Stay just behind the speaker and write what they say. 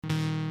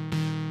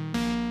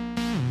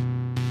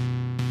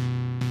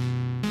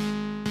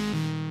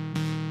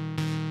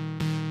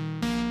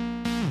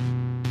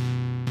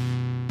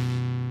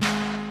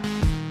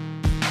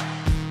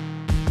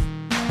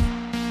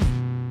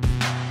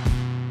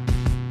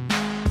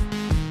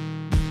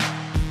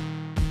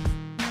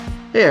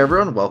Hey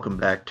everyone, welcome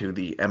back to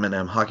the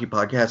M&M Hockey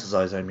Podcast. As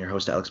always, I'm your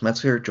host Alex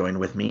Metzger. Joined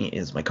with me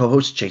is my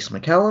co-host Chase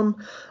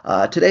McCallum.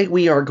 Today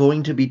we are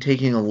going to be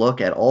taking a look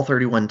at all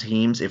 31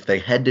 teams. If they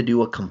had to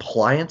do a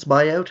compliance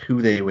buyout,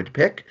 who they would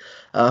pick.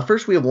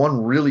 First, we have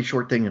one really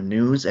short thing of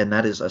news, and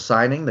that is a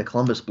signing. The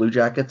Columbus Blue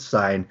Jackets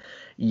sign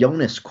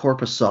Jonas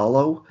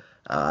Korpisalo.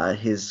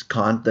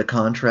 The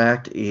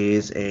contract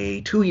is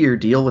a 2-year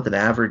deal with an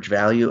average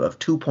value of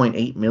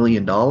 $2.8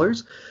 million.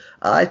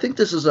 I think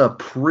this is a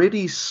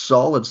pretty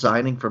solid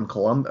signing from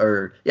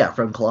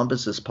from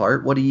Columbus's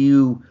part. What do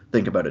you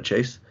think about it,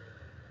 Chase?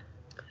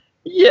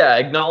 Yeah,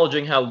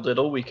 acknowledging how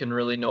little we can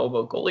really know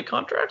about goalie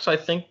contracts, I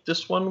think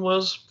this one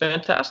was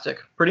fantastic.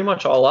 Pretty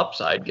much all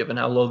upside given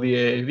how low the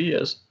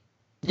AAV is.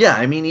 Yeah,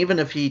 I mean, even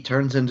if he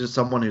turns into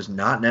someone who's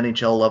not an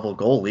NHL level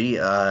goalie,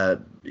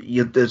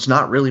 there's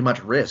not really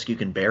much risk. You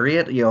can bury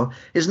it.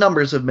 His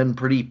numbers have been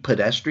pretty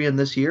pedestrian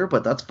this year,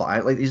 but that's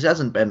fine. Like, he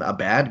hasn't been a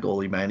bad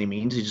goalie by any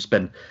means. He's just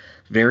been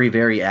very,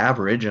 very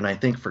average. And I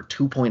think for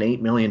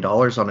 $2.8 million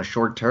on a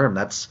short term,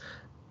 that's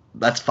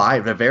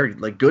fine. A very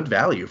good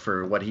value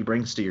for what he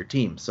brings to your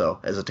team. So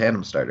as a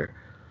tandem starter.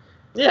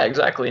 Yeah,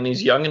 exactly. And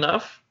he's young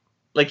enough.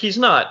 Like, he's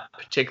not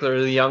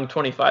particularly young.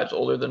 25's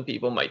older than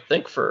people might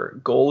think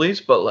for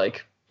goalies,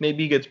 but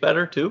maybe he gets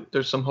better too.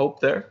 There's some hope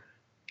there.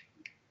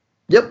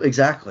 Yep,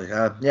 exactly.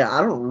 I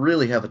don't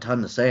really have a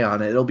ton to say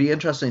on it. It'll be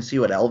interesting to see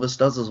what Elvis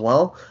does as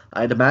well.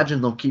 I'd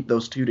imagine they'll keep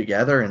those two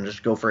together and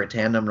just go for a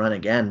tandem run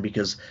again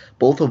because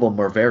both of them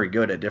were very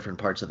good at different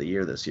parts of the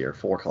year this year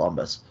for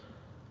Columbus.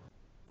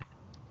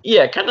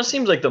 Yeah, it kind of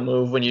seems like the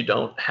move when you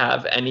don't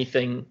have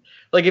anything.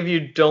 Like, if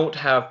you don't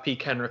have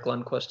Pete Henrik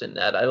Lundqvist in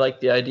net, I like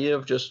the idea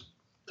of just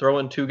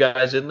throwing two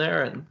guys in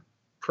there and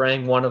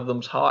praying one of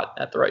them's hot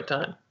at the right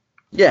time.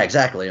 Yeah,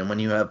 exactly. And when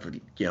you have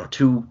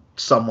two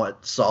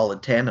somewhat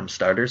solid tandem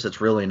starters,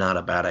 it's really not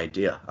a bad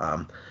idea.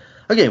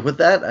 Okay, with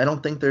that, I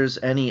don't think there's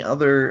any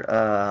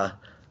other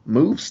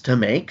moves to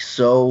make,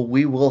 so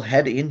we will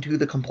head into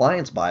the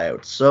compliance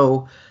buyout.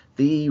 So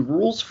the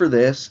rules for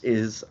this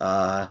is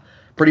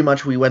pretty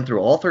much we went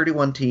through all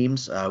 31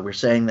 teams. We're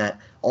saying that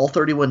all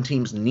 31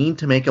 teams need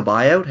to make a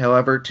buyout.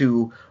 However,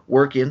 to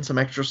work in some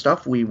extra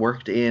stuff, we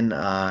worked in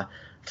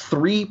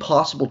three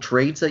possible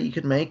trades that you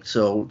could make.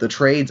 So the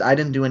trades, I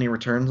didn't do any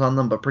returns on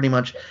them, but pretty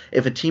much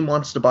if a team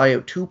wants to buy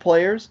out two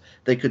players,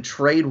 they could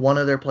trade one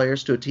of their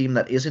players to a team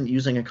that isn't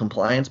using a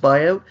compliance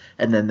buyout,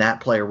 and then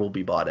that player will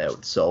be bought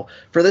out. So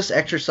for this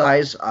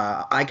exercise,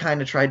 I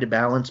kind of tried to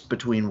balance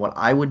between what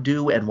I would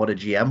do and what a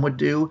GM would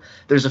do.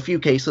 There's a few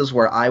cases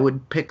where I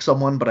would pick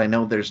someone, but I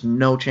know there's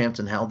no chance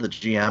in hell the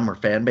GM or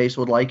fan base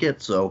would like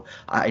it, so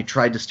I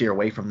tried to steer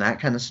away from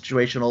that kind of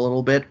situation a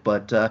little bit.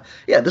 But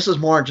this is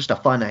more just a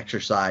fun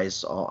exercise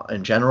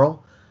in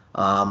general.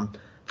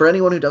 For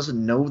anyone who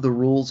doesn't know the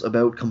rules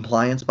about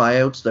compliance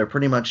buyouts, they're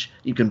pretty much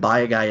you can buy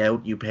a guy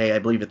out, you pay, I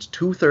believe it's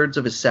 2/3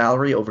 of his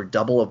salary over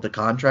double of the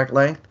contract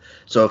length.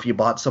 So if you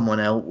bought someone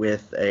out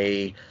with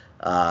a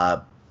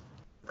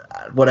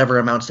whatever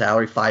amount of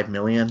salary, 5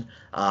 million,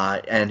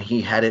 and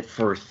he had it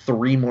for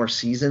 3 more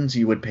seasons,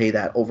 you would pay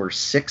that over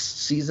 6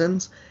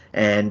 seasons.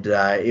 And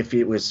if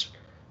it was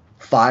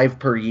 5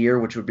 per year,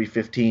 which would be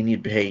 15,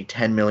 you'd pay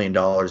 $10 million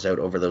out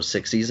over those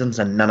 6 seasons,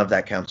 and none of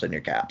that counts on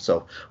your cap.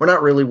 So we're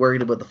not really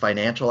worried about the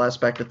financial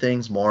aspect of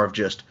things, more of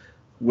just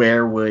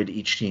where would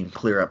each team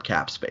clear up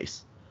cap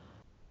space.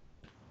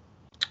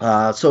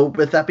 So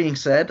with that being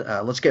said,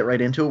 let's get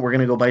right into it. We're going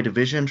to go by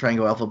division, try and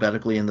go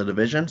alphabetically in the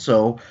division.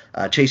 So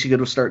Chase, you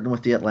good with starting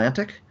with the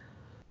Atlantic?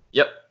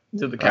 Yep,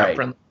 do the cap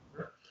friendly.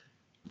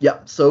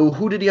 Yep. So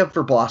who did you have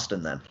for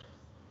Boston then?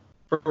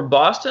 For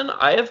Boston,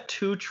 I have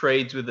two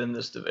trades within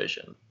this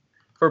division.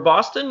 For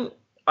Boston,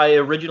 I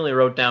originally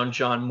wrote down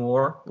John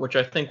Moore, which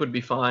I think would be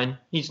fine.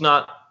 It's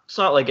not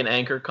like an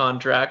anchor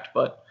contract,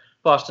 but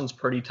Boston's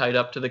pretty tight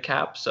up to the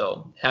cap,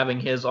 so having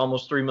his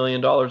almost $3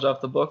 million off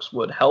the books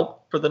would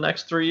help for the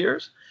next 3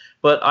 years.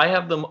 But I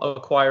have them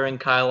acquiring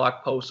Kyle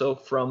Okposo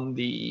from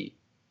the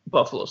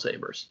Buffalo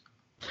Sabres.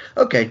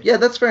 Okay, yeah,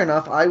 that's fair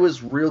enough. I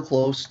was real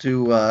close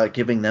to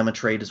giving them a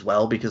trade as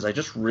well because I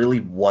just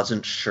really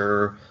wasn't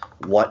sure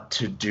what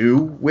to do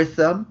with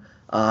them.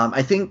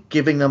 I think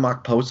giving them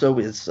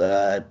Okposo is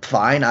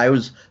fine. I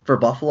was for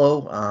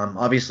Buffalo.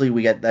 Obviously,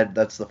 we get that.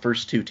 That's the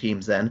first two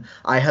teams. Then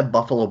I had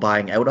Buffalo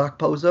buying out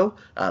Okposo,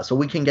 so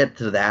we can get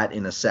to that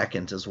in a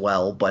second as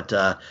well. But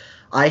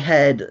I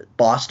had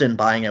Boston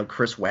buying out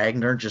Chris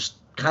Wagner, just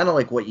kind of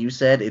like what you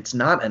said. It's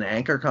not an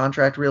anchor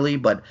contract really,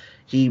 but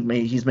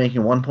he's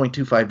making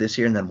 1.25 this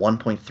year and then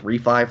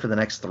 1.35 for the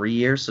next 3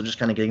 years. So just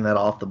kind of getting that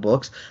off the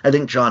books. I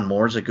think John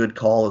Moore's a good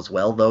call as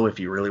well, though, if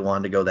you really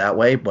wanted to go that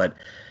way. But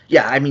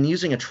yeah, I mean,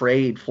 using a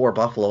trade for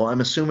Buffalo,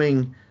 I'm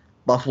assuming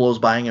Buffalo's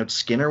buying out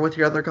Skinner with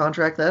your other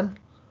contract then?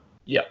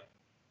 Yeah.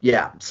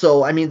 Yeah,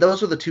 so I mean,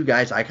 those are the two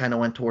guys I kind of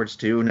went towards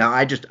too. Now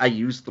I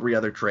used 3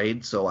 other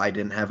trades, so I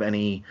didn't have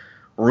any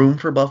room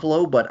for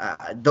Buffalo, but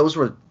those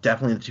were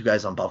definitely the two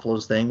guys on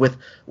Buffalo's thing.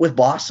 With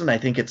Boston, I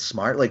think it's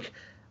smart. Like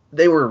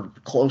they were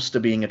close to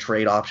being a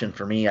trade option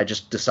for me. I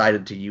just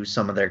decided to use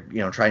some of their,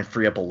 try and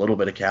free up a little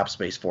bit of cap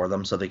space for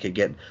them so they could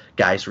get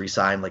guys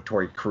re-signed like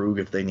Torrey Krug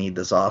if they need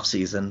this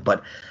offseason.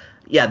 But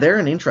yeah, they're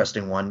an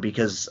interesting one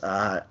because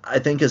I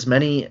think as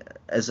many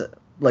as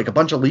like a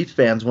bunch of Leafs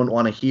fans wouldn't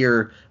want to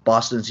hear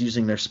Boston's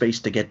using their space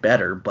to get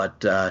better,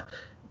 but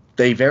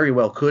they very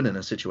well could in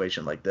a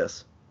situation like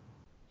this.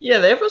 Yeah,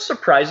 they have a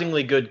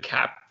surprisingly good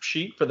cap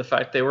sheet for the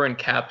fact they were in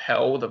cap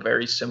hell with a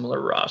very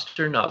similar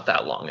roster not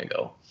that long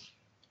ago.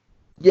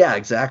 Yeah,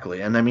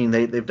 exactly. And I mean,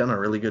 they've done a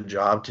really good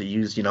job to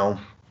use, get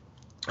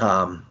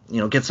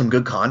some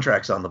good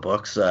contracts on the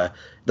books. The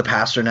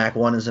Pasternak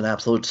one is an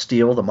absolute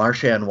steal. The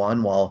Marchand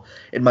one, while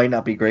it might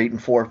not be great in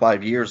 4 or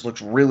 5 years,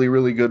 looks really,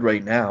 really good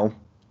right now.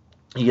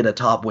 You get a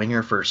top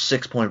winger for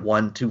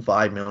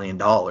 $6.125 million.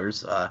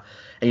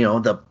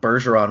 The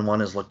Bergeron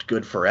one has looked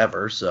good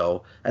forever.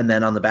 So, and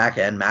then on the back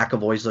end,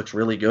 McAvoy's looks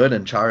really good,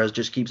 and Chara's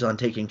just keeps on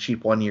taking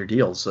cheap 1-year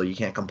deals. So you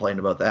can't complain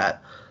about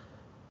that.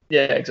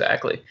 Yeah,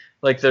 exactly.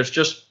 Like there's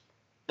just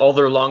all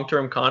their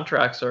long-term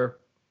contracts are.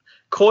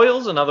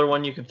 Coyle's another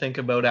one you can think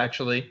about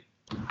actually.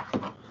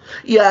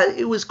 Yeah,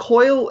 it was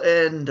Coyle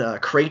and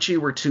Krejci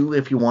were two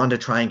if you wanted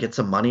to try and get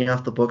some money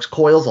off the books.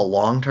 Coyle's a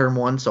long-term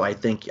one, so I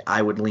think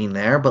I would lean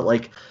there. But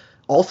like,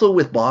 also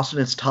with Boston,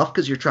 it's tough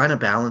because you're trying to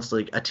balance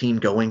like a team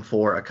going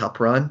for a cup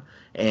run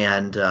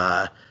and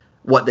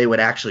what they would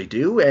actually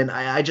do, and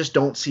I just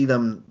don't see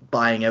them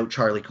buying out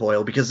Charlie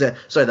Coyle because the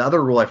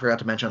other rule I forgot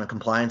to mention on a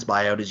compliance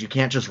buyout is you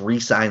can't just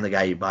re-sign the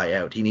guy you buy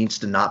out. He needs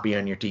to not be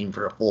on your team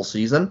for a full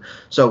season.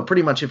 So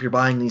pretty much if you're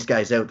buying these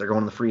guys out, they're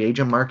going to the free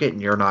agent market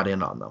and you're not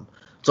in on them.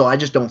 So I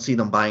just don't see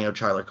them buying out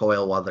Charlie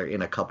Coyle while they're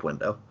in a cup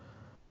window.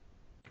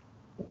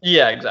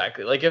 Yeah,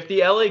 exactly. Like if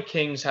the LA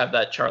Kings have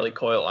that Charlie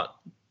Coyle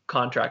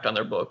contract on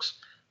their books,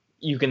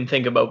 you can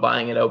think about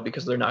buying it out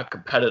because they're not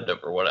competitive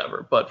or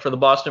whatever. But for the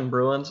Boston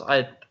Bruins,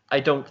 I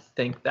don't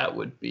think that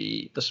would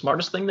be the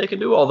smartest thing they could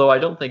do, although I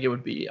don't think it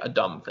would be a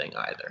dumb thing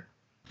either.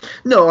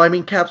 No, I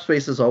mean, cap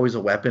space is always a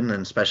weapon,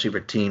 and especially for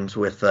teams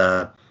with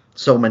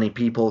so many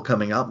people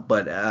coming up.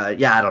 But,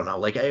 yeah, I don't know.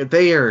 Like, if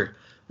they are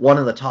one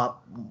of the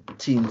top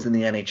teams in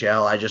the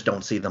NHL, I just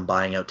don't see them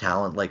buying out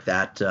talent like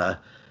that, to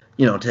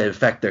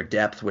affect their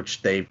depth,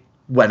 which they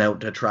went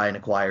out to try and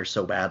acquire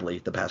so badly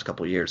the past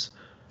couple of years.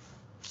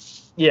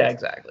 Yeah,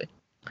 exactly.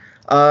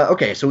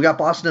 Okay, so we got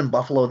Boston and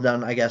Buffalo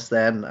done, I guess,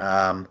 then.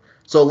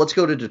 So let's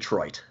go to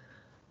Detroit.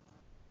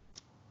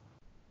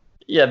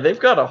 Yeah, they've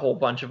got a whole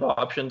bunch of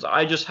options.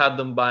 I just had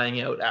them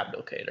buying out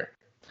Abdelkader.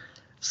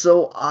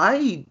 So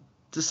I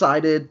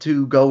decided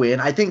to go in.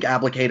 I think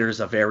Abdelkader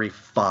is a very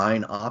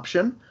fine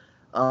option,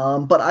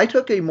 but I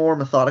took a more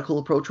methodical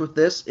approach with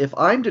this. If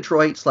I'm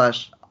Detroit /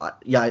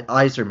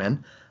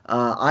 Yzerman,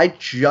 I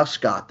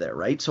just got there,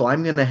 right? So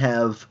I'm going to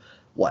have,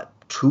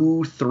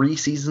 2-3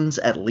 seasons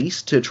at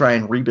least to try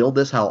and rebuild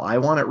this how I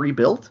want it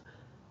rebuilt.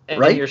 And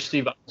right? You're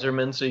Steve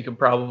Yzerman, so you could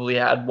probably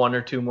add 1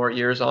 or 2 more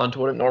years on to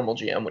what a normal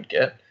GM would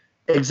get.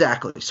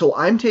 Exactly. So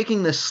I'm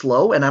taking this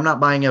slow, and I'm not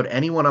buying out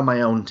anyone on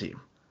my own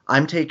team.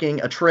 I'm taking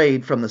a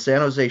trade from the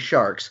San Jose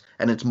Sharks,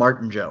 and it's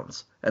Martin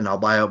Jones, and I'll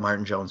buy out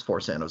Martin Jones for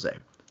San Jose.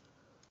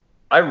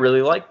 I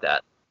really like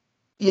that.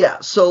 Yeah,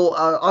 so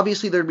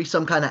obviously there'd be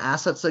some kind of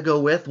assets that go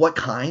with. What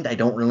kind, I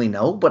don't really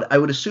know, but I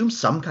would assume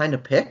some kind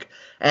of pick,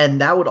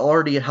 and that would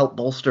already help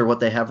bolster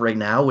what they have right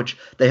now, which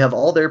they have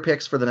all their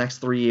picks for the next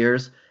 3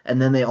 years, and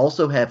then they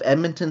also have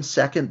Edmonton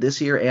second this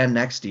year and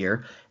next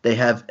year. They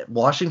have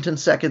Washington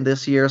second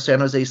this year, San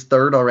Jose's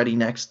third already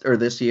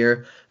this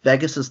year,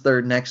 Vegas is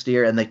third next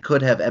year, and they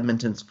could have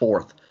Edmonton's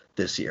fourth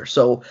this year.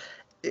 So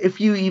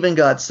if you even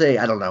got, say,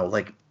 I don't know,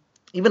 like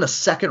even a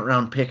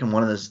second-round pick in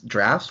one of those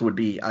drafts would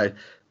be a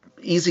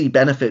easy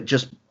benefit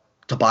just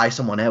to buy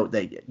someone out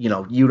that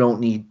you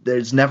don't need.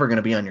 There's never going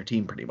to be on your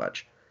team pretty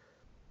much.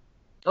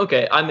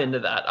 Okay, I'm into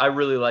that. I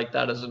really like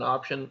that as an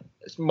option.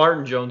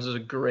 Martin Jones is a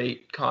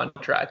great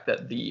contract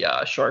that the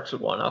Sharks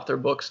would want off their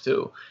books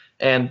too.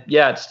 And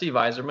yeah, it's Steve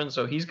Yzerman,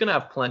 so he's going to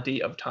have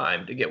plenty of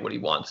time to get what he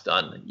wants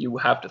done. You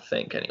have to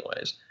think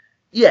anyways.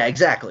 Yeah,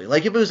 exactly.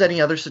 Like if it was any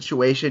other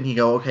situation, you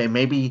go, okay,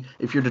 maybe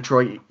if you're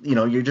Detroit,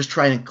 you're just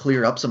trying to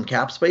clear up some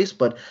cap space.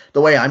 But the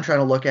way I'm trying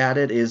to look at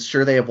it is,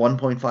 sure, they have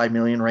 $1.5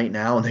 million right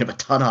now, and they have a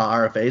ton of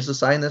RFAs to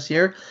sign this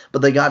year.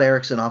 But they got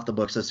Eriksson off the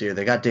books this year.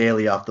 They got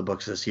Daly off the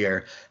books this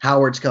year.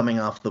 Howard's coming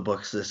off the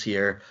books this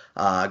year.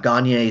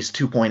 Gagne's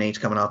 2.8's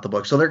coming off the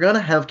books. So they're going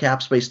to have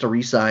cap space to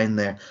re-sign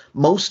there.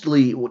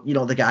 Mostly,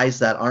 the guys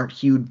that aren't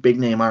huge,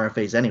 big-name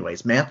RFAs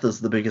anyways.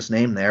 Mantha's the biggest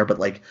name there, but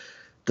like,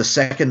 the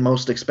second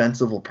most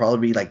expensive will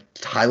probably be like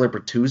Tyler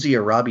Bertuzzi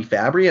or Robbie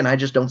Fabry, and I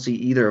just don't see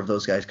either of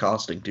those guys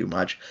costing too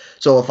much.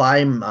 So if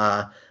I'm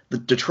the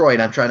Detroit,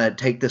 I'm trying to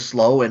take this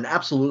slow, and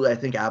absolutely I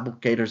think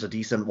Abdelkader's a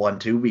decent one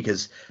too,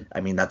 because I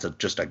mean that's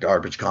just a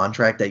garbage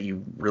contract that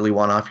you really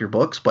want off your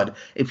books. But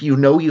if you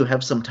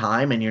have some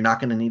time and you're not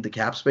going to need the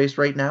cap space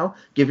right now,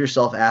 give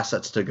yourself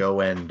assets to go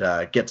and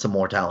get some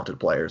more talented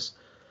players.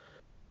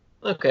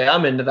 Okay,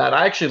 I'm into that.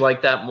 I actually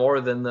like that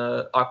more than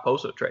the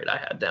Okposo trade I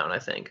had down, I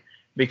think.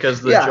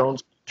 Because the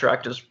Jones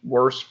contract is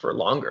worse for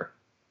longer.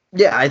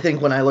 Yeah, I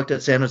think when I looked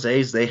at San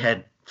Jose's, they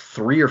had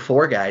 3 or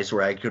 4 guys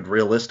where I could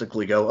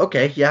realistically go,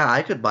 okay, yeah,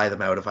 I could buy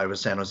them out if I was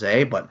San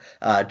Jose. But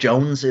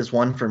Jones is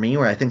one for me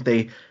where I think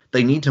they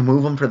need to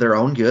move him for their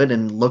own good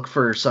and look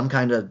for some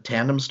kind of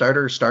tandem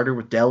starter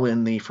with Dell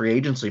in the free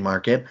agency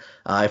market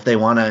if they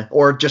want to,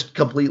 or just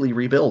completely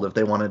rebuild if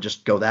they want to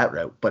just go that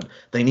route. But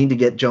they need to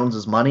get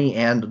Jones's money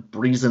and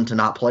reason to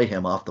not play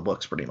him off the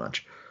books, pretty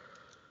much.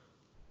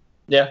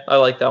 Yeah, I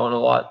like that one a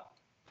lot.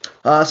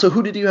 So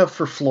who did you have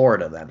for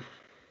Florida then?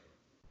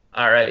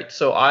 All right,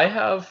 so I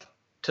have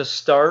to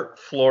start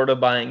Florida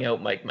buying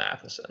out Mike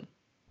Matheson.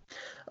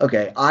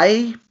 Okay,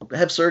 I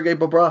have Sergei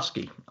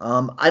Bobrovsky.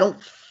 I don't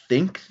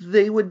think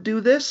they would do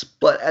this,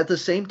 but at the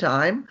same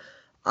time,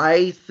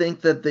 I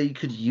think that they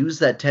could use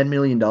that $10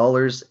 million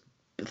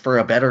for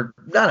a better,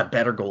 not a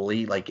better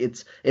goalie. Like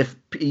it's if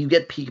you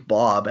get peak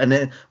Bob, and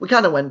then we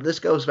kind of went. This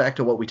goes back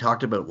to what we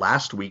talked about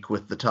last week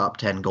with the top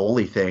 10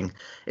 goalie thing.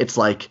 It's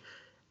like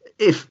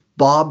if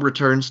Bob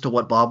returns to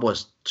what Bob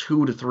was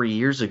 2 to 3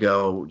 years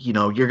ago,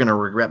 you're going to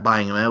regret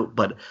buying him out.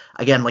 But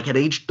again, like at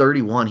age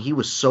 31, he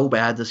was so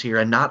bad this year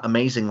and not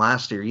amazing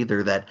last year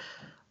either that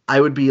I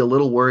would be a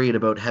little worried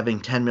about having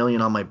 10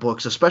 million on my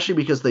books, especially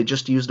because they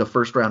just used a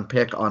first round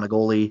pick on a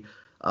goalie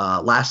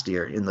last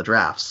year in the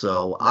draft.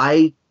 So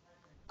I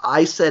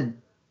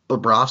said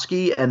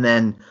Bobrovsky, and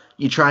then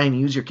you try and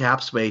use your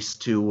cap space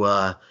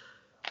to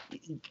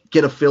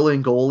get a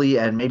fill-in goalie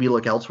and maybe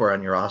look elsewhere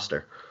on your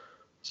roster.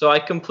 So I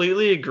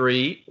completely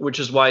agree, which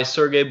is why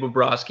Sergei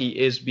Bobrovsky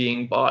is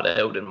being bought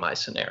out in my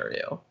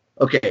scenario.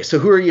 Okay, so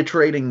who are you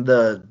trading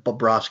the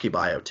Bobrovsky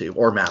buyout to,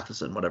 or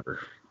Matheson, whatever?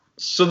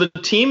 So the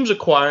teams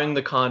acquiring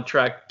the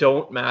contract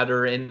don't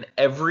matter in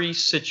every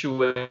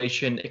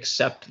situation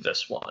except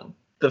this one.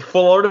 The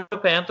Florida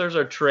Panthers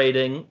are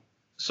trading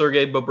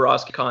Sergei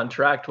Bobrovsky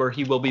contract where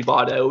he will be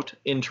bought out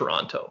in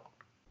Toronto.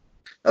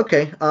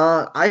 Okay,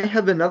 I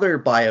have another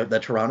buyout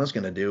that Toronto's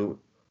going to do,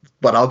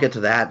 but I'll get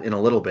to that in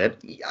a little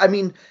bit. I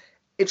mean,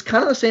 it's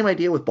kind of the same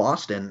idea with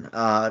Boston,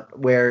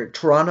 where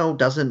Toronto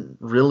doesn't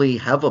really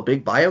have a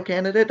big bio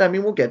candidate. I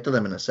mean, we'll get to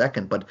them in a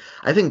second, but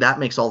I think that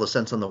makes all the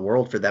sense in the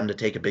world for them to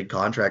take a big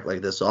contract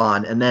like this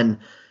on. And then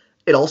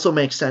it also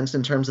makes sense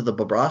in terms of the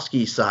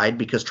Bobrovsky side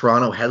because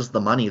Toronto has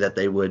the money that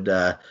they would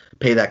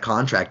pay that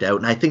contract out.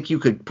 And I think you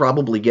could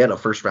probably get a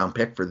first round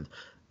pick for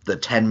the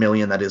 10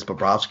 million that is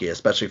Bobrovsky,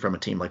 especially from a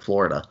team like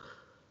Florida.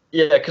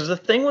 Yeah, because the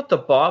thing with the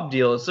Bob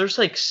deal is there's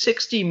like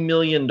 $60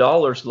 million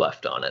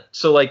left on it.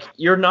 So, like,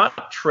 you're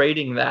not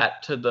trading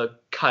that to the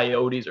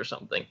Coyotes or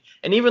something.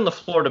 And even the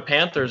Florida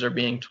Panthers are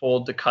being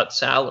told to cut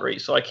salary.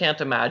 So I can't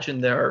imagine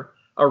they're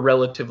a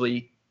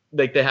relatively,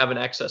 like, they have an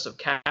excess of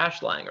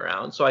cash lying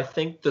around. So I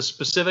think the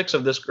specifics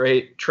of this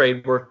great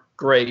trade were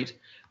great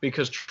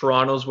because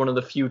Toronto's one of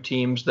the few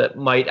teams that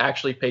might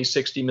actually pay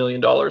 $60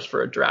 million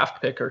for a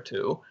draft pick or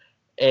two.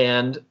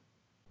 And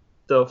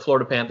the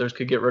Florida Panthers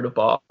could get rid of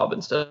Bob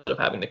instead of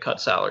having to cut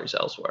salaries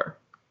elsewhere.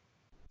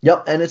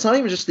 Yep, and it's not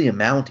even just the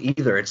amount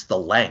either, it's the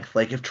length.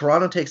 Like, if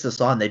Toronto takes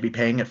this on, they'd be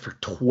paying it for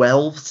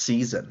 12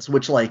 seasons,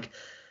 which, like,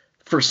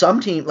 for some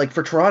team, like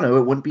for Toronto,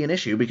 it wouldn't be an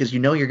issue because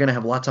you're going to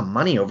have lots of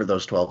money over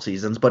those 12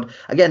 seasons. But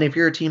again, if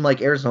you're a team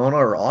like Arizona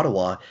or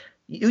Ottawa,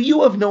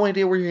 you have no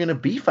idea where you're going to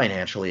be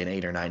financially in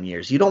 8 or 9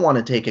 years. You don't want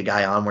to take a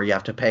guy on where you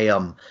have to pay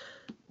him,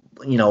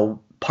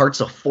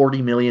 parts of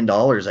 $40 million,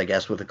 I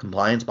guess, with the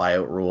compliance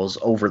buyout rules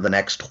over the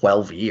next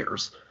 12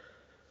 years.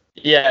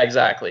 Yeah,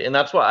 exactly. And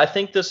that's why I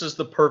think this is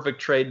the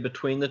perfect trade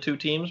between the two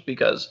teams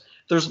because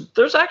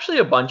there's actually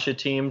a bunch of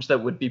teams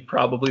that would be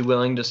probably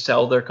willing to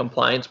sell their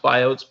compliance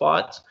buyout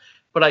spots,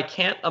 but I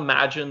can't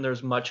imagine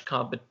there's much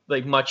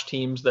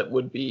teams that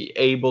would be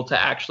able to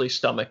actually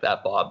stomach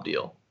that Bob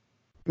deal.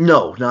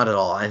 No, not at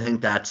all. I think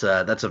that's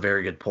a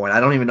very good point. I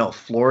don't even know if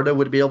Florida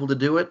would be able to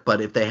do it,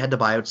 but if they had to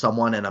buy out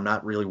someone and I'm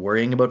not really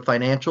worrying about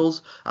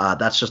financials,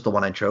 that's just the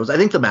one I chose. I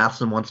think the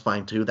Matheson one's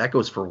fine too. That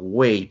goes for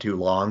way too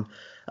long.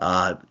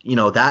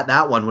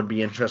 That one would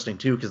be interesting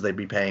too because they'd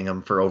be paying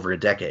them for over a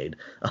decade.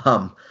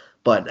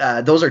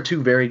 But those are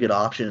two very good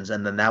options,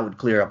 and then that would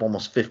clear up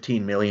almost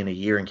 15 million a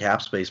year in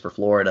cap space for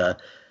Florida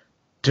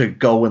to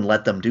go and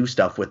let them do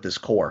stuff with this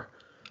core.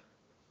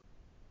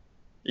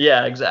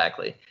 Yeah,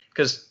 exactly.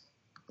 Because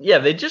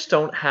they just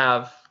don't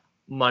have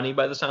money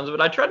by the sounds of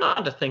it. I try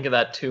not to think of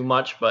that too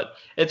much, but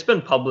it's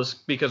been public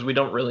because we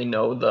don't really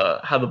know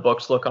how the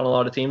books look on a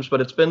lot of teams,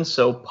 but it's been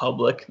so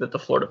public that the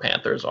Florida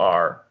Panthers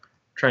are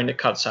trying to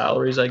cut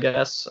salaries, I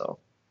guess. So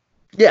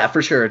yeah,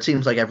 for sure. It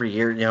seems like every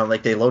year,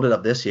 like they loaded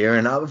up this year,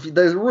 and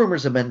the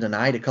rumors have been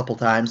denied a couple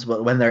times,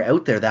 but when they're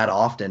out there that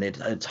often,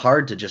 it's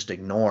hard to just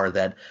ignore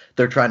that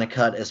they're trying to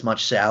cut as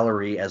much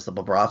salary as the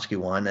Bobrovsky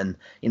one, and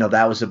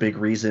that was a big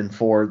reason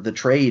for the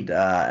trade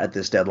at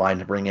this deadline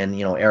to bring in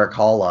Erik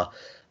Haula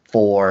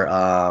for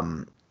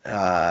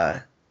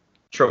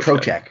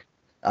Trocheck.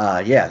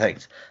 Yeah,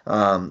 thanks.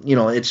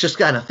 It's just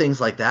kind of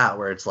things like that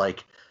where it's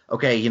like,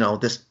 okay,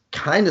 this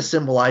kind of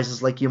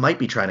symbolizes like you might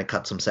be trying to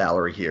cut some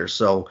salary here.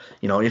 So,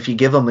 if you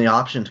give them the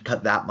option to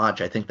cut that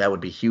much, I think that would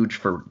be huge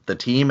for the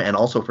team and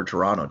also for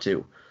Toronto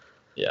too.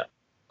 Yeah.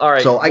 All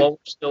right. So we're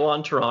still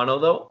on Toronto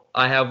though.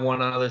 I have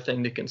one other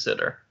thing to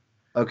consider.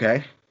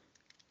 Okay.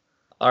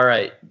 All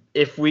right.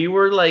 If we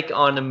were like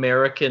on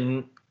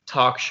American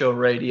talk show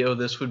radio,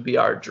 this would be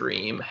our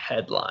dream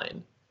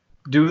headline.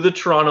 Do the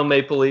Toronto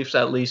Maple Leafs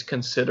at least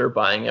consider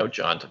buying out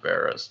John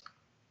Tavares?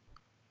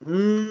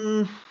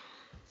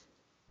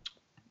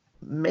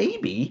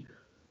 Maybe.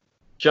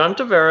 John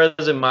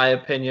Tavares, in my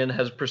opinion,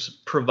 has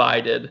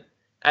provided,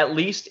 at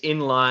least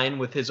in line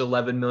with his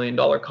 $11 million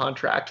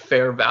contract,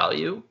 fair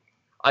value.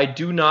 I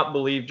do not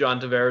believe John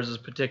Tavares is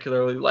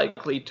particularly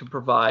likely to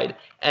provide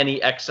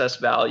any excess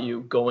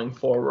value going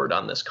forward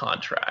on this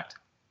contract.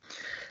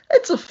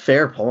 It's a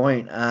fair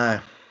point.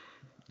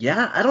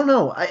 Yeah, I don't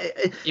know.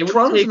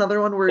 Toronto's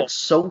another one where it's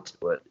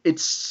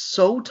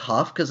so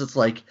tough because it's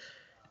like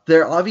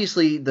they're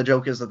obviously, the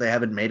joke is that they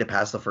haven't made it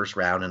past the first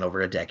round in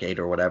over a decade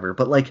or whatever,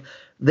 but like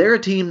they're a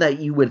team that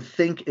you would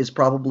think is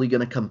probably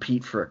going to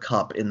compete for a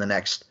cup in the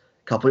next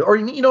couple, or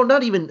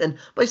not even. And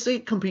by say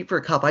compete for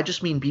a cup, I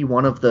just mean be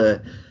one of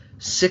the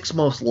 6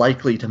 most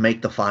likely to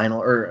make the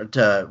final or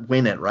to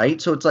win it,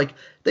 right? So it's like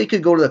they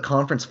could go to the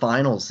conference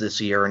finals this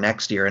year or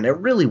next year, and it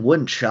really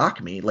wouldn't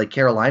shock me, like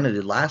Carolina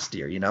did last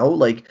year.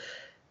 Like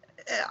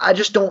I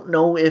just don't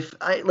know if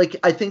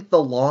I think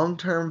the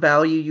long-term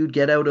value you'd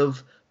get out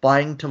of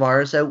buying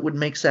Tavares out would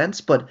make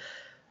sense, but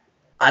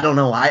I don't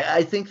know.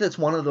 I think that's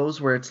one of those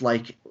where it's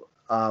like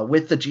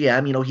with the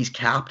GM, he's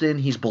captain,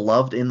 he's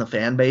beloved in the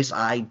fan base.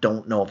 I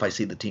don't know if I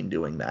see the team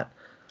doing that.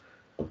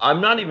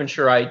 I'm not even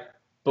sure I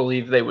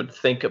believe they would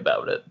think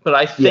about it, but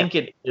I think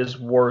it is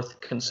worth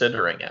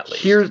considering at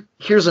least.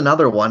 Here's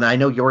another one. I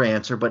know your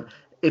answer, but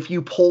if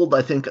you polled,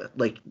 I think,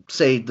 like,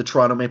 say, the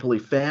Toronto Maple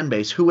Leaf fan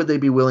base, who would they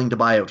be willing to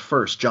buy out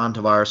first, John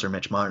Tavares or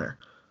Mitch Marner?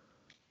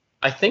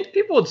 I think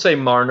people would say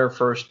Marner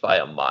first by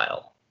a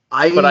mile.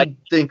 I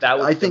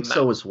think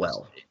so as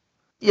well.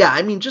 Yeah,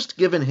 I mean, just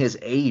given his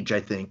age, I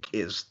think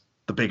is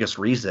the biggest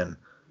reason.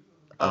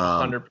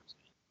 100%.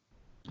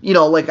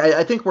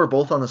 I think we're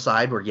both on the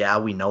side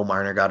where, we know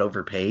Marner got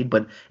overpaid,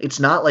 but it's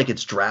not like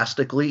it's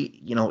drastically,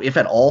 if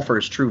at all, for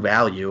his true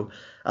value.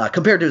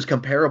 Compared to his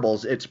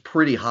comparables, it's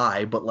pretty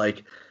high, but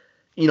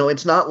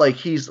it's not like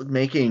he's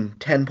making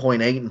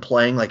 10.8 and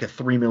playing like a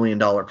 $3 million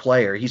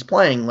player. He's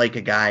playing like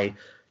a guy,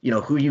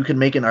 who you can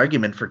make an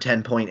argument for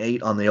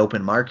 10.8 on the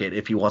open market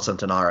if he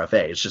wasn't an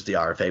RFA. It's just the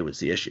RFA was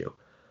the issue.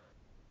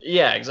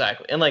 Yeah,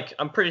 exactly. And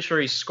I'm pretty sure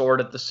he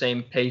scored at the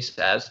same pace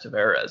as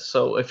Tavares.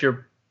 So if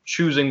you're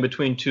choosing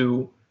between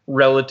two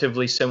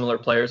relatively similar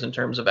players in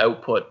terms of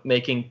output,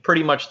 making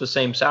pretty much the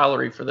same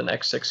salary for the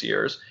next 6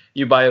 years,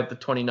 you buy out the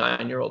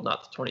 29-year-old,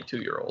 not the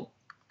 22-year-old.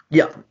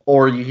 Yeah,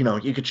 or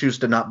you could choose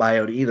to not buy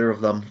out either of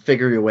them,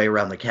 figure your way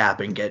around the cap,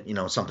 and get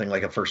something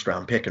like a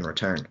first-round pick in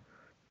return.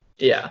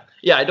 Yeah,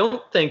 I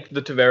don't think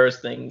the Tavares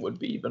thing would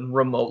be even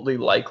remotely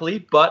likely,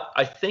 but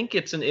I think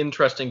it's an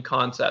interesting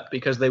concept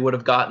because they would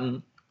have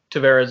gotten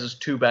Tavares'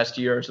 2 best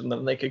years, and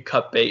then they could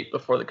cut bait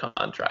before the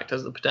contract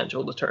has the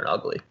potential to turn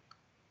ugly.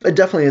 It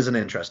definitely is an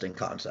interesting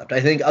concept.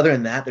 I think other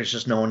than that, there's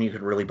just no one you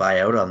could really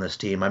buy out on this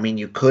team. I mean,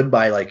 you could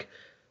buy like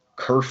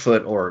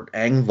Kerfoot or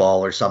Engvall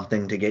or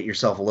something to get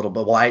yourself a little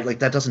bit wide. Like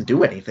that doesn't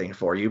do anything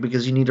for you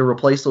because you need to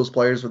replace those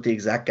players with the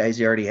exact guys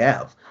you already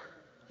have.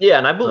 Yeah,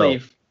 and I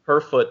believe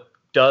Kerfoot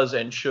does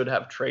and should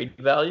have trade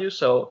value.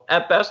 So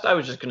at best, I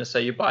was just going to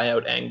say you buy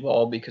out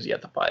Engvall because you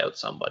have to buy out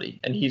somebody,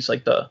 and he's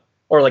like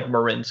or like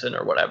Marinson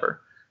or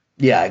whatever.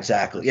 Yeah,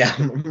 exactly. Yeah,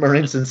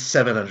 Marinson's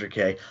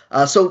 $700K.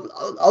 So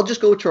I'll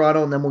just go with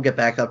Toronto, and then we'll get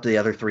back up to the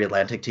other 3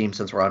 Atlantic teams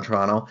since we're on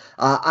Toronto.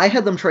 I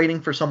had them trading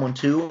for someone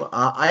too.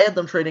 I had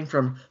them trading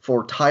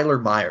for Tyler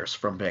Myers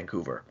from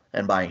Vancouver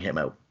and buying him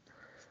out.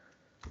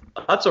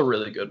 That's a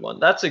really good one.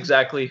 That's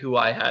exactly who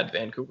I had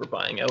Vancouver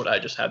buying out. I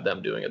just had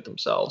them doing it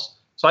themselves.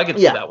 So I can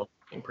see that one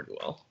working pretty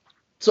well.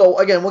 So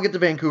again, we'll get to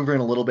Vancouver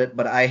in a little bit,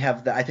 but I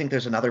think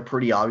there's another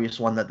pretty obvious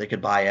one that they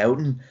could buy out.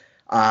 And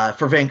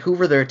for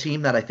Vancouver, they're a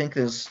team that I think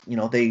is,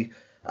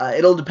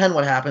 it'll depend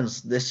what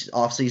happens this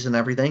offseason and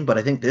everything, but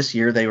I think this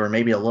year they were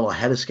maybe a little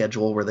ahead of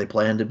schedule where they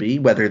plan to be.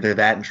 Whether they're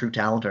that in true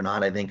talent or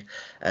not, I think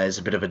is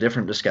a bit of a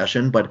different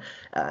discussion. But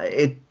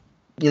it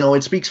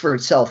speaks for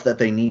itself that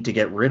they need to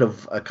get rid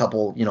of a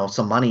couple,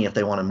 some money if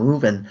they want to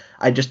move. And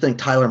I just think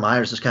Tyler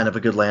Myers is kind of a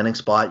good landing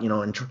spot,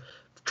 in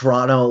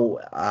Toronto.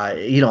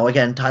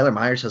 Again, Tyler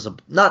Myers has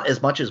not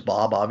as much as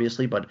Bob,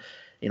 obviously, but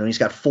he's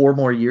got 4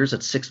 more years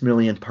at $6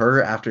 million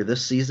per after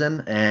this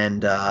season,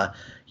 and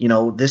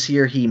this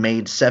year he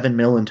made $7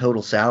 million in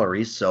total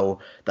salaries, so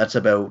that's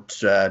about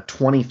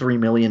 $23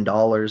 million.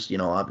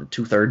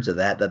 2/3 of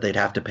that they'd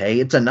have to pay.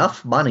 It's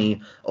enough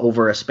money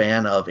over a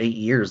span of 8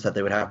 years that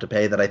they would have to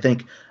pay. That I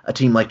think a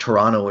team like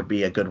Toronto would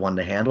be a good one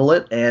to handle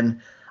it.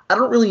 And I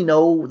don't really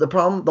know the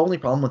problem. The only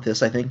problem with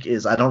this, I think,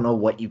 is I don't know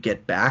what you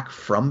get back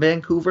from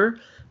Vancouver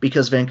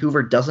because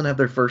Vancouver doesn't have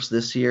their first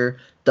this year,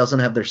 doesn't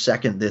have their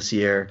second this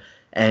year,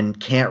 and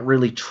can't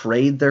really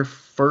trade their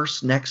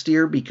first next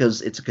year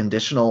because it's a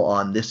conditional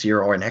on this year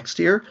or next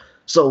year.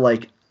 So I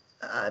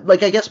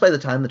guess by the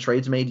time the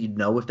trade's made, you'd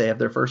know if they have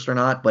their first or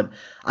not, but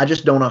I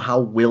just don't know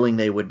how willing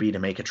they would be to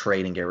make a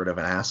trade and get rid of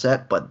an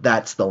asset, but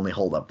that's the only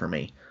holdup for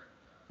me.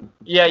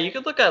 Yeah, you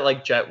could look at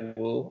like Jet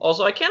Wu.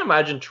 Also, I can't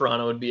imagine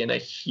Toronto would be in a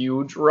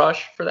huge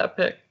rush for that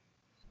pick.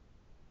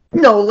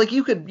 No, like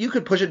you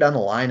could push it down the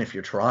line if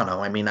you're Toronto.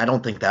 I mean, I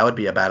don't think that would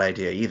be a bad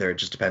idea either. It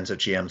just depends if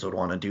GMs would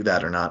want to do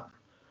that or not.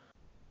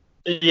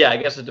 Yeah, I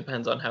guess it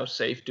depends on how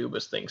safe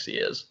Dubas thinks he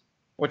is,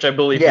 which I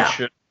believe he Yeah.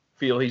 should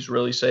feel he's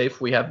really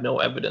safe. We have no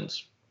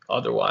evidence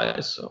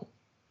otherwise. So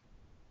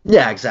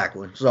Yeah,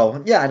 exactly.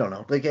 So yeah, I don't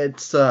know. Like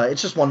it's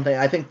just one thing.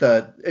 I think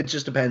it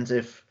just depends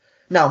if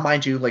now,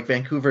 mind you, like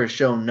Vancouver has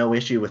shown no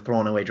issue with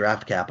throwing away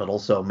draft capital,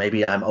 so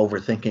maybe I'm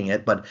overthinking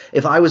it. But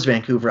if I was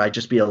Vancouver, I'd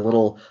just be a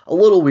little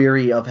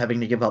weary of having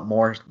to give up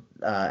more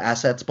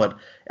assets. But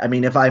I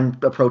mean, if I'm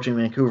approaching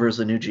Vancouver as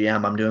the new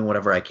GM, I'm doing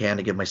whatever I can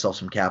to give myself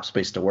some cap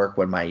space to work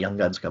when my young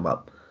guns come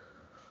up.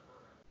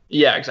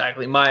 yeah,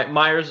 exactly.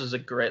 Myers is a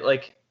great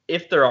like.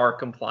 If there are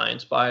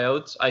compliance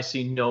buyouts, I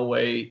see no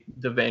way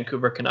the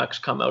Vancouver Canucks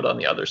come out on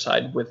the other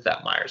side with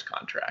that Myers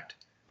contract.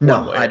 One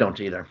No, way. I don't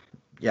either.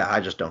 Yeah,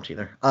 I just don't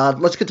either.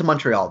 Let's get to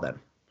Montreal then.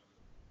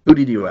 Who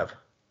did you have?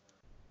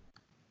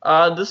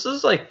 This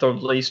is like the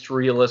least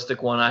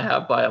realistic one I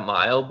have by a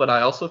mile, but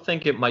I also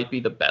think it might be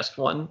the best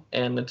one,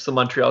 and it's the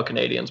Montreal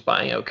Canadiens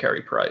buying out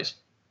Carey Price.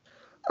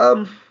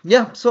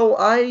 Yeah, so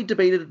I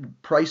debated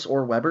Price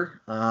or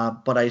Weber,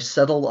 but I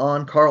settled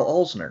on Carl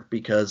Alsner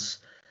because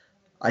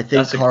I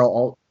think That's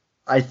a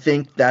I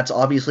think that's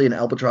obviously an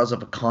albatross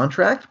of a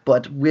contract,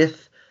 but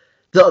with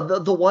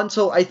the one,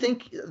 so I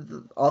think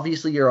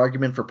obviously your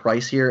argument for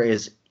Price here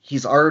is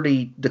he's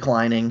already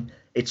declining.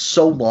 It's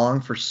so long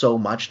for so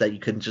much that you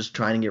couldn't just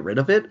try and get rid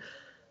of it.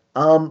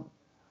 Um,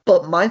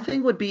 but my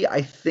thing would be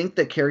I think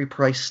that Carey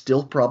Price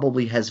still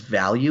probably has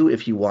value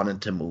if you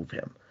wanted to move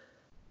him.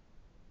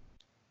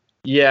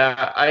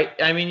 Yeah,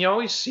 I mean you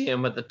always see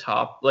him at the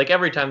top. Like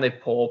every time they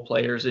poll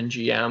players and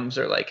GMs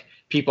or like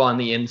people on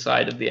the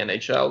inside of the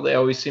NHL, they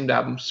always seem to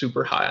have him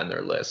super high on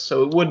their list.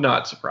 So it would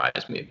not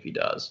surprise me if he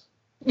does.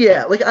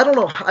 Yeah, like I don't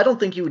know. I don't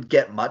think you would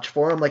get much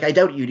for him. Like I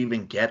doubt you'd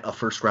even get a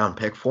first round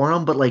pick for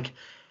him. But like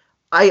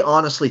I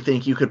honestly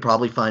think you could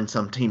probably find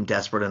some team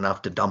desperate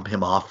enough to dump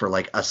him off for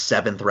like a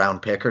seventh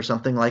round pick or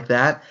something like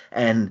that.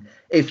 And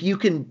if you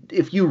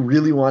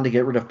really wanted to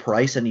get rid of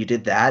Price and you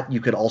did that,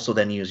 you could also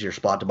then use your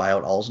spot to buy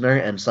out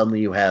Alsner, and suddenly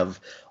you have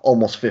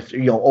almost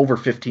 50, over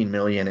 15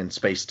 million in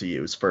space to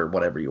use for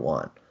whatever you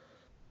want.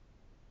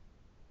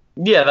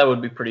 Yeah, that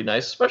would be pretty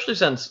nice, especially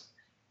since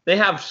they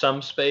have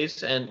some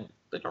space and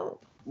they don't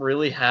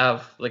really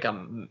have like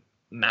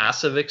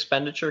massive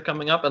expenditure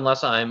coming up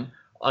unless I'm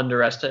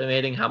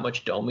underestimating how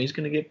much Domi's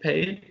going to get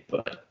paid,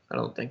 but I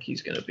don't think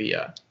he's going to be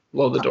a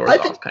blow the doors I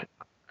think off kind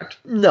of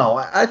contract. no,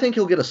 I think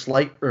he'll get a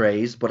slight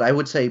raise, but I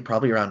would say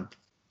probably around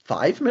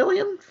 5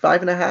 million,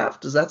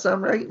 5.5. Does that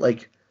sound right?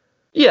 Like,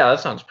 Yeah,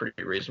 that sounds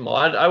pretty reasonable.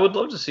 I would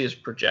love to see his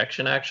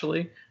projection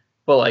actually,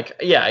 but like,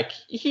 yeah,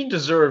 he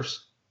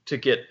deserves to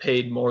get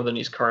paid more than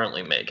he's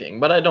currently making.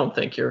 But I don't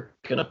think you're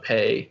gonna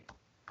pay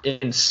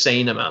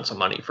insane amounts of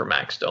money for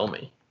Max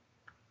Domi.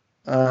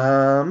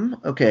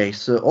 okay,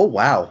 so oh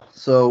wow,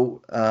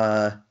 So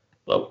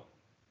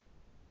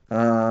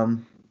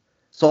um,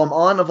 so I'm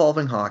on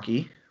Evolving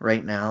Hockey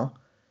right now,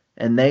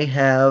 and they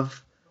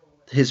have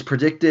his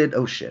predicted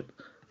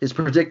his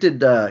predicted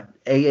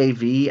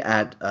AAV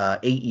at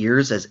 8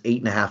 years as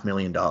 $8.5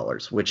 million,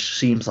 which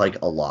seems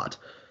like a lot.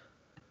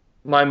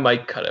 my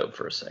mic cut out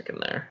for a second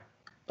there.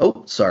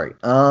 Oh, sorry.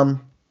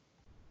 One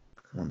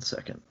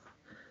second.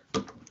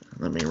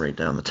 Let me write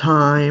down the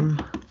time.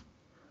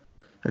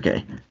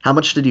 Okay, how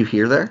much did you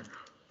hear there?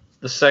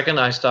 The second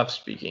I stopped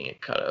speaking,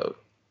 it cut out.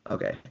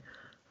 Okay.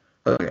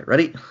 Okay,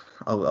 ready?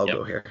 I'll Yep.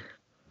 go here.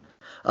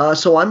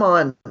 So I'm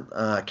on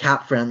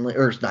cap friendly,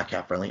 or not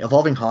cap friendly,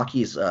 Evolving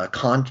Hockey's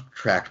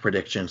contract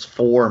predictions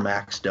for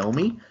Max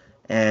Domi.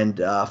 And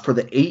for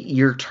the 8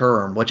 year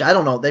term, which I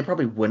don't know, they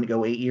probably wouldn't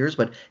go 8 years,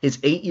 but his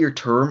 8 year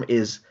term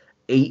is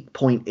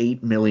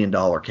 $8.8 million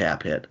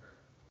cap hit.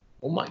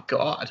 Oh my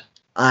god.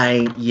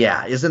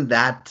 Yeah, isn't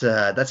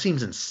that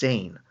seems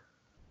insane?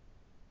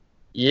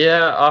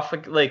 Yeah, off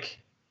of, like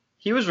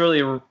he was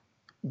really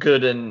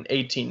good in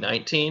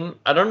 18-19.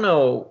 I don't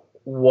know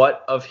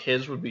what of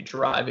his would be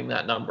driving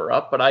that number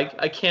up, but I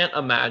can't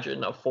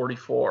imagine a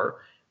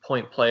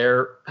 44-point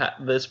player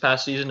this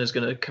past season is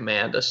going to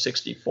command a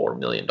 $64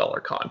 million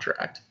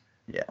contract.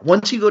 Yeah.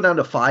 Once you go down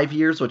to 5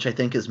 years, which I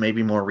think is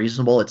maybe more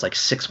reasonable, it's like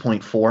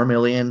 6.4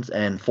 million,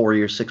 and 4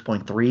 years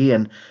 6.3,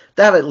 and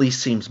that at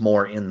least seems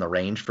more in the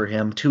range for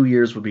him. 2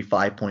 years would be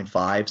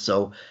 5.5,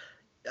 so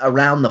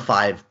around the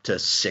 5 to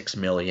 6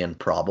 million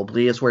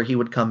probably is where he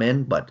would come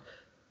in, but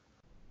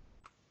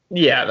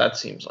Yeah, that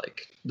seems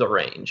like the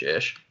range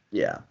ish.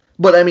 yeah.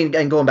 But I mean,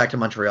 and going back to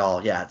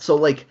Montreal, yeah. So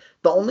like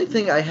the only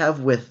thing I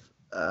have with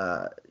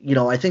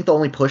I think the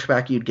only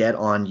pushback you'd get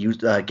on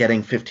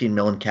getting 15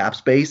 million cap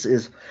space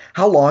is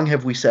how long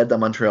have we said that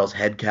Montreal's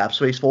had cap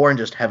space for and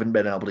just haven't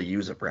been able to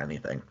use it for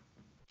anything?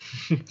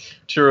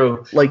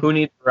 True. Like, Who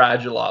needs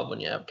Radulov when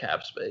you have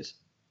cap space?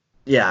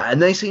 yeah,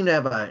 and they seem to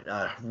have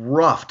a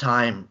rough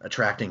time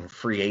attracting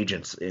free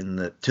agents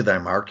to their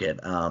market.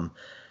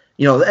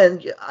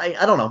 And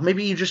I don't know,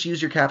 maybe you just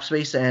use your cap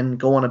space and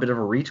go on a bit of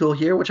a retool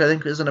here, which I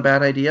think isn't a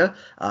bad idea.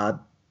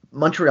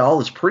 Montreal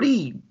is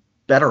pretty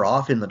better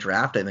off in the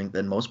draft, I think,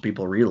 than most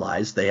people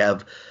realize. They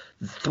have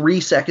 3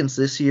 seconds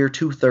this year,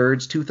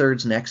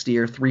 2/3 next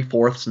year,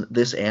 3/4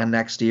 this and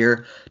next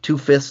year,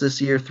 2/5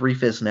 this year,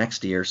 3/5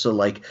 next year. So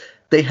like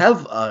they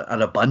have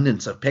an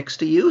abundance of picks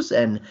to use,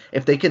 and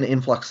if they can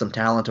influx some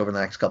talent over the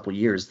next couple of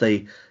years,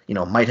 they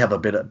might have a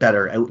bit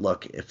better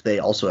outlook if they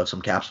also have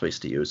some cap space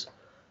to use.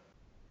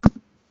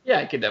 Yeah,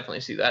 I could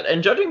definitely see that.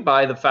 And judging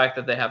by the fact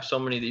that they have so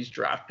many of these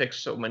draft picks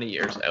so many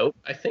years out,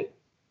 I think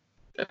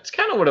that's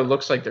kind of what it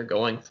looks like they're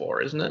going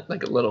for, isn't it?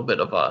 Like a little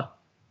bit of a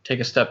take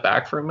a step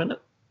back for a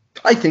minute.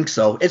 I think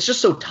so. It's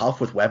just so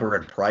tough with Weber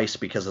and Price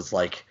because it's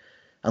like,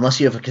 unless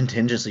you have a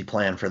contingency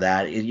plan for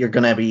that, you're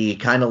going to be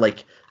kind of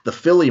like the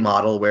Philly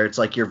model where it's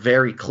like you're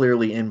very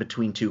clearly in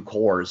between two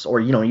cores, or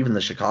even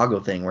the Chicago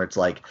thing where it's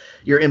like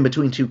you're in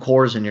between two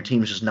cores and your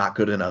team's just not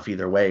good enough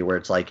either way, where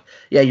it's like,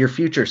 yeah, your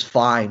future's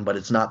fine, but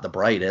it's not the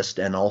brightest,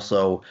 and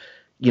also,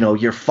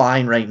 you're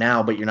fine right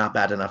now, but you're not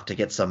bad enough to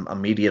get some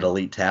immediate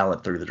elite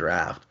talent through the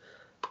draft.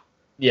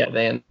 Yeah,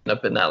 they end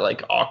up in that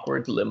like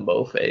awkward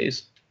limbo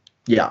phase.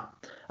 Yeah.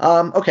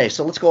 Okay,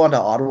 so let's go on to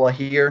Ottawa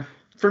here.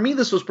 For me,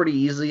 this was pretty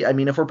easy. I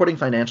mean, if we're putting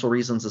financial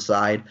reasons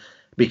aside,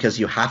 because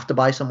you have to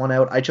buy someone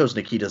out, I chose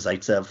Nikita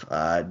Zaitsev.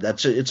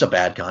 It's a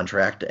bad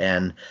contract,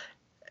 and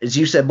as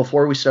you said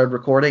before we started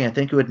recording, I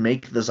think it would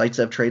make the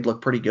Zaitsev trade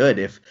look pretty good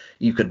if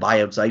you could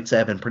buy out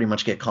Zaitsev and pretty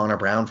much get Connor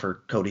Brown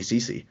for Cody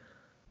Ceci.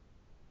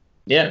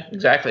 Yeah,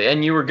 exactly.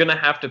 And you were going to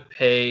have to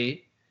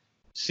pay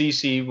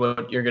Ceci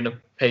what you're going to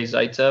pay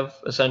Zaitsev,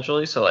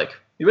 essentially. So, like,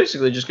 you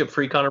basically just get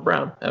free Connor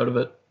Brown out of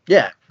it.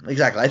 Yeah,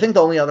 exactly. I think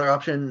the only other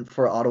option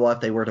for Ottawa,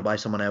 if they were to buy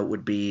someone out,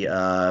 would be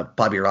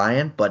Bobby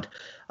Ryan, but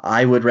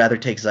I would rather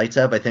take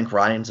Zaitsev. I think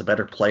Ryan's a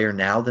better player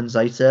now than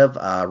Zaitsev.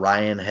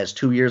 Ryan has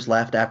 2 years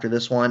left after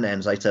this one,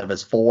 and Zaitsev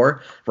has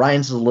 4.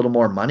 Ryan's is a little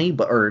more money,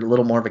 or a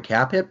little more of a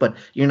cap hit, but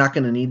you're not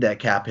going to need that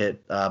cap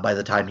hit by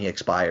the time he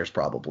expires,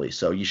 probably.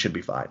 So you should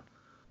be fine.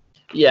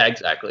 Yeah,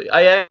 exactly.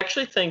 I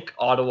actually think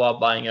Ottawa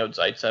buying out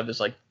Zaitsev is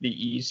like the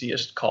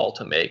easiest call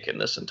to make in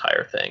this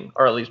entire thing,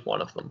 or at least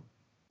one of them.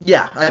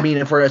 Yeah, I mean,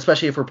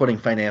 especially if we're putting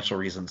financial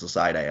reasons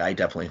aside, I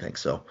definitely think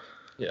so.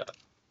 Yeah.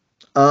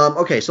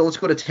 Okay, so let's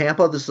go to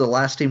Tampa. This is the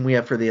last team we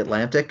have for the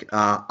Atlantic.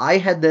 I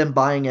had them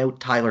buying out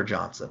Tyler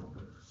Johnson.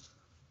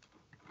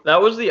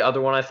 That was the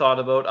other one I thought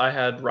about. I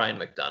had Ryan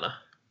McDonagh.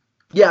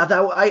 Yeah,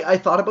 I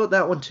thought about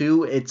that one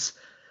too.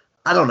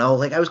 I don't know,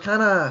 like I was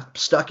kind of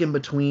stuck in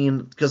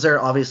between because they're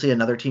obviously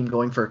another team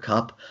going for a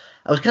cup.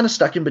 I was kind of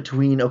stuck in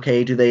between,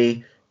 okay, do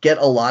they get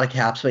a lot of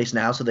cap space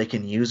now so they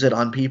can use it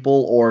on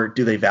people, or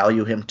do they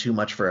value him too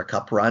much for a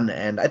cup run?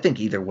 And I think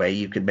either way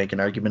you could make an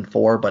argument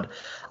for, but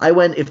I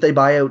went, if they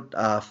buy out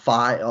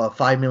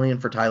 $5 million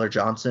for Tyler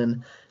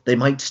Johnson, they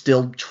might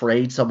still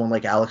trade someone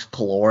like Alex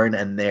Killorn,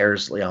 and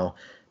there's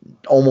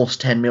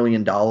almost $10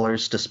 million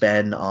to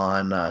spend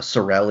on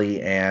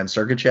Cirelli and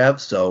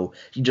Sergachev, so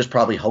you just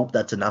probably hope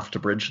that's enough to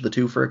bridge the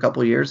two for a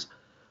couple of years.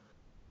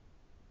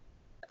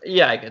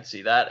 Yeah, I could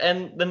see that.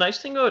 And the nice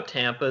thing about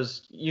Tampa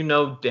is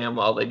damn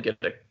well they'd get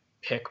a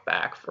pick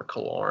back for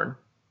Killorn.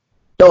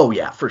 Oh,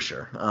 yeah, for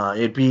sure.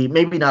 It'd be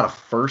maybe not a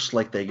first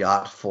like they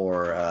got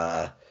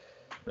for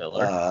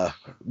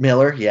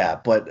Miller, yeah,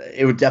 but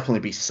it would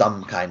definitely be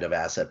some kind of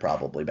asset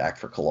probably back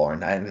for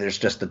Killorn. And there's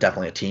just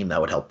definitely a team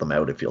that would help them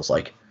out, it feels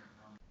like.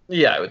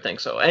 Yeah, I would think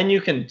so. And you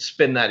can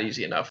spin that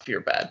easy enough for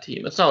your bad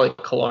team. It's not like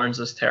Killorn's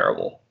this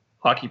terrible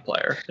hockey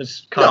player.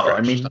 His contract. No,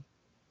 I mean,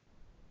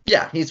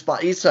 yeah, he's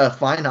fine. He's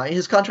fine.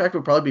 His contract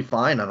would probably be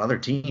fine on other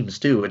teams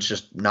too. It's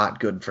just not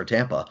good for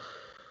Tampa.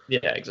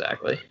 Yeah,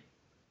 exactly.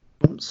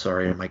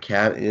 Sorry, my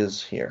cat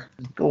is here.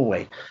 Go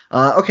away.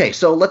 Okay,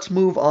 so let's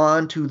move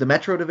on to the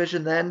Metro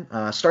Division then.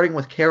 Starting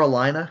with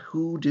Carolina,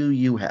 who do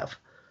you have?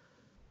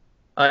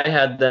 I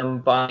had them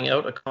buying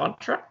out a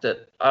contract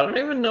that I don't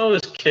even know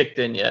is kicked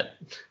in yet,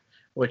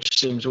 which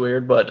seems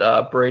weird,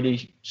 but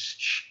Brady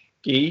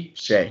Shea.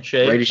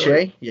 Brady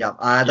Shea? Yeah,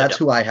 that's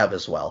who I have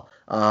as well.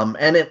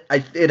 And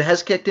it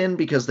has kicked in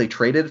because they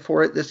traded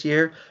for it this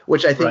year,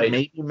 which I think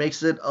maybe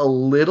makes it a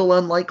little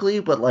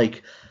unlikely, but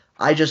like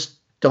I just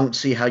don't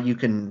see how you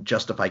can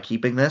justify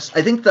keeping this.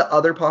 I think the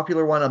other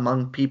popular one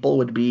among people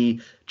would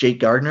be Jake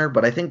Gardiner,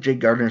 but I think Jake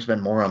Gardner's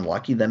been more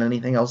unlucky than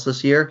anything else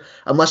this year,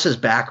 unless his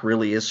back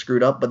really is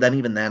screwed up. But then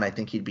even then, I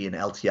think he'd be an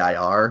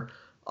LTIR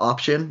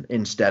option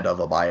instead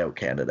of a buyout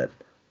candidate.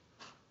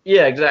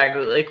 Yeah,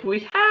 exactly. Like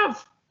we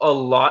have a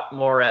lot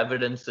more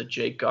evidence that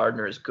Jake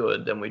Gardiner is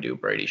good than we do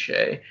Brady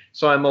Shea.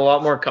 So I'm a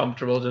lot more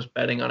comfortable just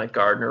betting on a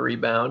Gardiner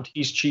rebound.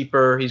 He's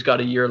cheaper. He's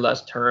got a year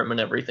less term and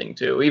everything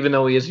too, even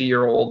though he is a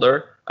year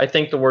older. I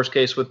think the worst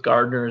case with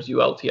Gardiner is you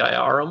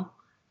LTIR him.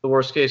 The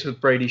worst case with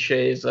Brady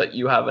Shea is that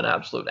you have an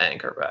absolute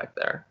anchor back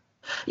there.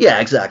 Yeah,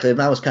 exactly. And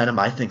that was kind of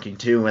my thinking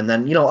too. And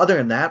then, other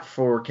than that,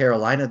 for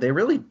Carolina, they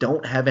really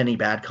don't have any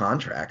bad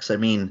contracts. I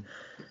mean,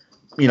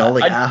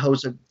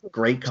 Aho's a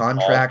great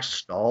contract.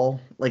 Stahl,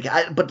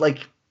 but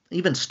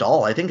even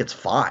Stahl, I think it's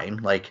fine.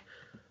 Like,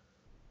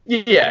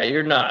 yeah,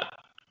 you're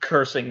not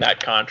cursing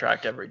that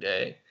contract every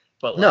day.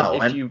 But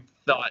if you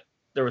thought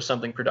there was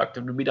something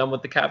productive to be done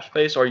with the cap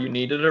space, or you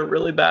needed it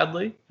really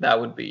badly, that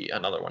would be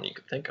another one you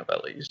could think of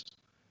at least.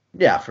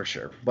 Yeah, for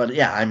sure. But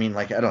yeah, I mean,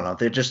 I don't know.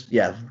 They're just,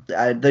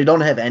 they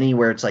don't have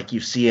anywhere it's like you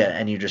see it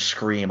and you just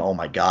scream, oh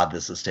my God,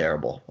 this is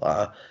terrible.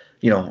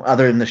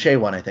 Other than the Shea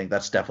one, I think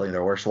that's definitely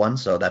their worst one.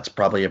 So that's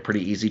probably a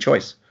pretty easy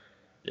choice.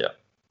 Yeah.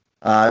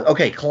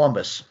 Okay,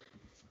 Columbus.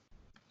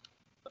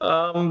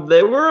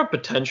 They were a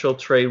potential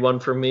trade one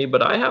for me,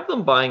 but I have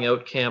them buying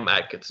out Cam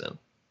Atkinson.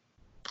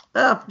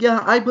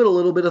 Yeah, I put a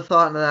little bit of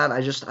thought into that. I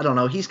don't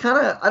know. He's kind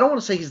of, I don't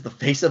want to say he's the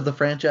face of the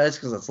franchise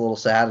because that's a little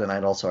sad, and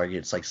I'd also argue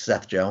it's like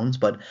Seth Jones,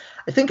 but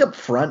I think up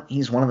front,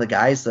 he's one of the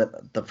guys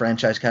that the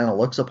franchise kind of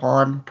looks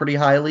upon pretty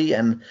highly,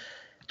 and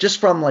just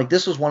from,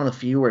 this was one of the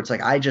few where it's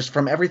like,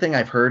 from everything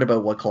I've heard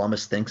about what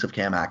Columbus thinks of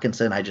Cam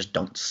Atkinson, I just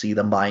don't see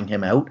them buying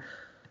him out.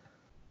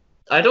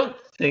 I don't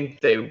think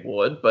they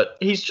would, but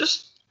he's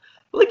just,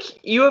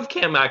 you have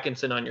Cam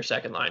Atkinson on your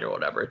second line or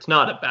whatever. It's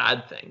not a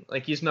bad thing.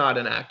 He's not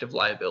an active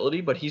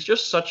liability, but he's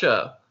just such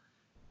a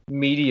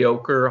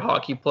mediocre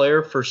hockey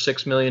player for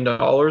 $6 million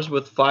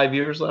with 5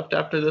 years left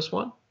after this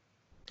one.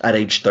 At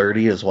age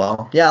 30 as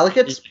well. Yeah,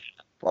 it's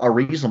a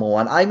reasonable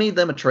one. I made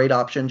them a trade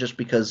option just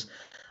because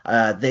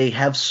they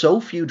have so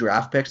few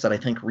draft picks that I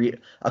think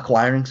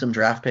acquiring some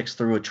draft picks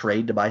through a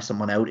trade to buy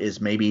someone out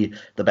is maybe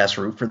the best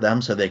route for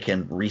them so they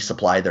can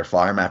resupply their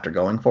farm after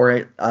going for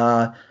it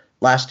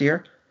last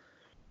year.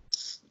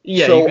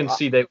 Yeah, so, you can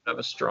see they would have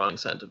a strong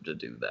incentive to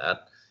do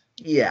that.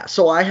 Yeah,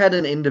 so I had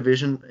an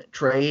in-division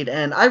trade,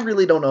 and I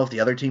really don't know if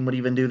the other team would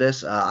even do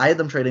this. I had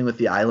them trading with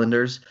the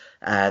Islanders,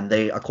 and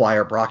they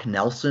acquire Brock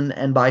Nelson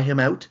and buy him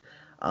out.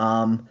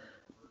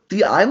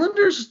 The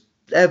Islanders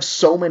have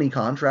so many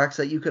contracts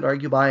that you could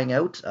argue buying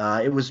out.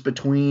 It was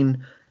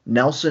between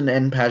Nelson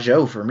and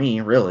Pajot for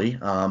me, really.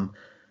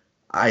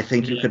 I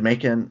think you could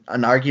make an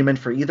argument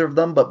for either of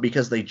them, but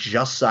because they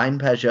just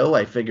signed Pajot,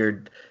 I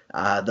figured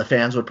the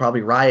fans would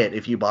probably riot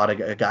if you bought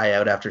a guy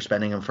out after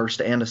spending a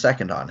first and a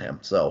second on him.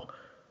 So,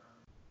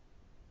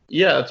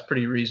 yeah, that's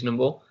pretty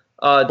reasonable.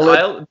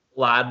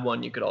 Ladd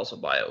one you could also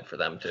buy out for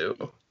them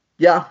too.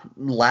 Yeah,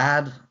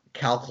 Ladd,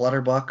 Cal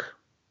Clutterbuck.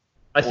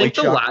 I think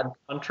the Ladd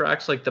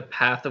contract's the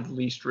path of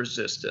least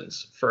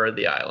resistance for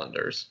the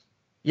Islanders.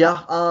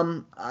 Yeah,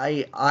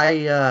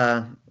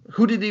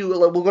 who did you?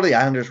 We'll go to the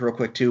Islanders real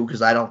quick too,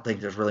 because I don't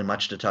think there's really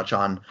much to touch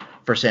on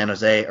for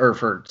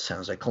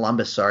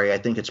Columbus. Sorry, I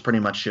think it's pretty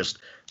much just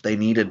they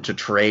needed to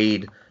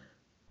trade.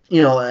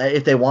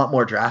 If they want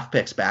more draft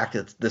picks back,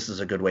 this is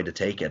a good way to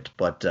take it.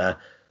 But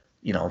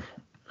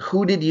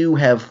who did you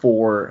have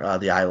for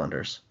the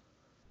Islanders?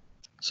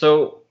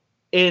 So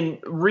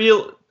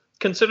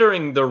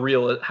considering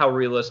how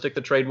realistic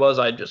the trade was,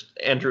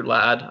 Andrew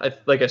Ladd.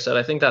 Like I said,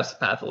 I think that's the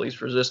path of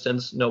least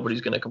resistance.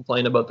 Nobody's going to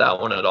complain about that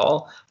one at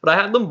all. But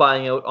I had them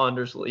buying out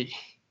Anders Lee.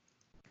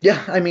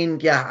 Yeah,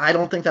 I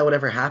don't think that would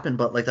ever happen,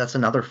 but that's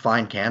another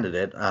fine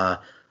candidate.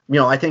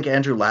 I think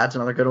Andrew Ladd's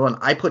another good one.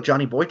 I put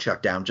Johnny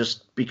Boychuk down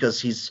just because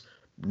he's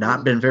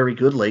not been very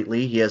good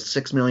lately. He has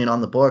 $6 million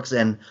on the books,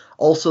 and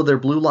also their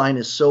blue line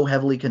is so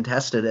heavily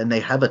contested, and they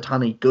have a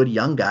ton of good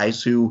young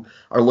guys who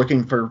are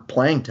looking for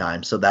playing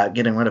time, so that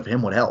getting rid of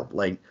him would help.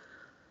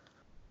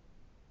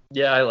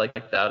 Yeah, I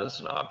like that as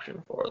an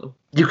option for them.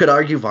 You could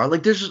argue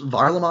there's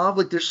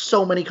Varlamov, there's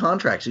so many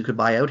contracts you could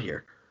buy out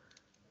here.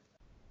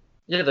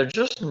 Yeah, they're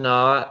just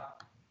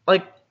not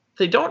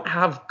they don't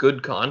have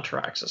good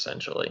contracts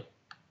essentially.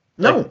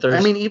 No,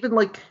 even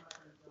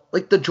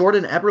the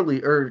Jordan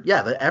Eberle,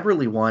 the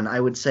Eberle one, I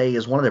would say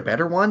is one of their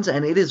better ones,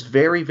 and it is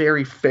very,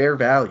 very fair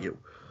value.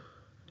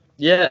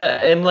 Yeah,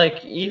 and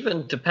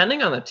even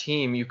depending on the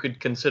team, you could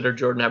consider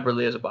Jordan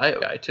Eberle as a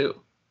buyout guy too.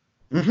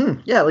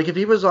 Mm-hmm. Yeah, if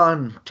he was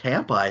on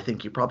Tampa, I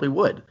think you probably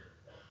would.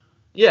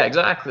 Yeah,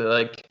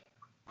 exactly.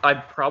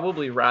 I'd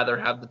probably rather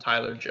have the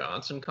Tyler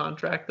Johnson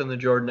contract than the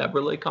Jordan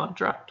Eberle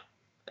contract.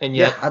 And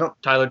yet,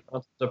 Tyler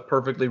Johnson's a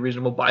perfectly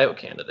reasonable buyout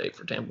candidate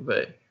for Tampa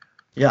Bay.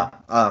 Yeah,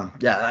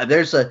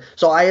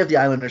 so I have the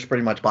Islanders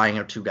pretty much buying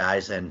out two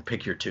guys and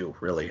pick your two,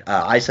 really.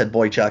 I said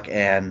Boychuk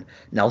and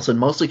Nelson,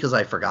 mostly because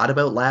I forgot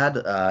about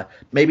Ladd.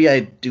 Maybe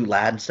I do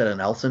Ladd instead of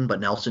Nelson, but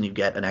Nelson you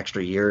get an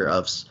extra year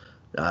of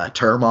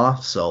term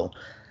off, so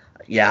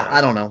yeah,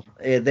 I don't know.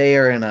 They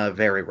are in a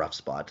very rough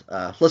spot.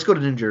 Let's go to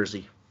New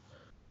Jersey.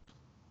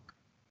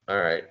 All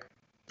right.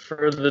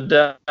 For the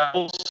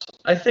Devils,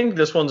 I think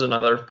this one's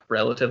another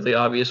relatively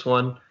obvious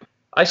one.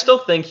 I still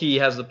think he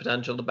has the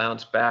potential to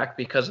bounce back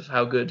because of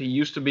how good he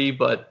used to be,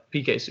 but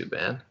PK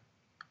Subban.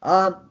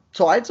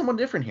 So I had someone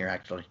different here,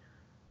 actually.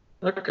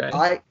 Okay.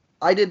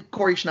 I did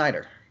Corey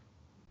Schneider.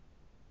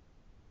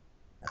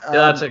 Yeah,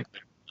 that's a good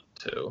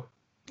one, too.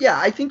 Yeah,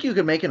 I think you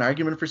could make an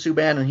argument for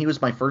Subban, and he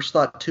was my first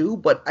thought, too,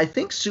 but I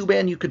think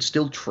Subban you could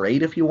still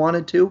trade if you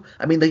wanted to.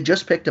 They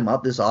just picked him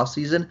up this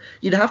offseason.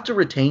 You'd have to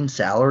retain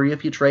salary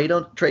if you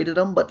traded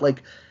him, but,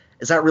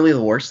 is that really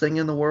the worst thing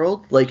in the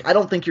world? I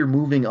don't think you're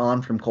moving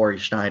on from Corey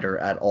Schneider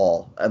at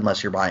all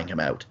unless you're buying him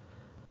out.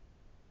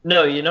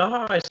 No, you know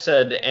how I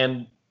said,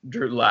 and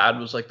Drew Ladd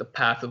was like the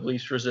path of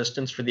least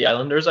resistance for the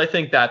Islanders, I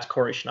think that's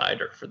Corey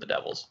Schneider for the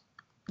Devils.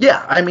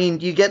 Yeah, I mean,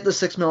 you get the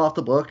 $6 million off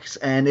the books,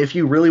 and if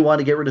you really want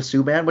to get rid of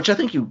Subban, which I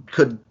think you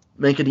could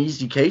make an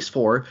easy case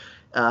for,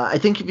 I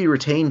think if you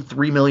retain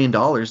 $3 million,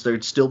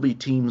 there'd still be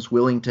teams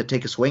willing to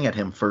take a swing at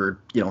him for,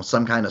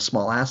 some kind of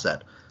small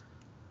asset.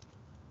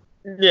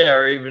 Yeah,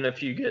 or even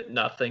if you get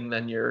nothing,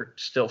 then you're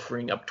still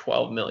freeing up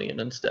 $12 million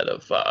instead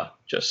of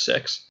just $6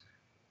 million.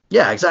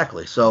 Yeah,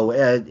 exactly. So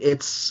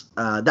it's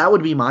that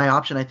would be my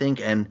option, I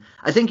think, and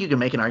I think you can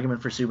make an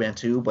argument for Subban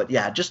too. But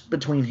yeah, just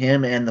between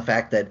him and the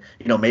fact that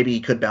maybe he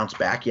could bounce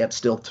back yet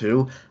still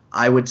too,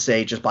 I would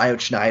say just buy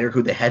out Schneider,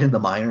 who they had in the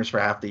minors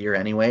for half the year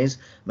anyways.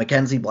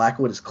 Mackenzie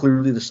Blackwood is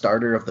clearly the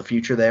starter of the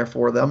future there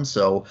for them,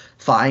 so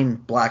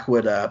find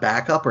Blackwood a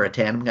backup or a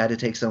tandem guy to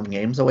take some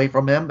games away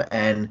from him,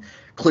 and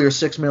clear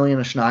 $6 million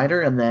of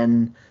Schneider, and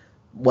then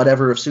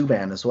whatever of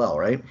Subban as well,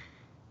 right?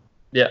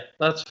 Yeah,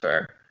 that's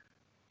fair.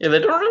 Yeah, they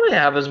don't really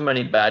have as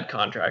many bad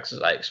contracts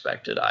as I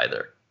expected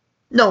either.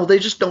 No, they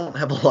just don't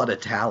have a lot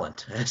of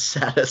talent, as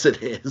sad as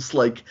it is.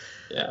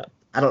 Yeah.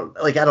 I don't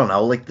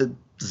know. Like, the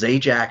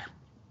Zajac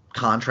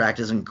contract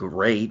isn't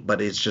great,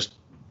 but it's just,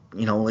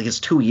 it's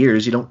 2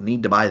 years. You don't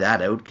need to buy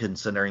that out,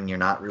 considering you're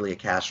not really a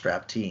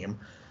cash-strapped team.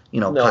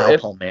 Kyle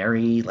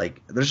Palmieri,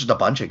 there's just a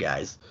bunch of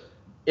guys.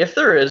 If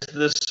there is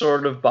this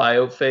sort of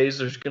buyout phase,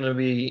 there's going to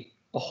be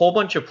a whole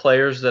bunch of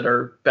players that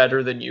are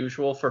better than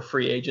usual for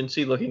free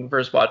agency looking for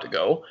a spot to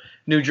go.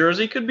 New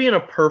Jersey could be in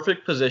a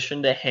perfect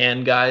position to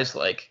hand guys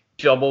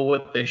double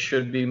what they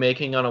should be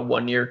making on a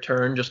 1-year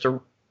turn just to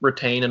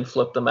retain and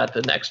flip them at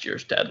the next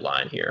year's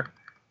deadline here.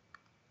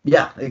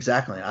 Yeah,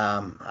 exactly.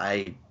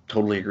 I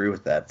totally agree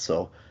with that.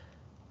 So,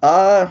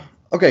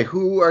 okay,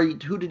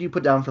 who did you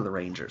put down for the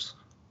Rangers?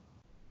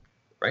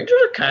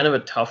 Rangers are kind of a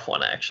tough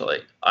one,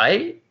 actually.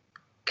 I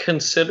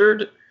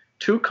considered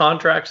 2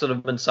 contracts that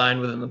have been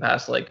signed within the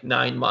past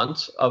 9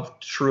 months of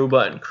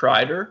Trouba and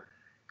Kreider,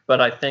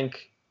 but I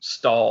think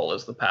Stahl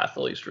is the path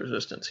of least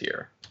resistance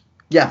here.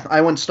 Yeah,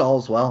 I went Stahl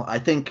as well. I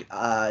think,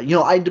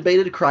 I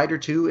debated Kreider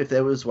too if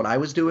that was what I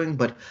was doing,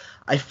 but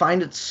I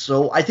find it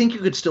so. I think you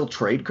could still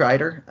trade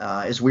Kreider,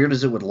 as weird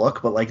as it would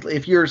look. But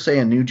if you're, say,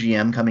 a new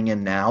GM coming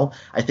in now,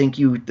 I think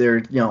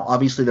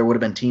obviously there would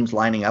have been teams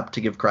lining up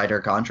to give Kreider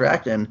a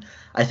contract, and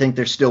I think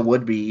there still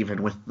would be,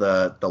 even with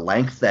the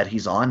length that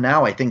he's on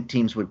now. I think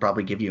teams would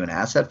probably give you an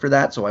asset for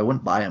that, so I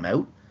wouldn't buy him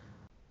out.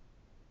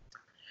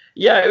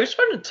 Yeah, it was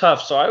kind of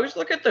tough. So I always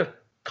look at the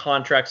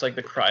contracts like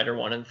the Kreider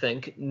one and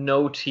think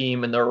no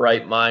team in their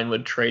right mind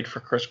would trade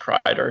for Chris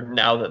Kreider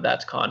now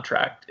that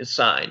contract is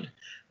signed.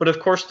 But of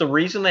course, the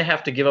reason they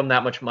have to give him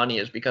that much money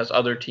is because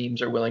other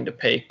teams are willing to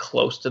pay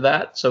close to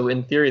that. So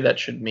in theory, that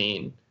should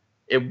mean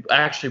it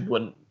actually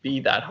wouldn't be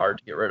that hard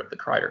to get rid of the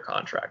Kreider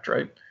contract,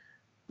 right?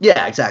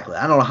 Yeah, exactly.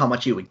 I don't know how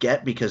much you would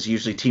get, because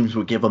usually teams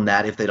would give them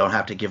that if they don't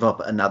have to give up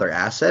another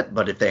asset.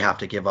 But if they have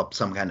to give up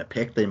some kind of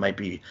pick, they might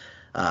be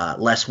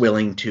less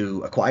willing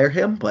to acquire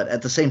him. But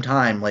at the same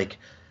time, I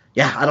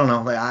don't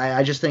know.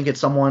 I just think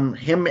it's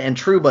him and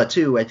Trouba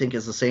too, I think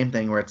is the same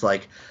thing, where it's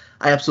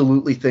I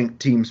absolutely think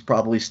teams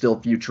probably still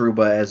view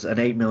Trouba as an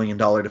 $8 million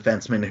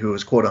defenseman who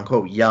is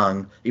quote-unquote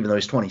young, even though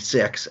he's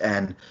 26,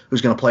 and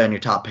who's going to play on your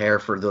top pair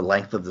for the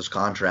length of this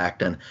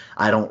contract. And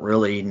I don't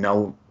really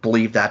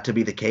believe that to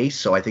be the case.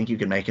 So I think you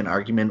can make an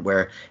argument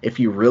where if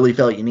you really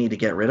felt you need to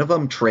get rid of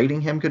him,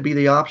 trading him could be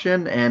the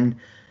option. And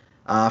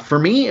for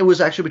me, it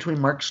was actually between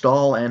Mark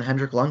Stahl and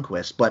Henrik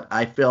Lundqvist, but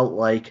I felt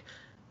like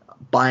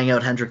buying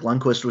out Henrik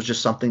Lundqvist was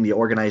just something the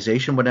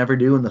organization would never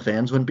do and the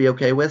fans wouldn't be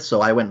okay with. So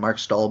I went Mark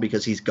Stahl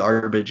because he's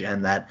garbage,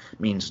 and that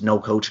means no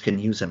coach can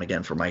use him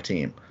again for my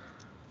team.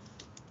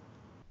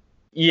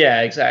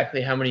 Yeah,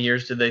 exactly. How many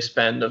years did they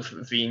spend of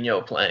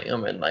Vigneault playing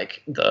him, and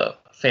the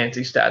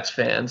fancy stats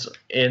fans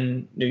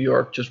in New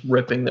York just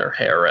ripping their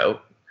hair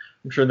out?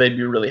 I'm sure they'd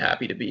be really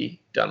happy to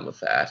be done with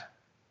that.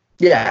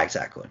 Yeah,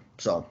 exactly.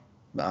 So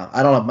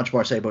I don't have much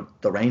more to say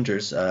about the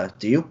Rangers.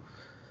 Do you?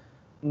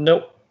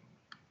 Nope.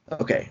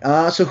 Okay,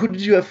 so who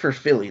did you have for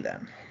Philly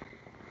then?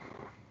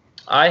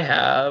 I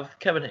have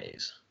Kevin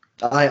Hayes.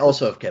 I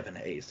also have Kevin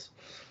Hayes.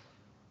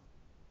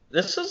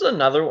 This is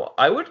another one.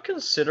 I would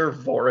consider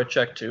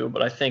Voracek too,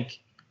 but I think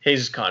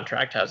Hayes'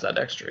 contract has that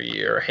extra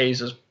year.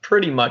 Hayes is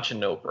pretty much a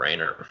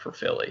no-brainer for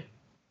Philly.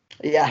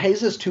 Yeah, Hayes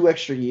has 2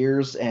 extra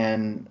years,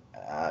 and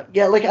I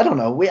don't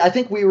know. I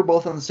think we were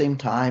both on the same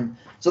time.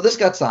 So this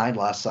got signed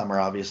last summer,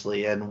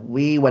 obviously, and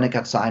when it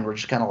got signed, we're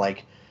just kind of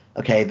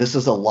okay, this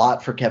is a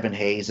lot for Kevin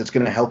Hayes. It's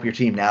going to help your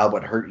team now,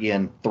 but hurt you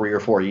in 3 or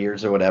 4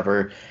 years or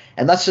whatever.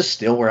 And that's just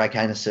still where I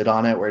kind of sit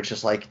on it, where it's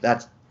just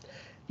that's,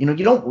 you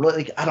don't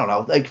really, I don't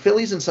know,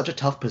 Philly's in such a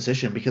tough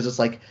position because it's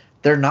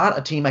they're not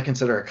a team I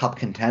consider a cup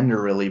contender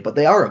really, but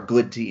they are a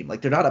good team.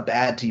 They're not a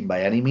bad team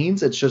by any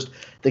means. It's just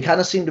they kind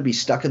of seem to be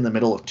stuck in the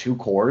middle of 2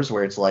 cores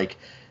where it's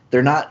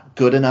they're not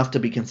good enough to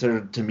be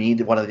considered, to me,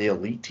 one of the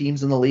elite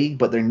teams in the league,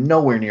 but they're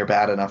nowhere near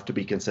bad enough to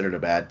be considered a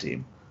bad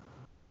team.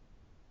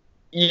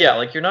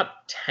 Yeah, you're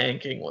not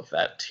tanking with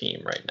that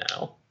team right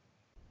now.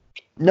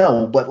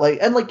 No, but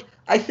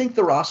I think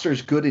the roster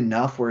is good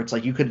enough where it's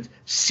like you could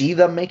see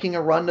them making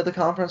a run to the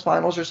conference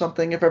finals or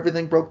something if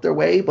everything broke their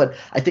way, but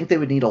I think they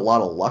would need a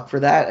lot of luck for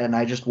that, and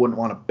I just wouldn't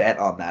want to bet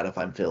on that if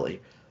I'm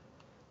Philly.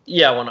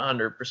 Yeah,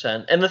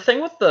 100%. And the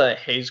thing with the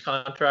Hayes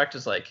contract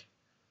is like,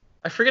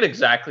 I forget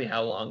exactly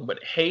how long,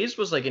 but Hayes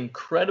was like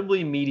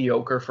incredibly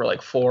mediocre for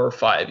like 4 or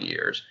 5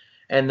 years.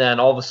 And then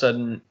all of a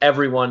sudden,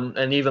 everyone,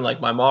 and even like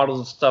my models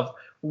and stuff,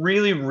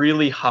 really,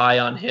 really high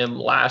on him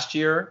last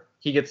year.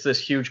 He gets this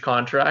huge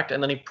contract,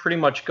 and then he pretty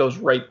much goes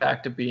right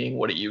back to being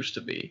what he used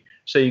to be.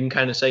 So you can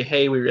kind of say,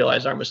 hey, we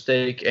realize our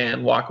mistake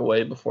and walk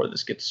away before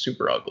this gets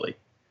super ugly.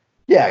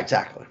 Yeah,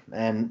 exactly.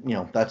 And,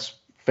 that's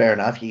fair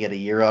enough. You get a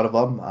year out of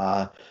them.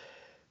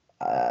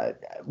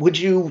 Would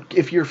you,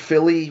 if you're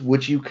Philly,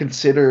 would you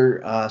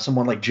consider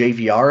someone like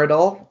JVR at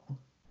all?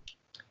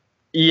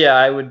 Yeah,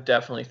 I would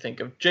definitely think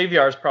of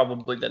JVR is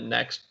probably the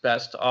next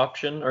best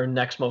option, or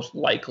next most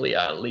likely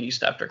at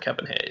least after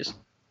Kevin Hayes.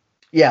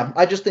 Yeah,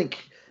 I just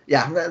think,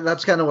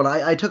 that's kind of what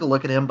I took a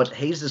look at him, but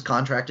Hayes'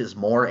 contract is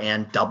more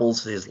and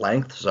doubles his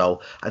length,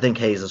 so I think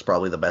Hayes is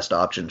probably the best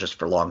option just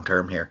for long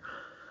term here.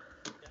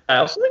 I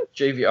also think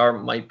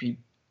JVR might be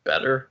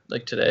better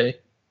like today.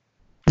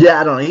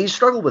 Yeah, I don't know. He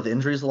struggled with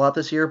injuries a lot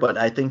this year, but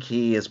I think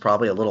he is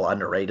probably a little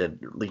underrated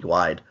league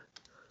wide.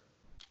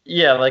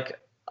 Yeah, like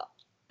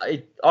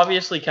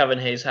obviously Kevin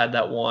Hayes had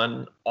that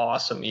one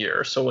awesome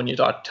year. So when you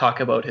talk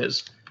about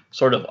his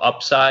sort of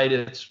upside,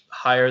 it's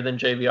higher than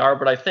JVR.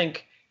 But I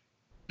think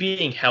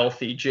being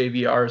healthy,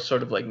 JVR's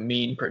sort of like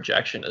mean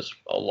projection is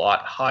a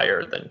lot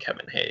higher than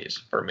Kevin Hayes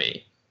for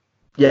me.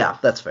 Yeah,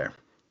 that's fair.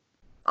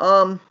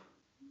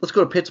 Let's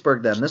go to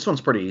Pittsburgh then. This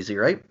one's pretty easy,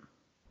 right?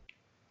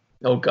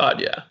 Oh God,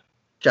 yeah.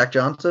 Jack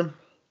Johnson?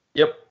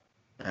 Yep.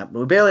 Yeah,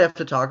 we barely have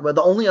to talk about.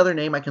 The only other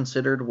name I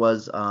considered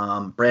was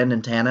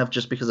Brandon Tanev,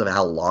 just because of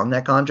how long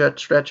that contract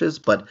stretches.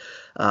 But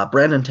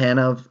Brandon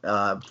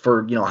Tanev,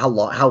 for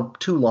how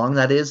too long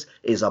that is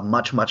a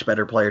much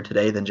better player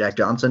today than Jack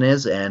Johnson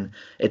is, and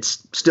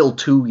it's still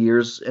 2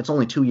 years. It's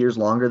only 2 years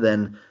longer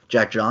than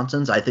Jack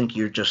Johnson's. I think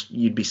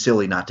you'd be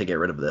silly not to get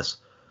rid of this.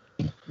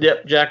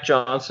 Yep, Jack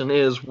Johnson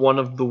is one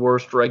of the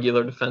worst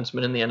regular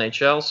defensemen in the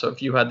NHL. So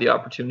if you had the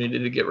opportunity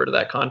to get rid of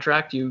that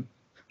contract, you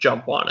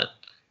jump on it.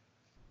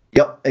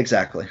 Yep,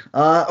 exactly.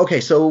 Okay,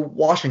 so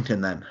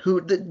Washington then.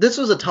 This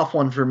was a tough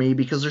one for me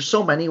because there's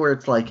so many where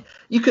it's like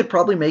you could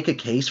probably make a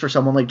case for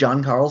someone like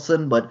John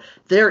Carlson, but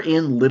they're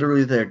in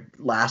literally their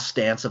last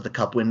stance of the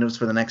Cup windows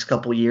for the next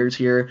couple years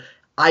here.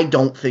 I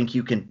don't think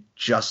you can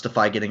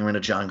justify getting rid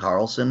of John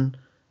Carlson.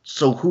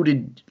 So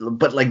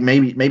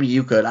maybe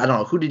you could. I don't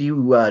know. Who did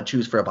you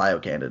choose for a bio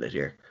candidate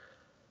here?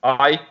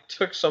 I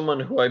took someone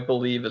who I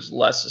believe is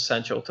less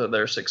essential to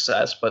their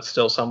success, but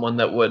still someone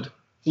that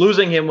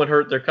losing him would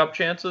hurt their Cup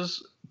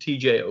chances.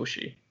 TJ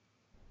Oshie.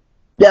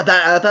 Yeah,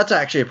 that's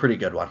actually a pretty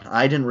good one.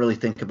 I didn't really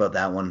think about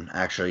that one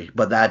actually,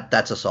 but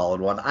that's a solid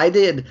one. I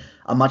did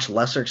a much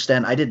lesser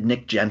extent. I did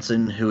Nick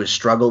Jensen, who has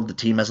struggled. The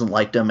team hasn't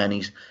liked him, and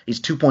he's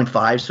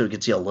 2.5, so he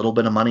gets you a little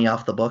bit of money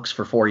off the books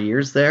for 4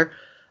 years there.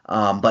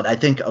 But I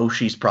think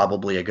Oshie's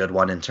probably a good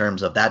one in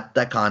terms of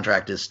that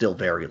contract is still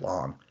very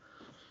long.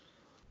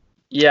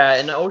 Yeah,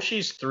 and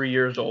Oshie's 3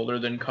 years older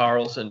than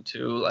Carlson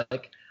too.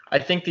 Like, I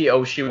think the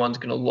Oshie one's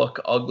going to look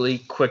ugly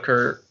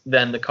quicker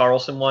than the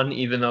Carlson one,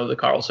 even though the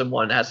Carlson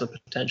one has the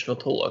potential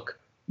to look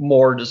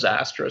more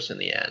disastrous in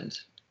the end.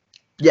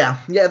 Yeah,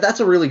 that's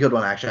a really good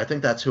one, actually. I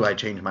think that's who I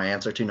changed my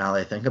answer to now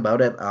that I think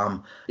about it.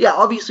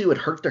 Obviously it would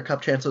hurt their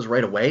Cup chances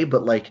right away,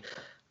 but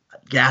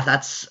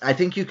I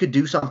think you could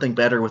do something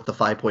better with the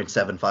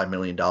 $5.75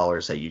 million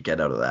that you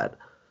get out of that.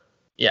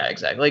 Yeah,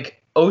 exactly.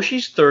 Like,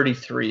 Oshie's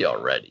 33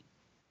 already.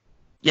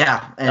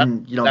 Yeah,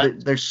 and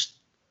there's.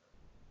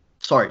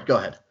 Sorry, go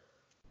ahead.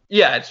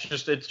 Yeah, it's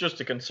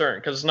just a concern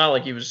because it's not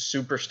like he was a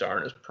superstar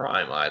in his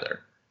prime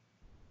either.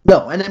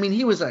 No, and I mean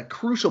he was a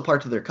crucial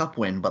part to their Cup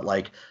win, but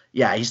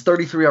he's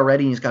 33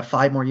 already, and he's got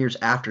 5 more years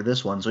after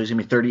this one, so he's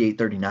gonna be 38,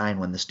 39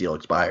 when this deal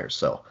expires.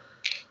 So.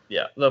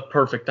 Yeah, the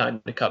perfect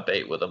time to cut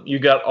bait with him. You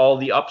got all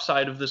the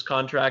upside of this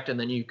contract, and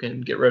then you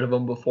can get rid of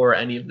him before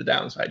any of the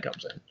downside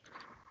comes in.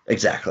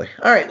 Exactly.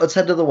 All right, let's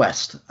head to the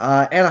West.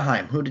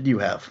 Anaheim, who did you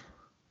have?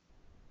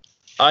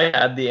 I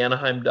had the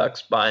Anaheim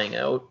Ducks buying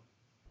out.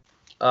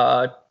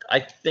 I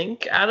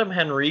think Adam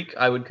Henrique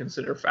I would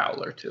consider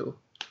Fowler too.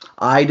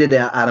 I did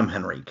Adam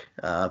Henrique.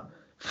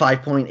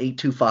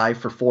 5.825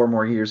 for 4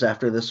 more years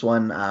after this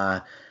one.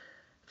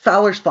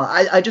 Fowler's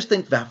fine. I just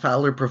think that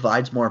Fowler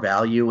provides more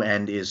value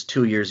and is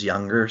 2 years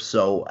younger.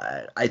 So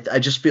I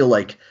just feel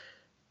like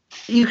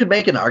you could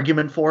make an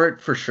argument for it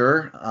for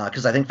sure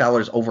because I think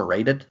Fowler's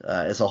overrated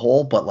as a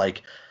whole. But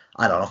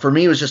I don't know. For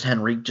me, it was just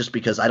Henrique just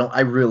because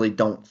I really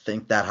don't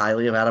think that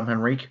highly of Adam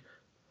Henrique.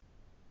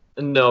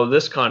 No,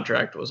 this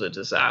contract was a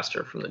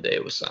disaster from the day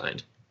it was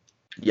signed.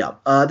 Yeah.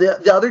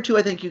 The other two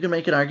I think you can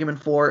make an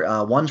argument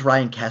for. One's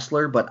Ryan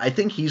Kessler, but I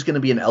think he's going to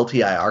be an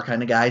LTIR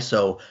kind of guy,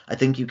 so I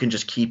think you can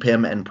just keep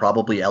him and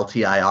probably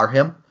LTIR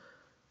him.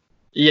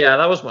 Yeah,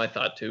 that was my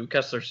thought too.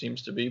 Kessler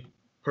seems to be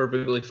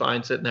perfectly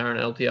fine sitting there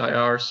in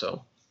LTIR,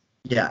 so.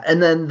 Yeah,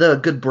 and then the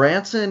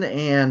Goodbranson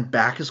and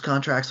Backus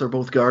contracts are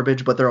both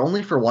garbage, but they're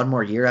only for one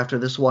more year after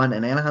this one,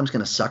 and Anaheim's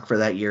going to suck for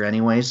that year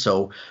anyway.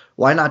 So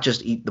why not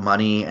just eat the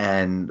money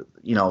and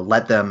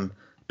let them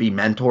be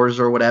mentors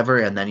or whatever,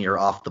 and then you're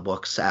off the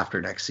books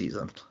after next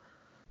season.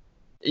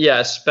 Yeah,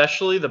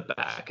 especially the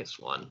Backus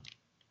one.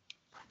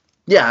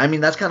 Yeah, I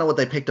mean that's kind of what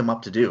they picked him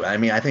up to do. I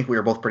mean, I think we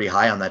were both pretty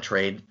high on that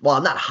trade.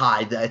 Well, not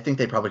high. I think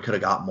they probably could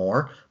have got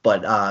more,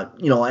 but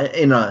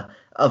in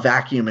a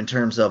vacuum in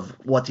terms of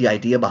what the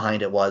idea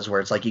behind it was, where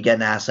it's like you get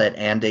an asset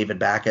and David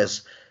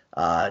Backus.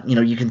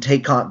 You can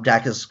take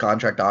Backus'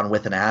 contract on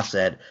with an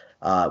asset.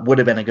 Would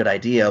have been a good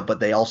idea, but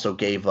they also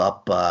gave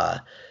up.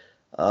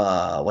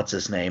 What's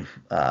his name?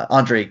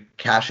 Andre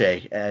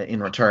Cachet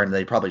in return.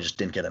 They probably just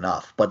didn't get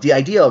enough. But the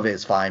idea of it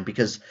is fine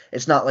because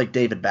it's not like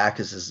David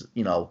Backus is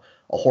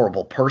a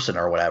horrible person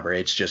or whatever.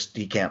 It's just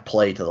he can't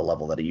play to the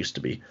level that he used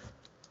to be.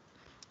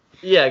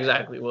 Yeah,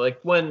 exactly. Well, like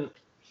when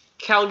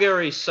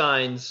Calgary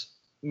signs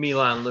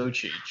Milan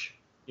Lucic,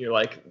 you're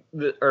like,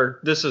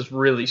 this is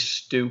really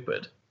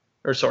stupid.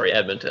 Or sorry,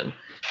 Edmonton,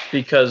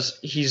 because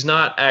he's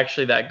not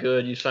actually that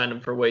good. You signed him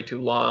for way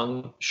too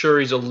long. Sure,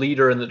 he's a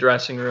leader in the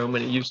dressing room,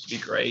 and he used to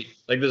be great.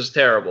 Like, this is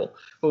terrible.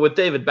 But with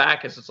David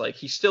Backus, it's like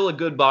he's still a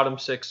good bottom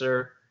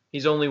sixer.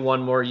 He's only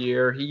one more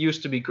year. He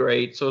used to be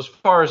great. So as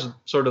far as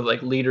sort of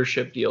like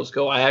leadership deals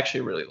go, I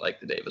actually really like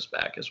the Davis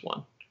Backus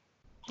one.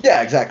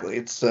 Yeah, exactly.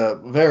 It's a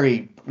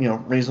very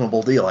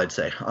reasonable deal, I'd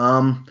say.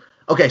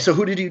 Okay, so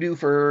who did you do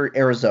for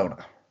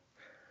Arizona?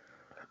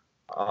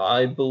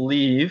 I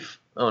believe.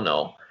 Oh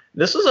no,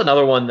 this is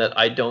another one that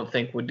I don't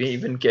think would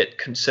even get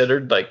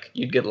considered. Like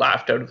you'd get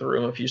laughed out of the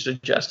room if you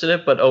suggested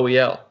it. But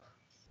OEL.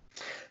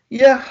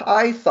 Yeah,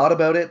 I thought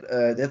about it.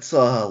 It's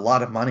a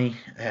lot of money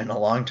and a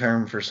long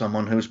term for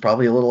someone who's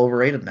probably a little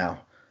overrated now.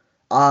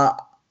 Uh,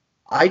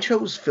 I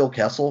chose Phil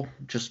Kessel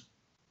just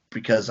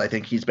because I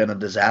think he's been a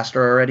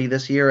disaster already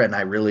this year, and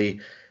I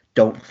really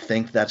don't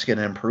think that's going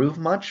to improve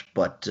much.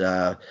 But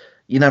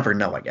you never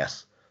know, I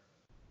guess.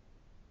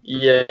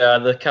 Yeah,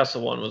 the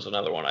Kessel one was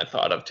another one I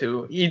thought of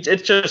too.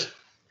 It's just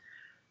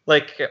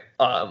like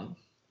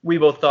we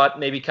both thought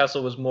maybe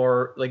Kessel was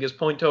more like his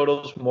point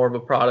totals more of a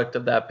product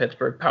of that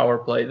Pittsburgh power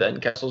play than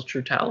Kessel's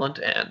true talent,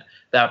 and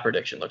that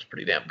prediction looks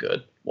pretty damn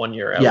good. 1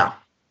 year out. Yeah.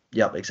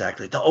 Yep,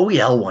 exactly. The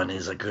OEL one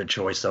is a good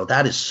choice, though.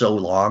 That is so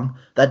long.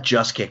 That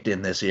just kicked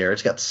in this year.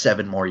 It's got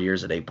 7 more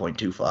years at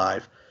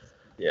 8.25.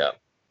 Yeah.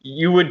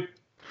 You would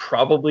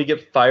probably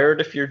get fired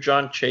if you're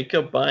John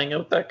Jacob buying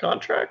out that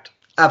contract.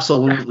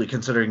 Absolutely,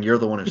 considering you're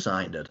the one who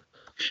signed it.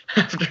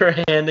 After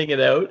handing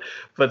it out.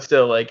 But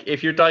still, like,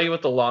 if you're talking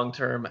about the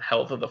long-term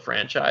health of the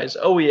franchise,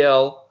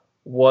 OEL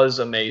was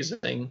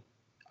amazing.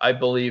 I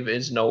believe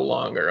is no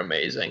longer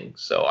amazing.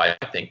 So I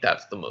think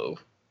that's the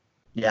move.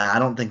 Yeah, I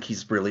don't think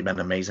he's really been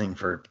amazing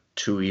for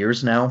 2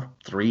 years now.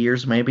 3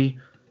 years, maybe.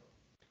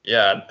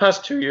 Yeah, the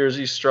past 2 years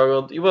he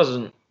struggled. He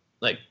wasn't,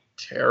 like,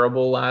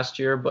 terrible last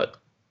year, but...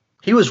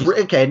 He was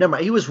okay. Never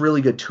mind. He was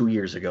really good 2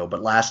 years ago,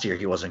 but last year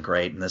he wasn't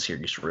great, and this year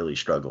he's really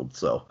struggled.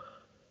 So,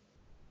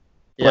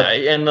 yeah,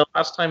 and the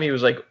last time he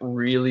was like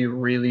really,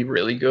 really,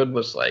 really good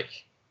was like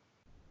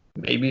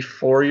maybe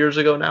 4 years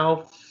ago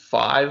now,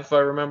 5 if I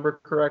remember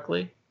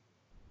correctly.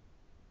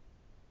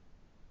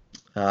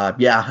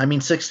 yeah, I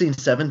mean 16,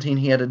 17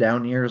 he had a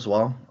down year as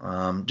well.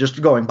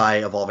 Just going by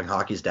Evolving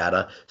Hockey's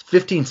data,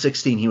 15,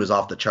 16 he was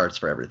off the charts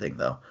for everything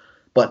though.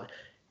 But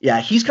yeah,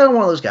 he's kind of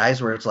one of those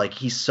guys where it's like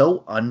he's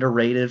so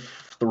underrated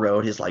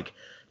throughout his like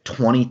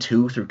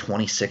 22 through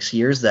 26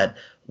 years that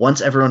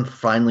once everyone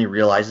finally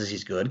realizes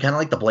he's good, kind of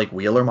like the Blake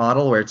Wheeler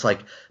model, where it's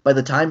like by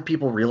the time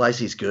people realize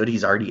he's good,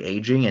 he's already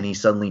aging and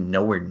he's suddenly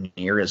nowhere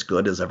near as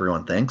good as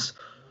everyone thinks.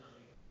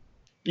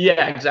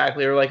 Yeah,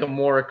 exactly. Or like a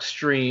more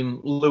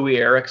extreme Louis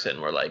Erickson,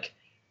 where like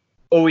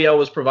OEL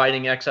was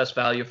providing excess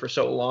value for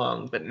so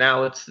long, but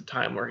now it's the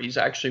time where he's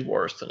actually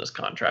worse than his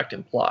contract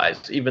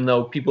implies, even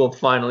though people have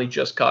finally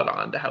just caught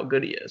on to how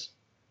good he is.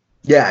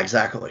 Yeah,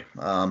 exactly.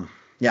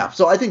 Yeah,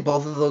 so I think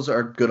both of those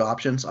are good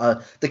options.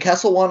 The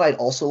Kessel one, I'd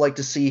also like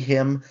to see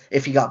him,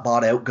 if he got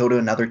bought out, go to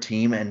another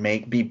team and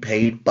be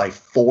paid by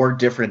 4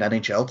 different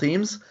NHL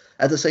teams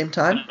at the same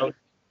time.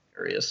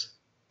 Curious.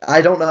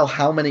 I don't know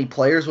how many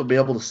players would be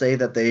able to say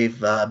that they've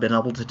been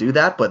able to do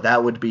that, but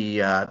that would be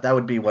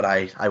what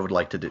I would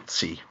like to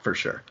see for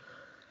sure.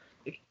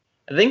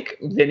 I think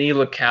Vinny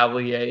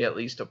Lecavalier at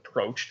least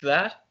approached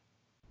that.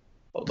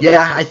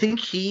 Yeah, I think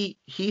he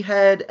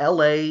had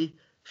L.A.,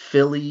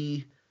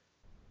 Philly.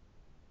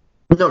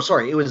 No,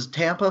 sorry, it was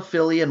Tampa,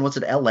 Philly, and was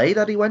it L.A.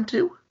 that he went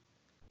to?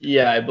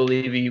 Yeah, I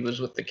believe he was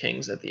with the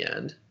Kings at the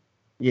end.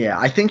 Yeah,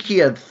 I think he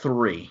had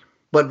 3.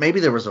 But maybe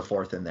there was a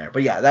 4th in there.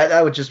 But yeah,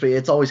 that would just be,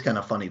 it's always kind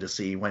of funny to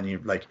see when you're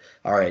like,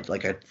 all right,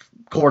 like a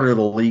quarter of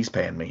the league's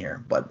paying me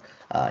here. But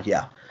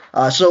yeah.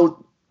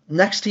 So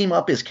next team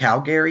up is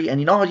Calgary. And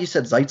you know how you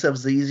said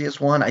Zaitsev's the easiest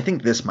one? I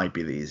think this might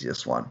be the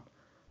easiest one.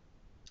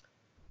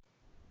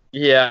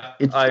 Yeah,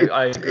 I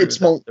agree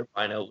it's with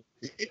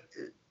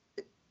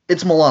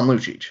it's Milan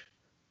Lucic.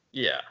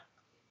 Yeah.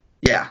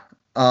 Yeah.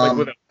 Like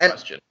without and,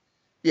 question.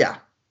 Yeah.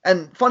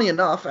 And funny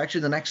enough,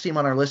 actually, the next team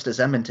on our list is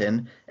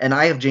Edmonton, and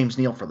I have James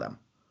Neal for them.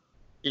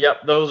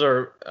 Yep, those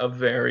are a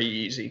very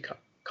easy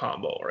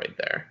combo right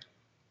there.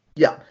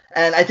 Yeah,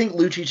 and I think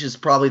Lucic is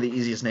probably the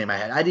easiest name I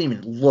had. I didn't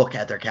even look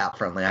at their cap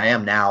friendly. I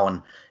am now,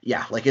 and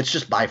yeah, like it's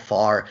just by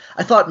far.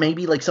 I thought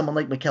maybe like someone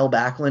like Mikael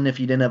Backlund,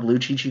 if you didn't have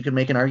Lucic, you could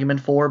make an argument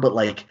for, but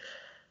like,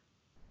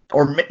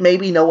 or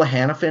maybe Noah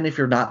Hannafin if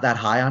you're not that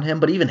high on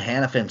him. But even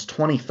Hannafin's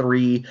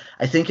 23.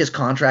 I think his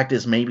contract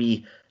is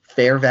maybe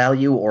fair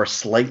value or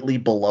slightly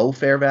below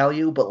fair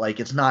value, but like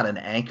it's not an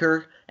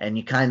anchor. And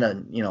you kind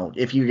of,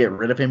 if you get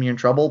rid of him, you're in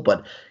trouble.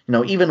 But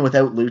even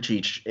without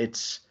Lucic,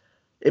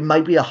 it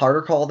might be a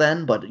harder call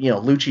then, but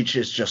Lucic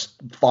is just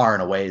far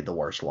and away the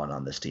worst one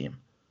on this team.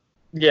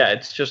 Yeah,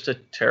 it's just a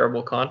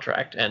terrible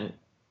contract, and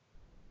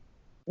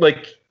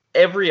like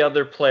every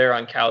other player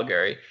on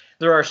Calgary,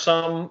 there are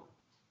some,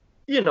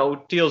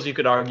 deals you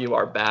could argue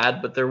are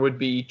bad, but there would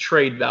be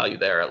trade value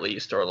there at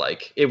least, or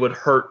like it would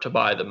hurt to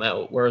buy them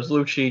out. Whereas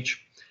Lucic,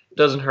 it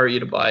doesn't hurt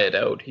you to buy it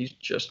out. He's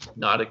just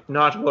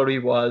not what he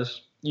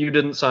was. You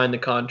didn't sign the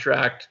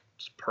contract.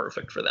 It's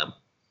perfect for them.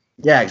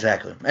 Yeah,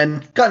 exactly.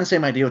 And kind of the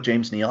same idea with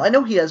James Neal. I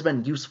know he has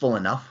been useful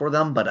enough for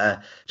them,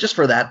 but just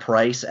for that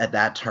price at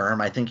that term,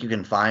 I think you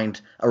can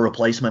find a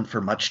replacement for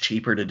much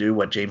cheaper to do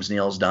what James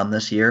Neal's done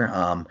this year.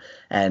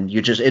 And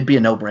it'd be a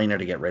no-brainer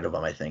to get rid of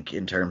him, I think,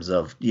 in terms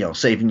of,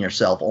 saving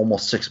yourself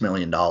almost $6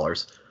 million.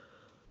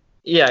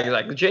 Yeah,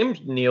 exactly.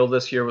 James Neal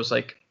this year was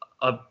like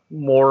a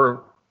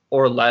more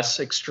or less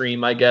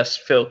extreme, I guess,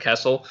 Phil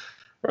Kessel,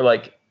 or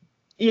like,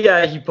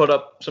 yeah, he put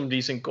up some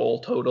decent goal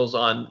totals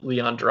on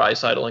Leon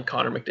Draisaitl and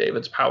Connor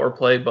McDavid's power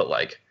play, but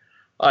like,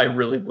 I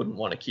really wouldn't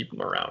want to keep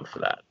him around for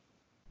that.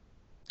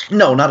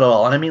 No, not at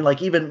all. And I mean,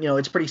 like, even,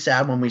 it's pretty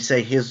sad when we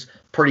say his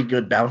pretty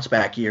good bounce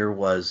back year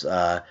was,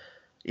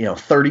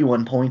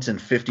 31 points in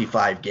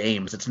 55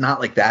 games. It's not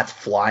like that's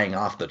flying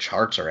off the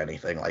charts or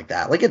anything like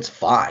that. Like, it's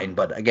fine.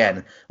 But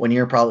again, when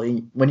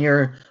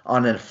you're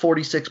on a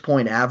 46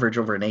 point average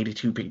over an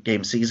 82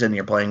 game season,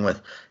 you're playing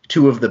with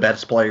two of the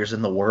best players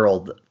in the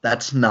world.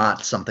 That's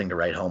not something to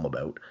write home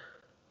about.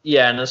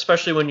 Yeah, and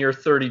especially when you're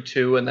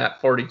 32 and that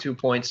 42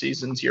 point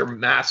season's your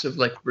massive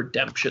like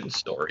redemption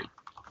story.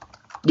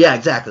 Yeah,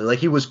 exactly. Like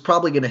he was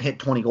probably going to hit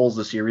 20 goals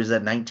this year. He's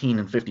at 19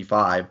 and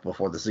 55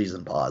 before the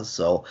season paused.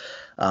 So,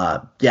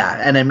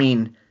 yeah. And I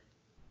mean,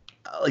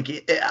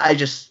 like, I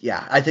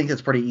think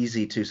it's pretty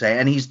easy to say.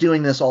 And he's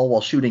doing this all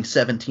while shooting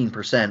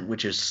 17%,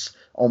 which is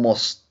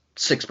almost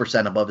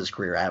 6% above his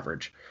career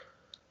average.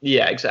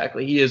 Yeah,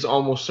 exactly. He is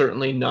almost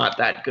certainly not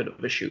that good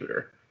of a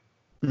shooter.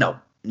 No,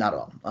 not at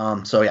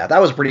all. So, yeah, that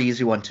was a pretty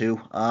easy one,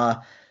 too.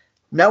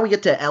 Now we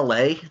get to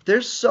LA.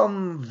 There's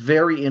some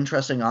very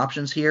interesting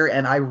options here,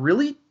 and I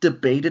really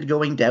debated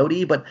going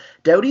Doughty, but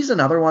Doughty's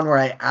another one where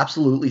I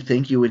absolutely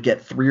think you would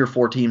get 3 or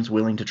 4 teams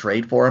willing to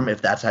trade for him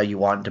if that's how you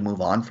wanted to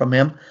move on from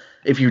him,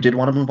 if you did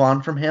want to move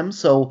on from him.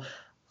 So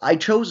I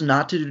chose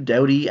not to do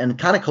Doughty and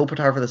kind of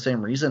Kopitar for the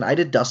same reason. I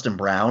did Dustin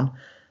Brown,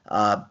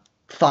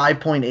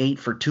 5.8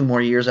 for 2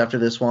 more years after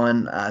this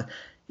one.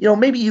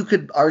 Maybe you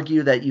could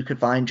argue that you could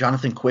find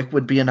Jonathan Quick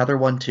would be another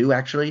one too,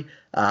 actually.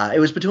 It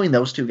was between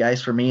those two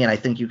guys for me, and I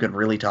think you could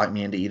really talk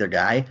me into either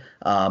guy.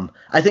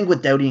 I think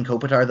with Doughty and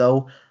Kopitar,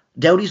 though,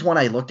 Doughty's one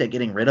I looked at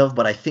getting rid of,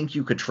 but I think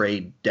you could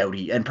trade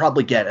Doughty and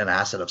probably get an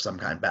asset of some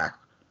kind back.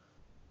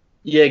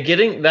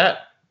 Yeah,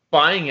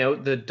 buying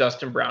out the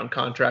Dustin Brown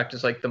contract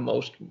is like the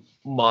most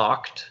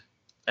mocked,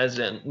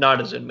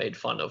 not as in made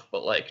fun of,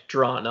 but like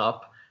drawn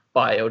up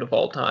buyout of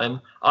all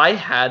time. I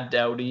had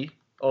Doughty,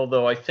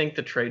 although I think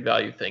the trade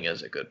value thing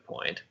is a good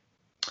point.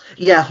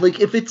 Yeah, like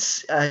if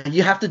it's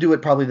you have to do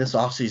it probably this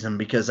offseason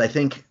because I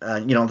think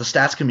the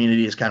stats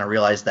community has kind of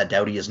realized that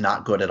Doughty is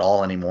not good at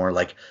all anymore.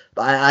 Like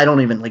I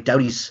don't even like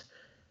Doughty's.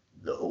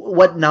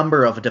 What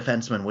number of a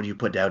defenseman would you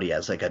put Doughty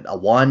as? Like a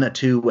 1, a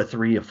 2, a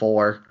 3, a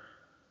 4?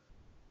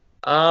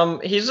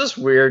 He's this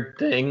weird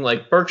thing.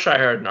 Like Berkshire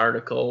had an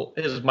article.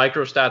 His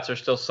micro stats are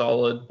still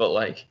solid, but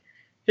like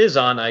his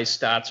on-ice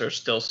stats are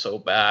still so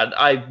bad.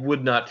 I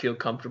would not feel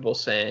comfortable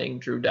saying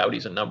Drew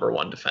Doughty's a number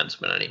 1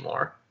 defenseman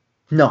anymore.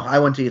 No, I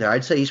wouldn't either.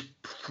 I'd say he's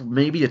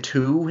maybe a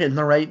 2 in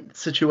the right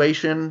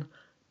situation,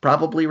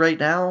 probably right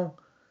now.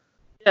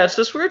 Yeah, it's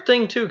this weird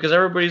thing, too, because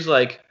everybody's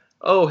like,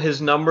 oh,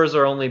 his numbers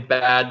are only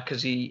bad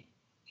because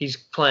he's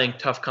playing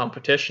tough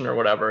competition or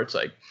whatever. It's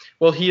like,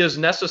 well, he is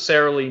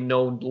necessarily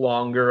no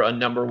longer a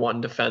number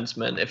 1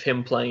 defenseman if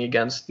him playing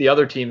against the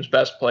other team's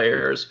best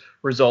players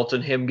results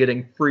in him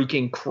getting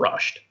freaking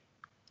crushed.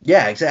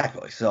 Yeah,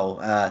 exactly. So,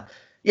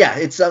 yeah,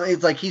 it's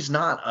like he's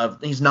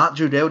not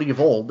Drew Doughty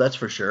of old, that's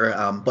for sure.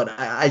 But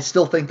I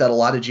still think that a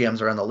lot of GMs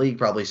around the league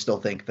probably still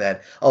think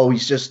that, oh,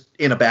 he's just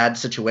in a bad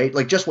situation.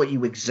 Like just what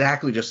you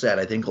exactly just said.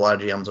 I think a lot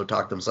of GMs would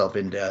talk themselves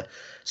into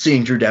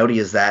seeing Drew Doughty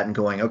as that and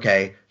going,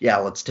 okay, yeah,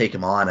 let's take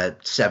him on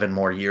at 7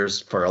 more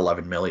years for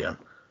 $11 million.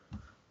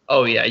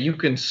 Oh yeah, you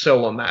can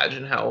so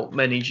imagine how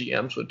many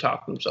GMs would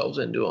talk themselves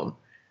into him.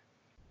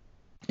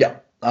 Yeah.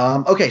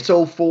 Okay,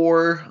 so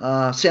for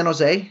San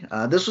Jose,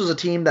 this was a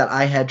team that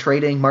I had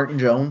trading Martin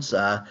Jones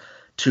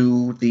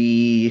to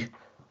the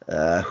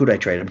who'd I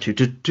trade him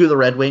to the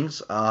Red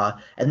Wings.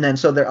 And then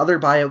so their other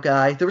buyout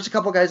guy, there was a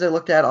couple guys I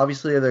looked at.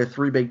 Obviously, there are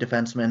three big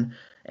defensemen,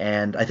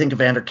 and I think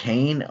Evander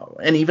Kane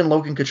and even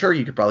Logan Couture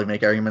you could probably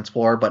make arguments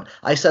for. But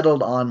I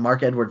settled on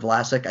Marc-Edouard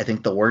Vlasic. I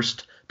think the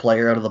worst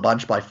player out of the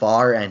bunch by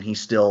far, and he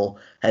still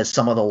has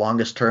some of the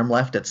longest term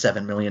left at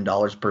 $7 million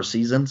per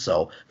season.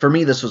 So for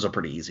me, this was a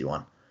pretty easy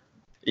one.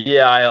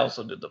 Yeah, I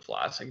also did the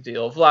Vlasic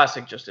deal.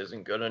 Vlasic just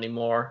isn't good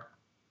anymore.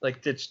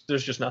 Like,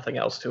 there's just nothing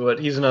else to it.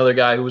 He's another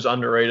guy who was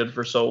underrated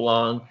for so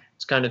long.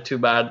 It's kind of too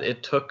bad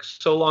it took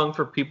so long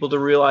for people to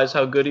realize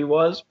how good he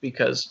was,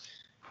 because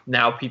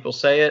now people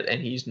say it,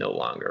 and he's no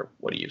longer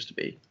what he used to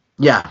be.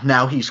 Yeah,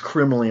 now he's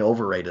criminally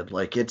overrated.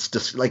 Like it's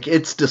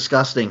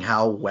disgusting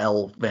how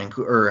well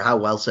Vancouver or how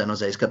well San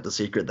Jose's kept the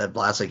secret that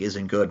Vlasic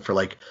isn't good for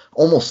like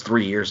almost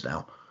 3 years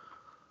now.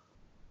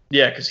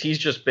 Yeah, because he's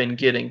just been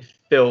getting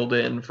filled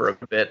in for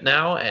a bit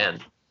now,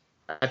 and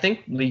I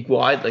think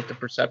league-wide, like, the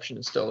perception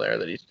is still there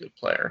that he's a good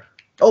player.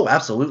 Oh,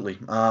 absolutely.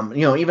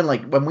 Even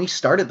like when we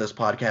started this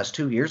podcast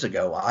 2 years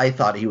ago, I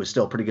thought he was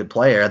still a pretty good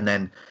player, and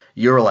then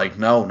you were like,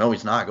 no,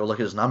 he's not. Go look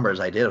at his numbers.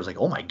 I did. I was like,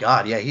 oh my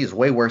God, yeah, he's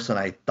way worse than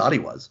I thought he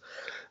was.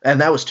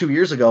 And that was 2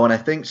 years ago, and I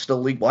think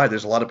still league-wide,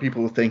 there's a lot of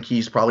people who think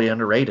he's probably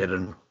underrated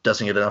and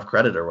doesn't get enough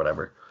credit or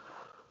whatever.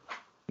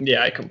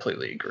 Yeah, I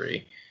completely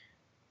agree.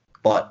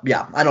 But,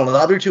 yeah, I don't know. The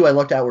other two I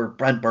looked at were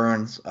Brent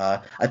Burns.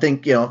 I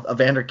think,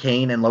 Evander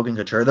Kane and Logan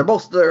Couture,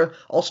 they're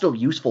all still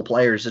useful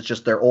players. It's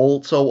just they're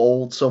old,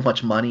 so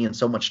much money and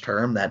so much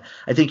term that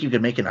I think you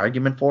could make an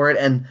argument for it.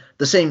 And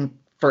the same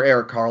for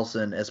Erik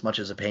Karlsson, as much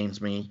as it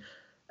pains me.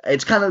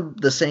 It's kind of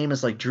the same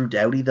as, like, Drew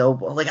Doughty, though.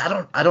 Like,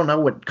 I don't know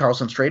what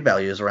Karlsson's trade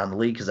value is around the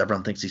league because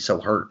everyone thinks he's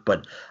so hurt.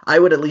 But I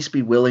would at least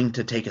be willing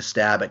to take a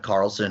stab at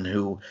Karlsson,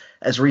 who,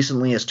 as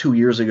recently as 2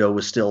 years ago,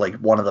 was still, like,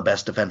 one of the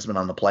best defensemen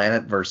on the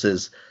planet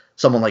versus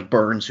someone like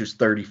Burns, who's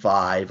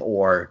 35,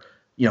 or,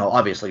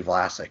 obviously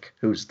Vlasic,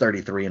 who's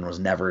 33 and was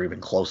never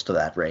even close to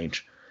that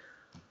range.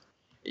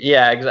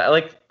 Yeah,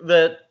 exactly. Like,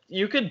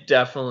 you could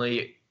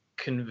definitely,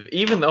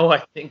 even though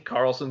I think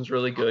Karlsson's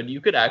really good,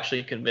 you could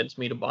actually convince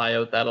me to buy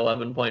out that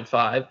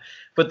 11.5.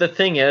 But the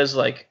thing is,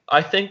 like,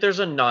 I think there's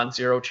a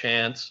non-zero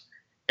chance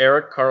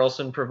Erik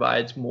Karlsson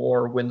provides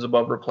more wins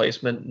above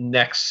replacement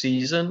next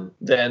season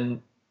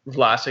than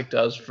Vlasic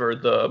does for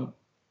the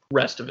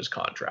rest of his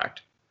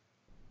contract.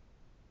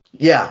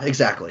 Yeah,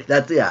 exactly.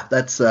 That's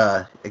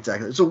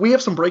exactly. So we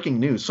have some breaking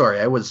news. Sorry,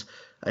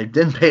 I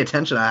didn't pay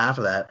attention to half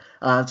of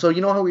that. So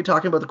you know how we were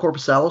talking about the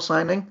Korpisalo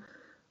signing?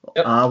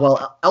 Yep.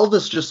 Well,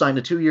 Elvis just signed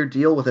a 2-year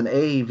deal with an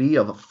AAV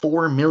of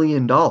 $4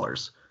 million.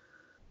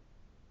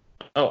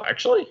 Oh,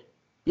 actually?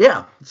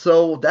 Yeah,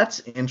 so that's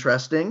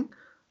interesting.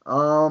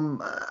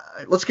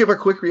 Let's give a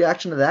quick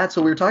reaction to that.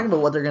 So we were talking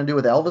about what they're going to do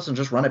with Elvis and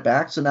just run it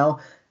back. So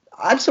now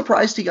I'm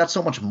surprised he got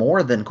so much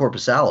more than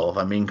Korpisalo, if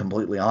I'm being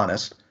completely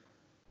honest.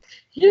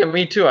 Yeah,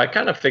 me too. I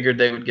kind of figured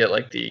they would get,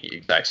 like, the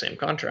exact same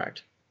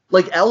contract.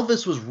 Like,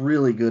 Elvis was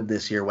really good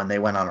this year when they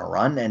went on a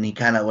run, and he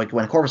kind of, like,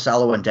 when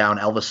Korpisalo went down,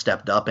 Elvis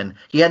stepped up, and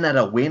he hadn't had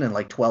a win in,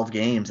 like, 12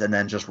 games, and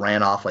then just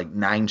ran off, like,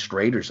 9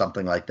 straight or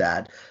something like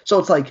that. So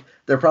it's like,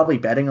 they're probably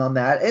betting on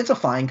that. It's a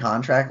fine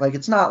contract. Like,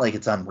 it's not like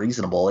it's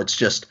unreasonable. It's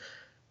just,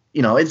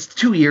 it's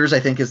 2 years, I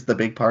think, is the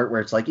big part,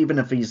 where it's like, even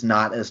if he's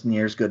not as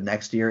near as good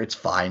next year, it's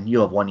fine. You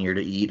have 1 year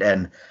to eat,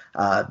 and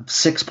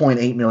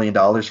 $6.8 million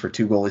for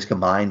two goalies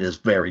combined is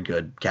very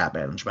good cap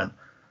management.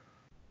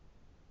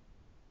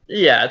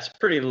 Yeah, it's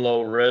pretty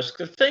low risk.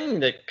 The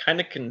thing that kind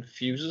of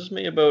confuses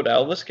me about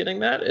Elvis getting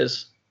that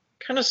is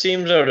kind of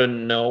seems out of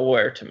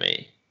nowhere to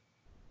me.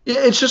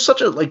 Yeah, it's just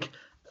such a,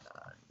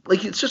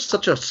 it's just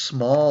such a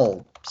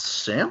small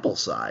sample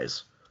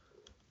size.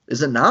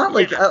 Is it not?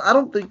 Like, yeah. I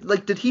don't think,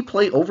 like, did he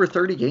play over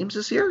 30 games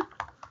this year?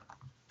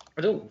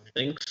 I don't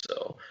think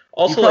so.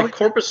 Also, like,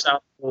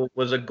 Korpisalo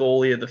was a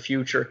goalie of the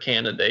future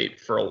candidate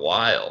for a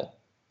while.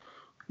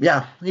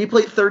 Yeah, he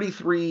played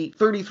 33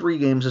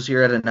 games this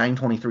year at a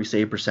 .923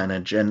 save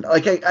percentage, and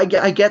like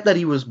I get that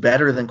he was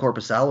better than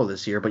Korpisalo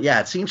this year, but yeah,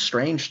 it seems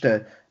strange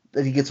that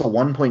he gets a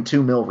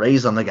 1.2 mil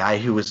raise on the guy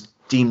who was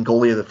deemed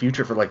goalie of the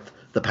future for like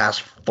the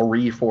past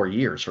 3-4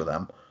 years for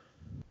them.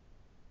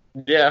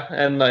 Yeah,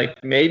 and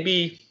like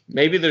maybe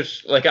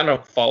there's, like, I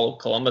don't follow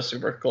Columbus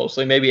super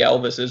closely. Maybe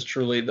Elvis is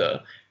truly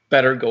the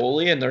better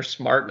goalie, and they're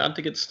smart not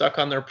to get stuck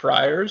on their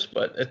priors,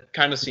 but it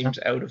kind of seems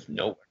out of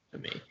nowhere to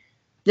me.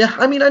 Yeah,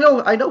 I mean, I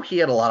know he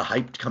had a lot of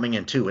hype coming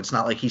in too. It's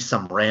not like he's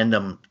some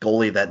random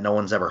goalie that no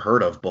one's ever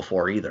heard of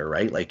before either,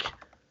 right? Like,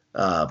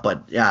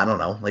 but yeah, I don't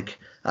know. Like,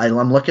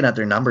 I'm looking at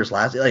their numbers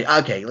last. Like,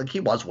 okay, like he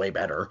was way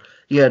better.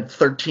 He had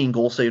 13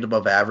 goals saved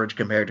above average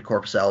compared to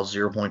Korpisalo's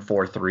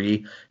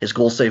 0.43. His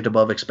goals saved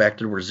above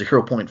expected were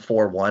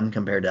 0.41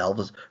 compared to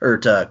Elvis or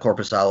to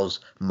Korpisalo's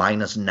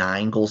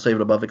 -9 goals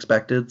saved above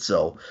expected.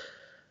 So,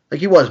 like,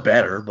 he was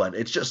better, but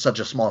it's just such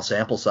a small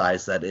sample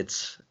size that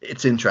it's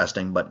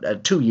interesting. But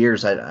at 2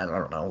 years, I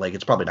don't know. Like,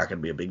 it's probably not going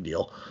to be a big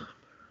deal.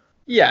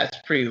 Yeah, it's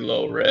pretty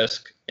low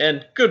risk.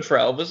 And good for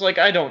Elvis. Like,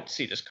 I don't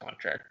see this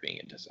contract being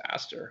a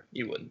disaster.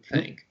 You wouldn't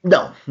think.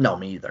 No,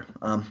 me either.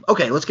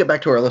 Okay, let's get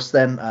back to our list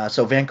then.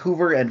 So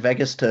Vancouver and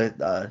Vegas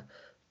to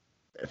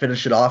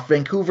finish it off.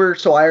 Vancouver.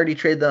 So I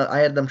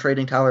had them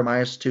trading Tyler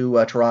Myers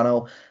to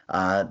Toronto.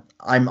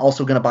 I'm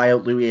also going to buy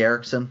out Louis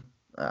Eriksson.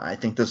 I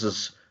think this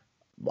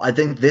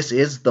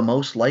is the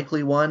most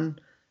likely one.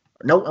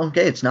 No,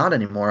 okay, it's not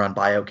anymore on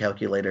buyout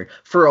calculator.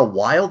 For a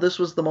while, this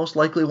was the most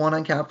likely one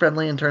on Cap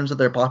Friendly in terms of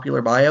their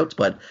popular buyouts,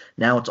 but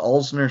now it's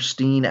Alzner,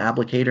 Steen,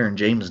 Applicator, and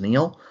James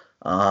Neal.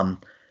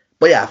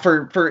 But yeah,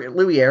 for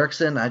Louis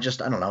Eriksson, I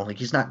don't know, like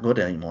he's not good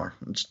anymore.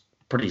 It's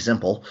pretty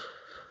simple.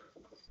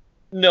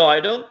 No, I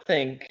don't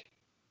think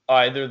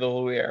either the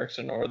Louis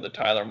Eriksson or the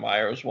Tyler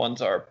Myers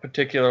ones are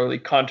particularly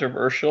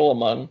controversial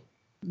among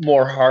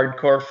more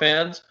hardcore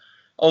fans.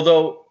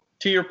 Although,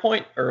 to your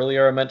point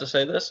earlier, I meant to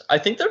say this. I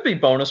think there'd be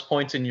bonus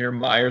points in your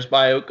Myers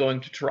buyout going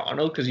to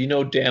Toronto because you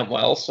know damn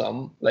well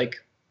some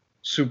like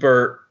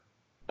super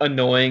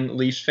annoying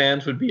Leafs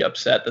fans would be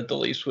upset that the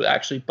Leafs would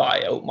actually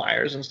buy out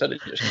Myers instead of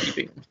just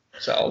keeping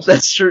themselves.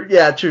 That's true.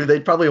 Yeah, true.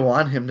 They'd probably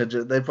want him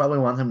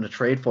to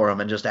trade for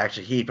him and just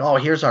actually keep. Oh,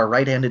 here's our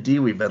right-handed D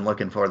we've been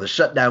looking for, the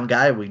shutdown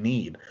guy we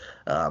need.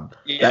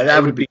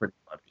 That would be pretty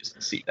funny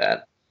to see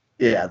that.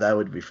 Yeah, that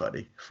would be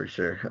funny for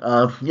sure.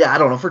 Yeah, I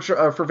don't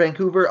know for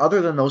Vancouver.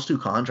 Other than those two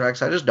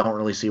contracts, I just don't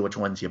really see which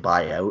ones you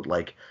buy out.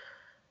 Like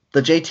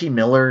the JT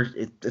Miller,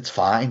 it's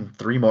fine.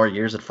 3 more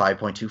years at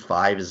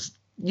 5.25 is.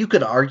 You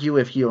could argue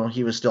if he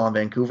was still on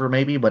Vancouver,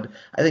 maybe, but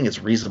I think it's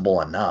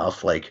reasonable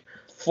enough. Like,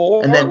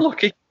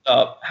 looking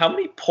up, how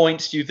many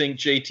points do you think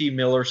JT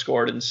Miller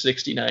scored in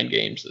 69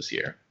 games this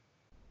year?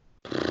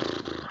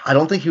 I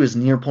don't think he was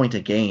near point a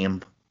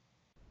game.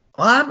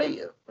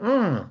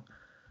 Well,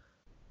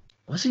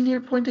 was he near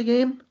point a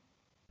game?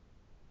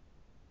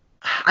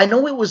 I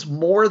know it was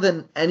more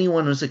than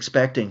anyone was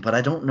expecting, but I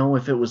don't know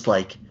if it was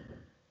like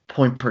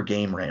point per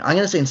game range. I'm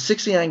going to say in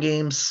 69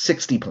 games,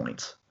 60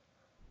 points.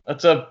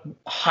 That's a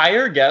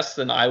higher guess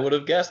than I would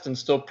have guessed, and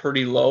still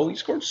pretty low. He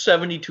scored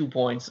 72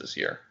 points this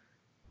year.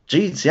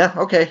 Jeez, yeah,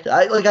 okay.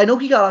 I know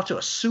he got off to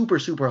a super,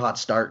 super hot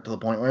start to the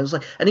point where it was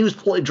like, and he was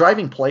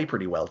driving play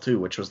pretty well too,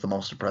 which was the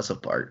most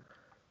impressive part.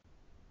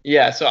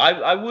 Yeah, so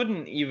I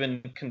wouldn't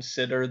even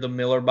consider the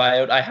Miller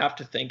buyout. I have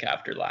to think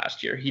after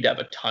last year, he'd have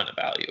a ton of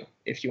value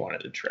if you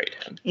wanted to trade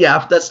him.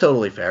 Yeah, that's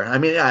totally fair. I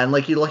mean, yeah, and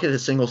like you look at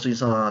his single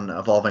season on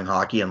Evolving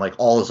Hockey, and like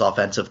all his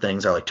offensive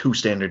things are like 2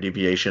 standard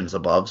deviations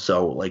above.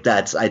 So like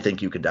I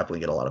think you could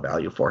definitely get a lot of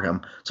value for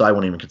him. So I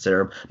wouldn't even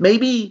consider him.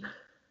 Maybe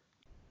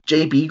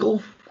Jay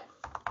Beagle.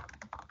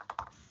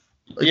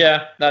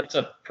 Yeah, that's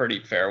a pretty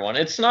fair one.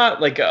 It's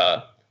not like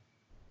a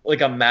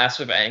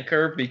massive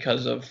anchor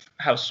because of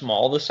how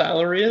small the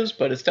salary is,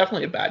 but it's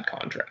definitely a bad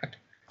contract.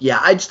 Yeah,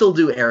 I'd still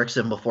do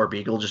Eriksson before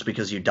Beagle just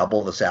because you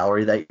double the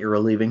salary that you're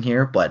relieving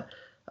here. But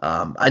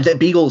I think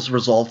Beagle's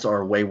results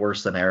are way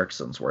worse than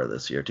Eriksson's were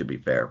this year, to be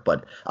fair.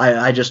 But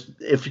I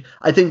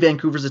think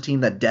Vancouver's a team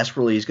that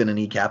desperately is going to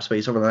need cap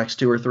space over the next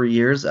 2 or 3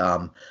 years,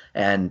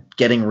 and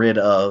getting rid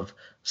of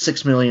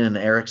 $6 million in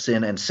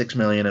Eriksson and $6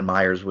 million in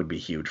Myers would be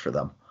huge for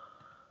them.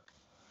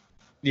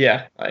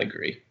 Yeah, I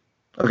agree.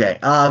 Okay,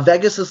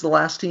 Vegas is the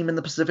last team in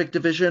the Pacific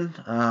Division.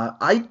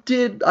 I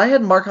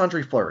had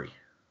Marc-Andre Fleury.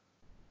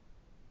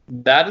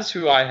 That is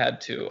who I had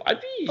too. I'd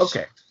be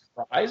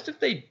surprised if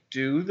they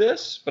do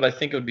this, but I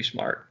think it would be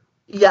smart.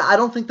 Yeah, I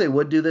don't think they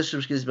would do this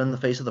just because he's been the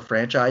face of the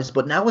franchise.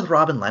 But now with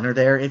Robin Lehner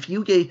there, if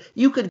you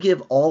could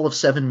give all of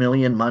 $7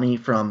 million money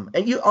from,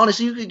 and you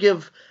could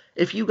give,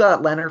 if you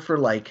got Lehner for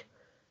like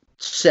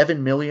 $7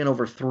 million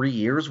over 3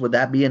 years, would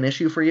that be an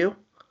issue for you?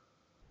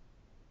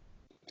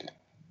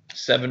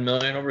 $7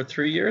 million over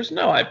 3 years?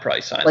 No, I'd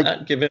probably sign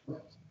that. Give him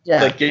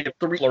the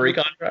Fleury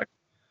contract.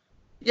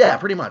 Yeah,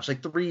 pretty much.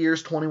 Like 3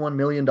 years, $21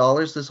 million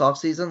this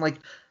offseason. Like,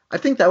 I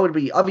think that would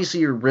be, obviously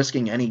you're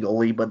risking any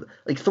goalie, but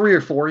like 3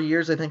 or 4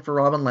 years, I think, for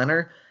Robin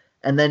Lehner.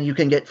 And then you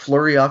can get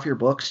Fleury off your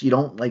books. You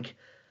don't like,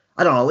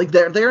 I don't know, like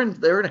they're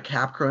in a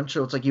cap crunch,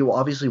 so it's like you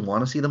obviously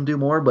want to see them do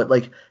more. But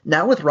like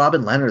now with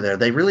Robin Lehner there,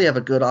 they really have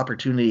a good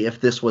opportunity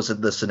if this was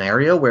the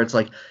scenario where it's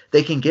like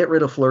they can get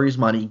rid of Fleury's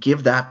money,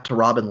 give that to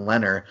Robin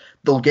Lehner.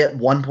 They'll get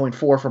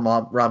 1.4 from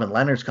Robin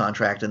Lehner's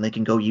contract, and they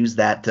can go use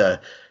that to,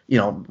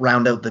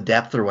 round out the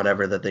depth or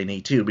whatever that they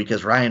need to,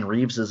 because Ryan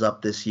Reeves is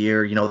up this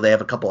year. They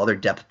have a couple other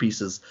depth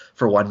pieces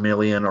for $1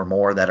 million or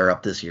more that are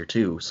up this year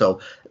too. So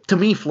to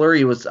me,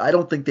 Fleury I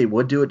don't think they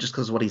would do it just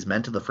because of what he's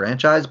meant to the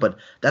franchise, but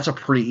that's a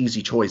pretty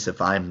easy choice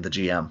if I'm the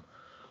GM.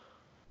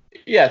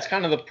 Yeah, it's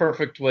kind of the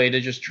perfect way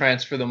to just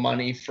transfer the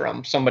money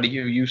from somebody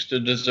who used to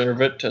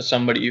deserve it to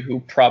somebody who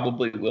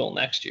probably will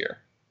next year.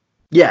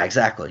 Yeah,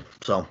 exactly.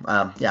 So,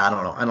 I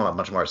don't know. I don't have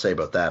much more to say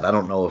about that. I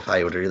don't know if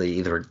I would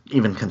really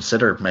even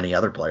consider many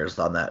other players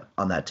on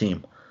that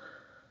team.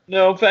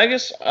 No,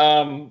 Vegas,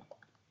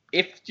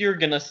 if you're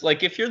the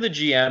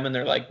GM and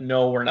they're like,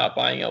 no, we're not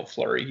buying out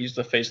Fleury, he's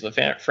the face of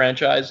the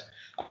franchise,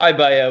 I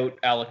buy out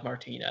Alec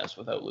Martinez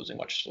without losing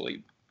much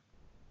sleep.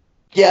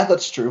 Yeah,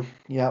 that's true.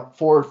 Yeah,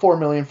 $4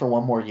 million for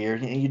 1 more year.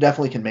 You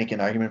definitely can make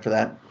an argument for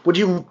that. Would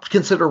you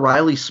consider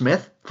Riley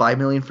Smith $5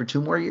 million for 2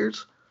 more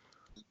years?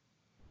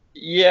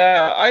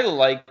 Yeah, I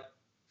like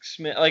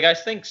Smith. Like, I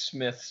think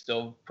Smith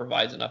still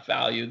provides enough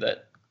value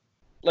that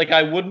like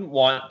I wouldn't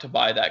want to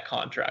buy that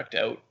contract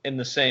out in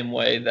the same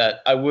way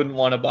that I wouldn't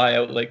want to buy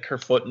out like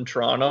Kerfoot in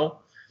Toronto.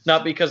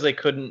 Not because they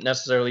couldn't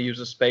necessarily use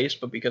the space,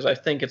 but because I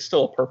think it's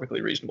still a perfectly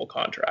reasonable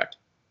contract.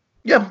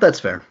 Yeah, that's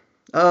fair.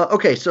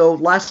 Okay, so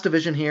last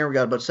division here. We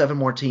got about 7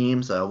 more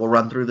teams. We'll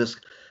run through this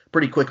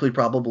pretty quickly,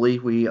 probably.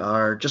 We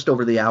are just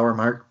over the hour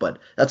mark, but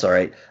that's all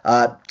right.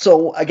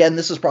 So, again,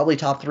 this is probably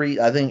top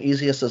 3. I think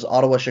easiest is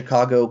Ottawa,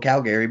 Chicago,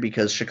 Calgary,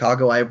 because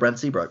Chicago, I have Brent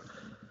Seabrook.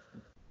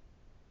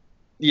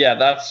 Yeah,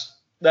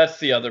 that's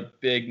the other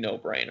big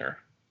no-brainer.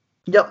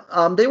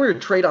 Yep, they were a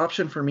trade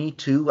option for me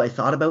too. I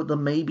thought about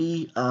them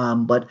maybe,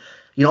 but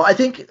I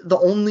think the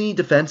only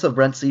defense of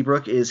Brent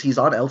Seabrook is he's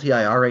on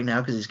LTIR right now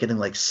because he's getting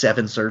like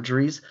 7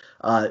 surgeries.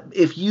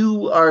 If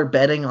you are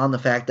betting on the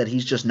fact that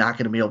he's just not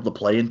going to be able to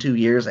play in 2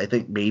 years, I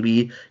think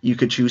maybe you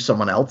could choose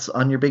someone else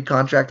on your big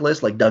contract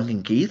list, like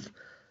Duncan Keith.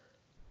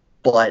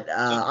 But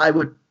I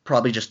would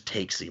probably just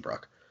take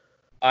Seabrook.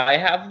 I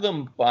have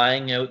them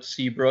buying out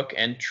Seabrook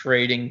and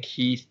trading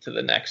Keith to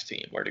the next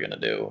team. We're going to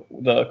do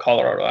the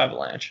Colorado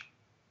Avalanche.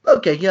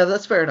 Okay, yeah,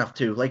 that's fair enough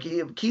too. Like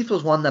Keith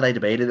was one that I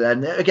debated,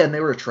 and again, they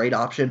were a trade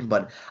option,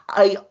 but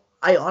I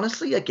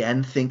honestly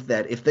again think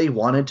that if they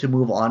wanted to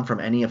move on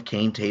from any of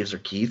Kane, Taves, or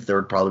Keith, there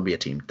would probably be a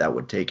team that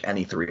would take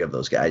any 3 of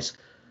those guys.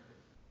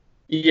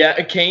 Yeah,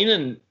 Kane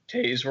and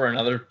Taves were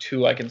another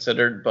 2 I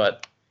considered,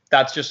 but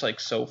that's just like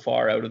so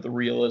far out of the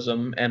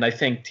realism, and I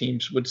think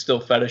teams would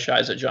still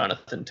fetishize a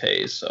Jonathan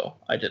Taves, so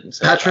I didn't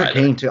say Patrick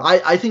Kane too.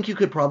 I think you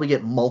could probably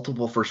get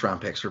multiple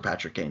first-round picks for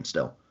Patrick Kane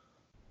still.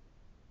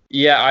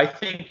 Yeah, I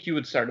think you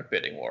would start a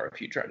bidding war if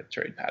you try to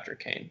trade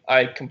Patrick Kane.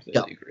 I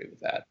completely agree with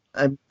that.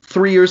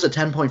 3 years at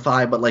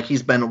 10.5, but like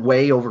he's been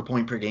way over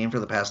point per game for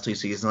the past 2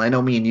 seasons. I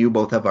know me and you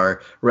both have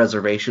our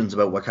reservations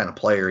about what kind of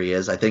player he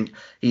is. I think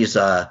he's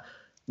a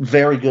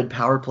very good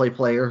power play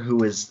player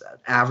who is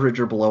average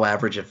or below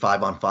average at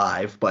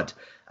 5-on-5, but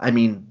I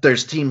mean,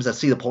 there's teams that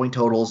see the point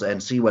totals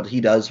and see what he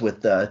does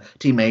with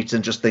teammates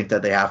and just think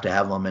that they have to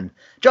have him. And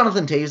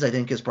Jonathan Taves, I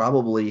think, is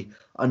probably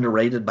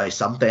underrated by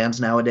some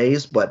fans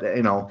nowadays, but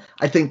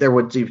I think there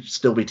would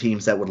still be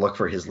teams that would look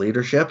for his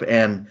leadership.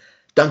 And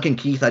Duncan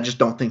Keith, I just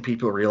don't think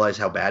people realize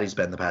how bad he's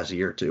been the past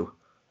year or 2.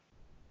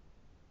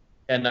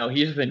 And no,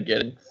 he's been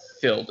getting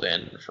filled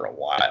in for a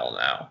while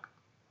now.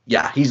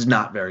 Yeah, he's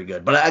not very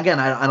good. But again,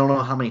 I don't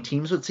know how many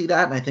teams would see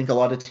that, and I think a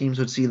lot of teams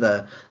would see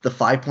the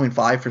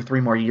 5.5 for 3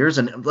 more years.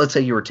 And let's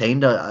say you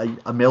retained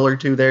a mill or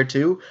 2 there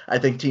too. I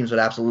think teams would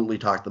absolutely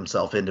talk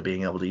themselves into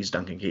being able to use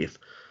Duncan Keith.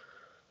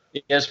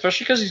 Yeah,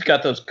 especially because he's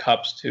got those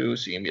cups too,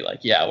 so you can be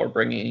like, yeah, we're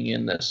bringing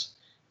in this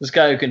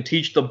guy who can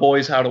teach the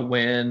boys how to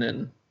win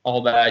and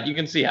all that. You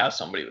can see how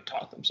somebody would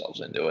talk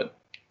themselves into it.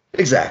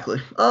 Exactly.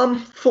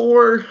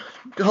 For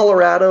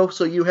Colorado,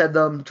 so you had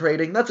them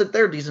trading.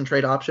 They're a decent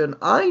trade option.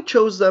 I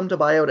chose them to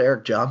buy out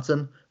Erik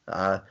Johnson.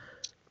 $6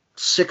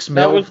 million.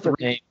 That was the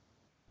name.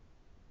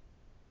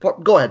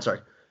 Go ahead,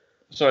 sorry.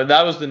 Sorry,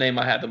 that was the name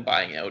I had them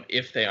buying out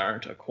if they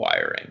aren't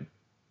acquiring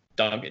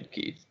Duncan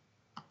Keith.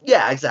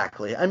 Yeah,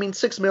 exactly. I mean,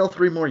 $6 million,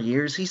 3 more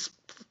years. He's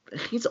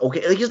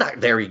okay. Like, he's not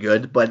very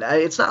good, but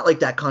it's not like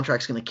that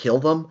contract's going to kill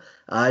them.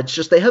 It's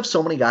just they have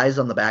so many guys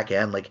on the back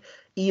end. Like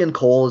Ian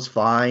Cole is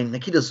fine.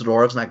 Nikita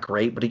Zadorov's not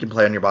great, but he can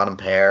play on your bottom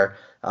pair.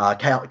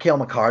 Cale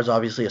Makar's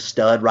obviously a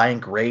stud. Ryan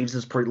Graves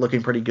is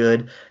looking pretty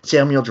good.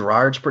 Samuel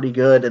Girard's pretty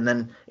good. And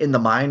then in the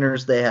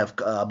minors, they have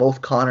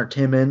both Connor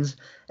Timmins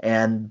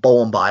and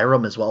Bowen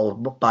Byram as well.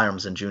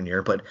 Byram's in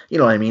junior, but you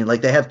know what I mean?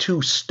 Like they have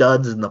 2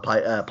 studs in the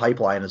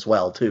pipeline as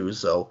well, too.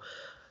 So,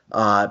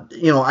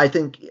 I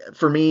think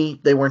for me,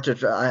 they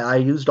weren't. I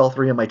used all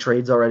 3 of my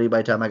trades already by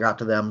the time I got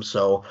to them.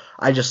 So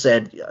I just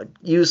said,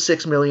 use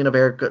 $6 million of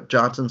Erik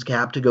Johnson's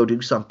cap to go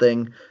do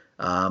something.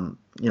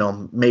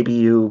 Maybe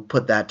you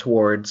put that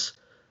towards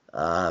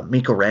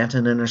Mikko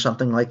Rantanen or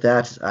something like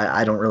that.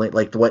 I don't really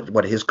like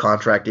what his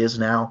contract is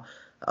now.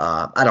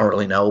 I don't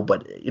really know,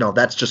 but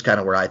that's just kind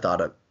of where I thought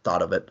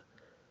of it.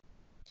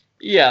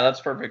 Yeah,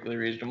 that's perfectly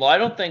reasonable. I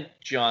don't think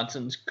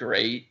Johnson's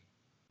great,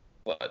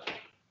 but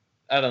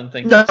I don't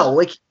think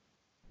like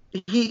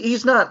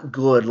he's not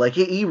good. Like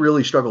he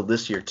really struggled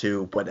this year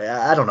too, but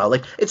I don't know.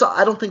 Like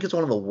I don't think it's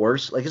one of the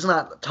worst. Like it's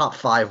not top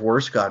 5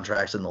 worst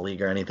contracts in the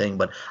league or anything,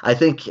 but I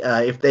think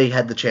if they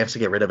had the chance to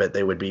get rid of it,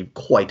 they would be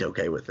quite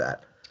okay with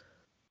that.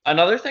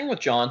 Another thing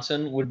with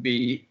Johnson would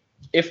be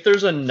if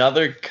there's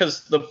another,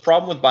 because the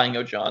problem with buying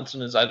out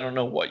Johnson is I don't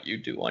know what you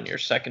do on your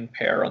second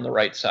pair on the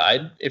right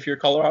side if you're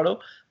Colorado,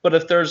 but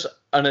if there's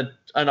an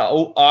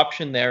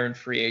option there in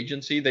free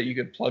agency that you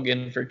could plug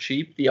in for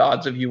cheap, the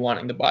odds of you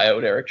wanting to buy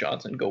out Erik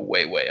Johnson go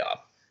way, way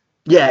up.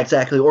 Yeah,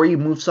 exactly. Or you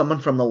move someone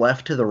from the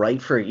left to the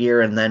right for a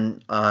year and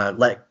then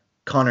let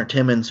Connor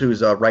Timmins,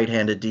 who's a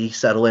right-handed D,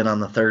 settle in on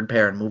the third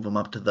pair and move him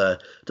up to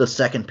the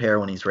second pair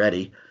when he's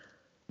ready.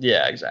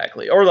 Yeah,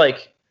 exactly. Or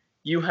like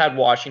you had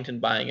Washington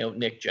buying out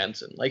Nick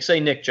Jensen. Like say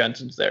Nick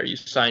Jensen's there, you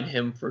sign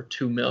him for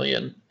 $2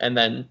 million and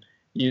then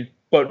you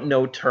put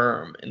no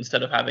term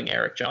instead of having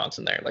Erik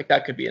Johnson there. Like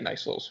that could be a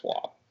nice little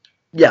swap.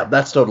 Yeah,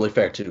 that's totally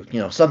fair too.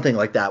 Something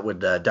like that would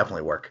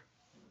definitely work.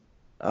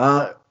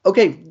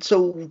 Okay,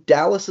 so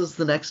Dallas is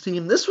the next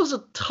team. This was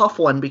a tough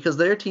one because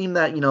they're a team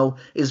that,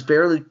 is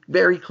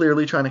very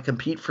clearly trying to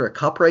compete for a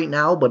cup right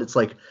now, but it's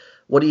like,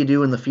 what do you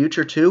do in the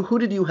future too? Who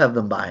did you have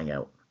them buying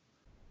out?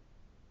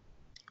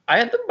 I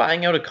had them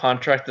buying out a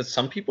contract that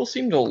some people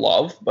seem to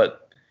love,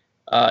 but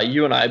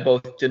you and I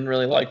both didn't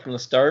really like from the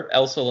start.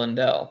 Elsa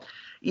Lindell.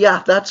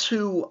 Yeah, that's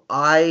who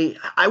I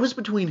was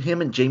between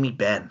him and Jamie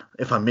Benn,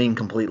 if I'm being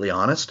completely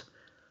honest.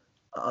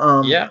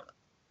 Um Yeah,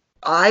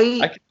 I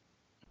I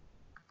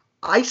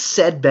I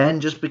said Ben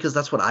just because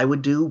that's what I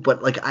would do,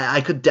 but like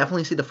I could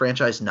definitely see the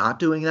franchise not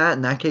doing that.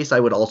 In that case, I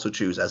would also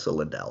choose Essa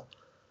Lindell.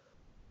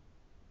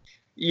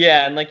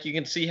 Yeah, and like you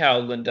can see how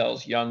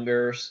Lindell's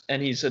younger,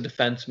 and he's a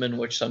defenseman,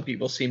 which some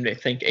people seem to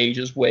think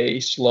ages way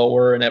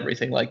slower and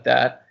everything like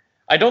that.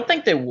 I don't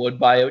think they would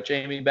buy out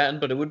Jamie Benn,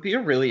 but it would be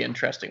a really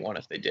interesting one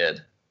if they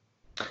did.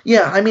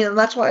 Yeah, I mean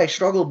that's why I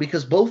struggled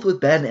because both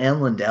with Ben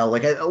and Lindell,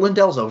 like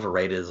Lindell's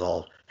overrated as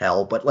all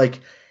hell, but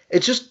like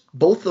it's just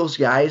both those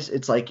guys.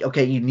 It's like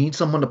okay, you need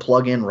someone to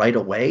plug in right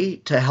away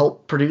to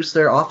help produce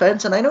their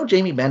offense. And I know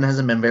Jamie Benn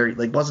hasn't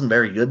been wasn't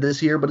very good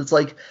this year, but it's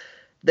like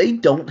they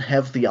don't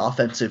have the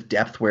offensive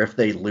depth where if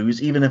they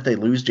lose, even if they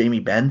lose Jamie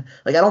Benn,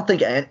 like I don't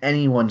think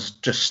anyone's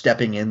just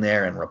stepping in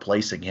there and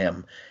replacing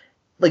him.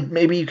 Like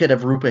maybe you could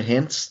have Rupa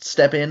Hintz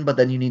step in, but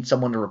then you need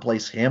someone to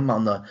replace him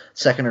on the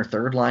second or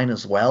third line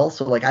as well.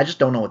 So like I just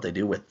don't know what they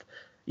do with,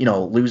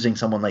 losing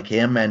someone like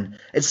him. And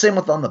it's same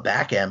with on the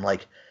back end.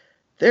 Like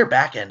their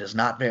back end is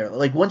not very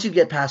like once you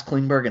get past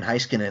Klingberg and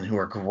Heiskanen, who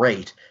are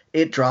great,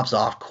 it drops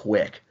off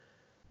quick.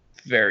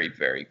 Very,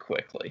 very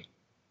quickly.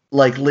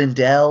 Like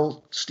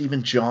Lindell,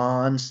 Stephen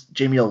Johns,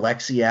 Jamie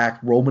Oleksiak,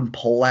 Roman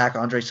Polak,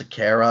 Andre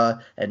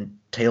Sakara, and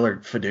Taylor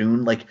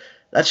Fadoon. Like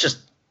that's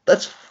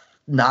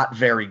not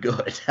very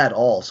good at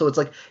all. So it's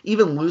like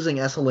even losing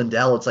Essa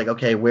Lindell, it's like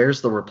okay,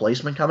 where's the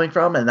replacement coming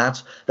from? And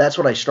that's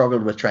what I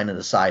struggled with trying to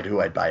decide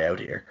who I'd buy out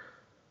here.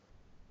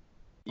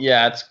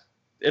 Yeah,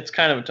 it's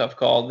kind of a tough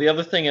call. The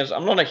other thing is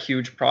I'm not a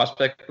huge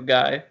prospect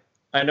guy.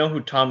 I know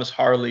who Thomas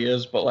Harley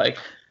is, but like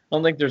I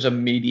don't think there's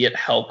immediate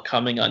help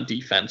coming on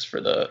defense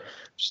for the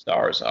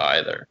Stars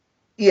either.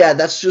 Yeah,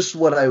 that's just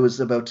what I was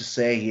about to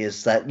say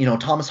is that,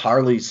 Thomas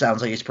Harley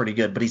sounds like he's pretty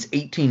good, but he's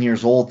 18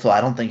 years old, so I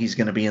don't think he's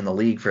going to be in the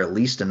league for at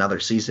least another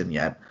season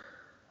yet.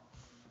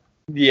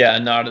 Yeah,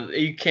 not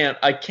you can't.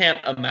 I can't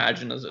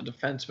imagine as a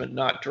defenseman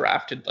not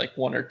drafted like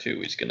one or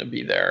two. He's going to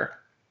be there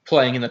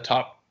playing in the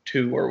top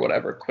two or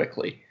whatever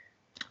quickly.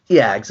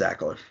 Yeah,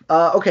 exactly.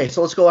 Okay,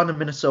 so let's go on to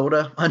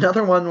Minnesota.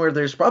 Another one where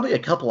there's probably a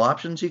couple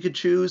options you could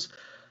choose.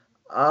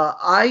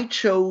 I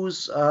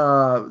chose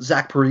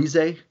Zach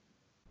Parise.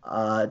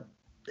 Uh,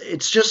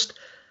 it's just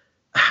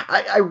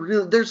I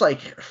really there's like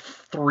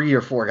three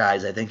or four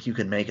guys I think you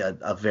can make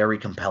a very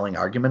compelling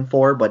argument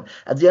for, but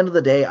at the end of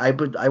the day, I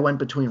went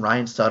between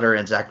Ryan Sutter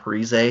and Zach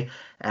Parise.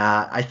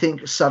 I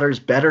think Sutter's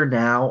better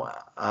now.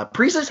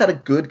 Parise's had a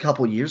good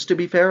couple years, to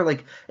be fair.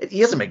 Like he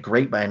hasn't been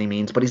great by any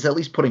means, but he's at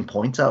least putting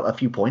points out, a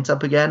few points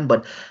up again.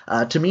 But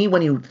to me,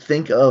 when you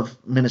think of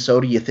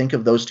Minnesota, you think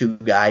of those two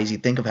guys. You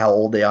think of how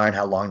old they are and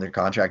how long their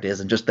contract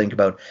is, and just think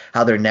about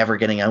how they're never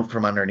getting out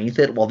from underneath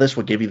it. Well, this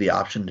would give you the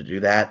option to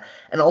do that.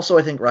 And also,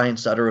 I think Ryan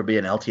Sutter would be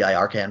an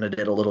LTIR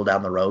candidate a little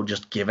down the road,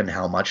 just given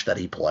how much that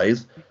he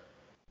plays.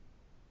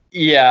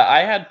 Yeah,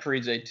 I had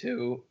Parise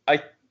too.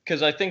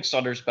 Because I think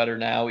Sutter's better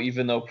now,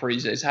 even though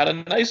Parise's had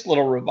a nice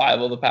little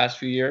revival the past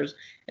few years.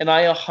 And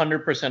I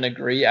 100%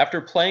 agree.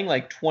 After playing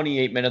like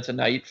 28 minutes a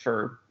night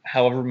for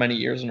however many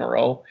years in a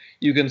row,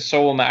 you can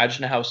so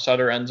imagine how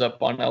Sutter ends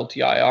up on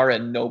LTIR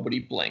and nobody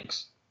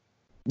blinks.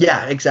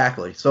 Yeah,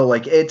 exactly. So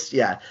like it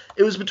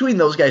was between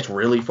those guys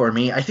really for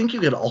me. I think you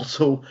could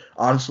also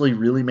honestly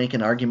really make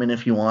an argument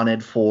if you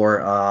wanted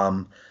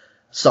for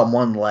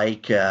someone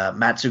like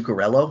Matt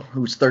Zuccarello,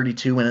 who's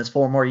 32 and has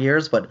 4 more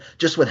years, but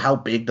just with how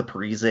big the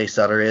Parise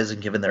Sutter is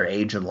and given their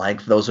age and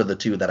length, those are the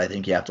two that I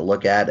think you have to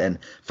look at. And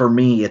for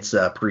me, it's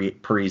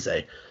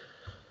Parise.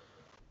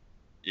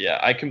 Yeah,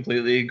 I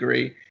completely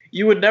agree.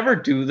 You would never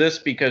do this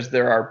because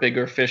there are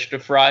bigger fish to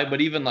fry,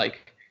 but even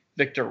like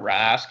Victor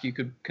Rask, you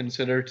could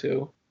consider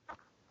too.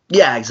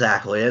 Yeah,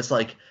 exactly. It's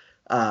like,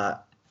 uh,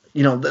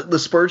 the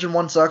Spurgeon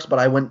one sucks, but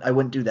I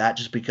wouldn't do that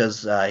just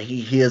because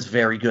he is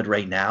very good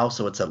right now.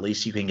 So it's at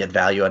least you can get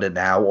value at it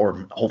now,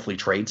 or hopefully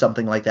trade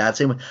something like that.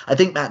 I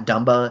think Matt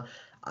Dumba,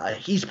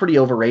 he's pretty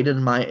overrated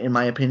in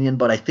my opinion,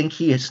 but I think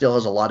he still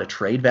has a lot of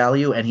trade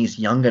value, and he's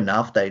young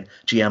enough that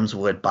GMs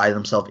would buy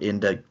themselves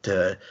into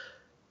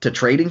to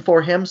trading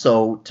for him.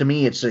 So to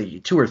me, it's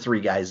two or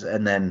three guys,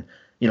 and then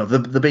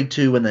the big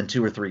two, and then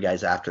two or three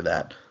guys after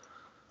that.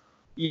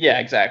 Yeah,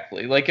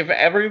 exactly. Like if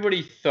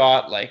everybody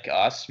thought like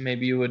us,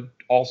 maybe you would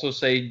also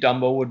say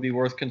Dumbo would be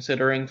worth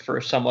considering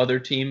for some other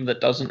team that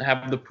doesn't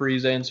have the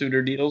Parise and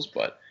Suter deals,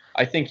 but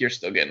I think you're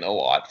still getting a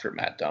lot for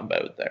Matt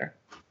Dumbo out there.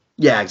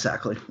 Yeah,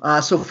 exactly.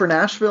 So for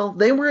Nashville,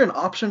 they were an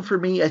option for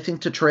me, I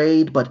think, to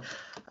trade, but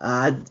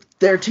uh,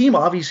 their team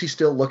obviously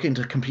still looking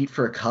to compete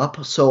for a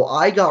cup. So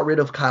I got rid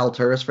of Kyle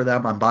Turris for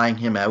them. I'm buying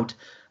him out.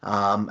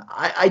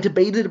 I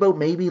debated about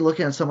maybe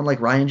looking at someone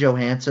like Ryan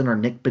Johansson or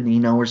Nick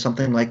Bonino or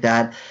something like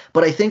that.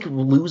 But I think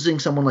losing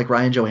someone like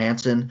Ryan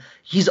Johansson,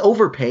 he's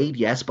overpaid,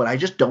 yes, but I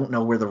just don't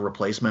know where the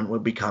replacement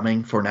would be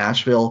coming for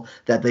Nashville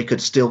that they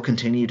could still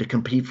continue to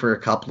compete for a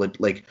couple of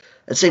like.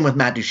 Same with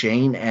Matt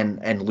Duchene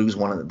and lose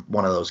one of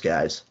those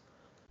guys.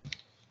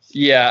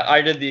 Yeah,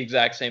 I did the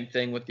exact same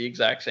thing with the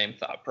exact same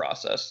thought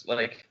process.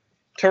 Like,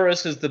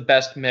 Turris is the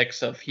best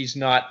mix of he's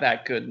not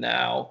that good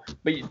now,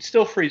 but it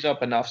still frees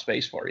up enough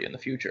space for you in the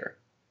future.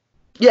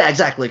 Yeah,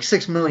 exactly. Like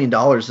 $6 million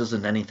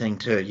isn't anything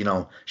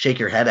to shake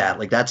your head at.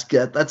 Like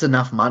that's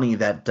enough money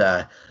that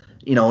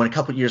in a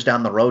couple of years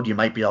down the road you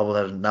might be able to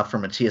have enough for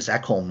Matthias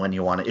Ekholm when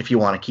if you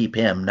want to keep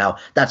him. Now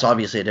that's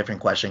obviously a different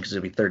question because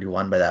he'll be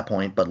 31 by that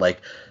point. But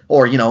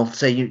or say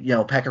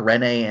Pekka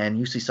Rinne and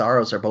UC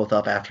Saros are both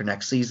up after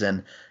next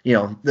season.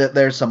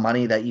 There's some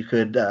money that you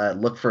could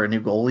look for a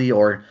new goalie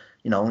or.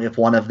 If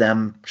one of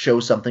them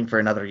shows something for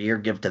another year,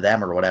 give to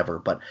them or whatever.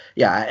 But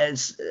yeah,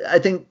 I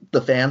think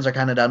the fans are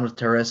kind of done with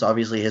Turris.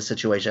 Obviously, his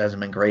situation hasn't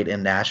been great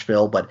in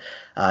Nashville, but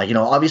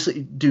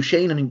obviously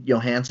Duchene and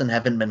Johansson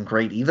haven't been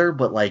great either.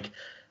 But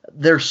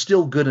they're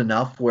still good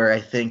enough where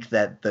I think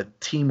that the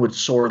team would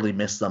sorely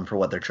miss them for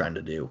what they're trying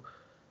to do.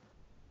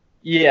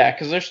 Yeah,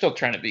 because they're still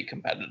trying to be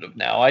competitive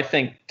now. I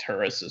think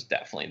Turris is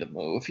definitely the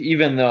move,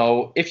 even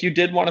though if you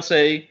did want to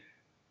say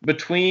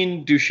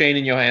between Duchene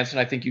and Johansson,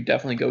 I think you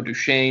definitely go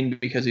Duchene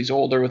because he's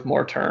older with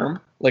more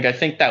term. I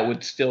think that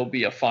would still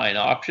be a fine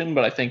option,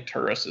 but I think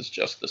Turris is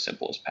just the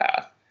simplest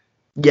path.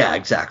 Yeah,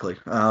 exactly.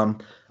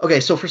 Okay,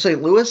 so for St.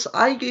 Louis,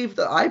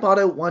 I bought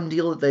out one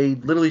deal that they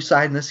literally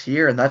signed this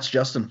year, and that's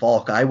Justin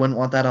Falk. I wouldn't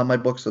want that on my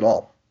books at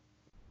all.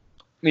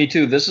 Me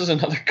too. This is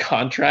another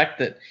contract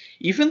that,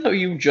 even though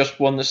you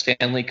just won the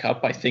Stanley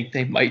Cup, I think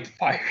they might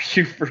fire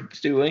you for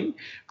doing,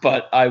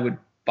 but I would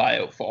buy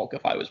out Falk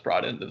if I was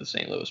brought into the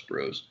St. Louis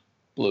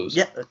Blues.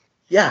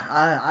 Yeah.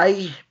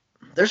 I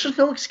there's just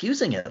no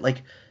excusing it.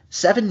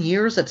 7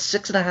 years at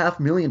 $6.5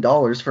 million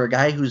for a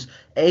guy who's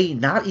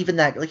not even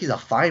that he's a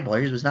fine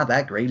player. He's not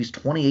that great. He's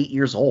 28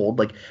 years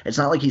old. It's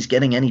not like he's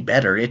getting any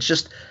better. It's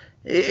just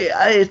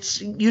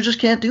you just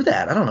can't do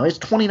that. I don't know. It's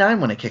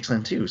 29 when it kicks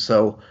in too.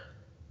 So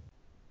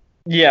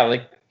yeah,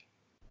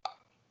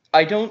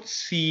 I don't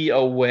see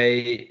a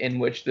way in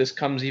which this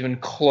comes even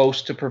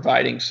close to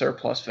providing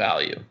surplus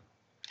value.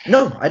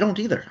 No, I don't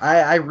either.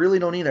 I really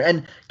don't either.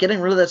 And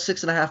getting rid of that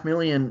 $6.5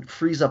 million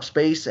frees up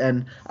space.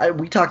 And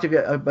we talked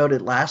about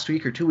it last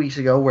week or 2 weeks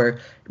ago, where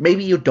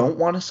maybe you don't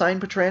want to sign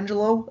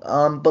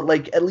Pietrangelo, but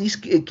at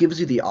least it gives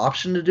you the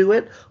option to do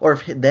it. Or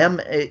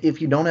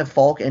if you don't have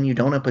Falk and you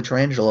don't have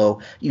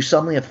Pietrangelo, you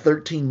suddenly have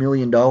 $13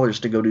 million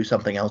to go do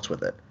something else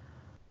with it.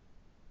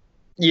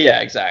 Yeah,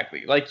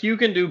 exactly. You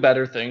can do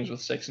better things with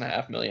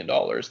 $6.5 million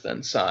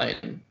than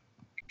sign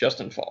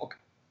Justin Falk.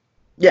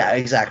 Yeah,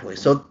 exactly.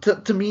 So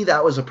to me,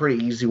 that was a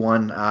pretty easy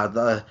one.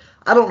 I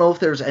don't know if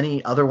there's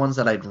any other ones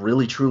that I'd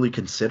really truly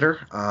consider.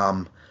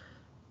 I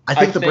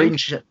think Braden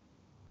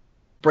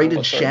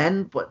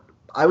Schenn, but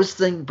I was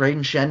thinking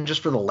Braden Schenn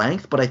just for the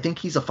length, but I think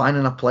he's a fine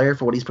enough player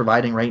for what he's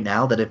providing right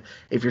now that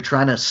if you're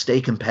trying to stay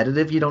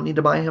competitive, you don't need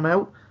to buy him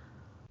out.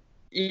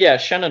 Yeah,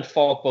 Schenn and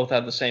Falk both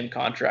have the same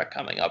contract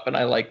coming up, and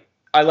I like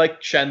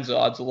Schenn's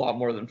odds a lot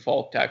more than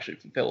Falk to actually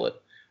fulfill it.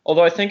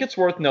 Although I think it's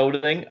worth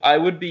noting, I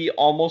would be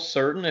almost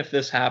certain if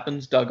this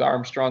happens, Doug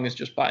Armstrong is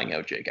just buying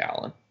out Jake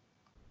Allen.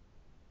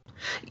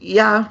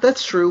 Yeah,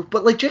 that's true.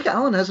 But Jake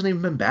Allen hasn't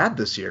even been bad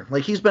this year.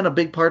 He's been a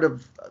big part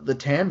of the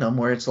tandem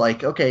where it's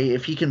okay,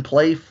 if he can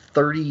play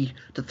 30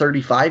 to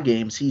 35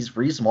 games, he's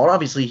reasonable.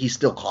 Obviously, he's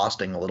still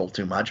costing a little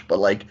too much,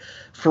 but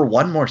for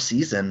one more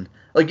season,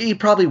 he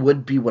probably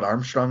would be what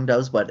Armstrong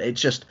does, but it's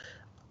just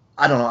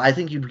I don't know. I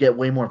think you'd get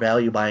way more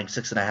value buying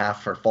 6.5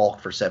 for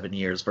Falk for 7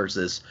 years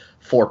versus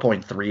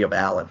 4.3 of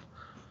Allen.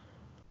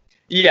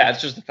 Yeah,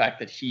 it's just the fact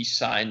that he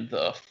signed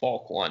the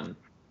Falk one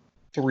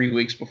 3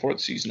 weeks before the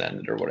season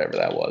ended or whatever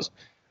that was.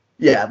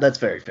 Yeah, that's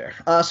very fair.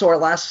 So our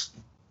last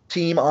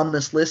team on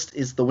this list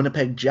is the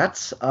Winnipeg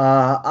Jets.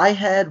 I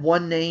had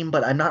one name,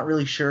 but I'm not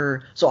really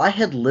sure. So I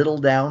had Little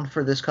down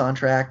for this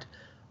contract.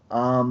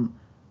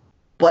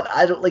 But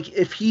I don't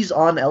if he's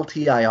on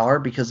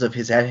LTIR because of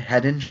his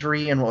head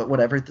injury and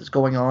whatever is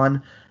going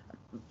on,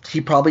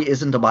 he probably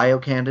isn't a bio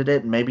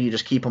candidate, and maybe you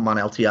just keep him on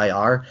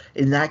LTIR.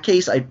 In that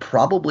case, I'd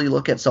probably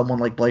look at someone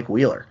like Blake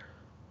Wheeler.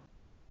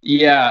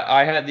 Yeah,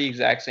 I had the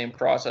exact same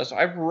process.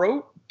 I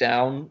wrote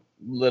down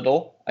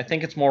Little. I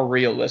think it's more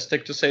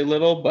realistic to say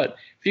Little, but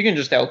if you can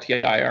just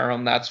LTIR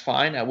him, that's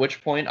fine. At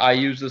which point, I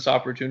use this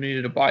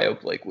opportunity to buy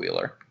out Blake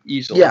Wheeler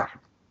easily.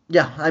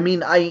 Yeah, I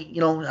mean, I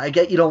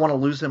get you don't want to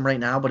lose him right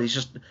now, but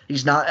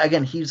he's not,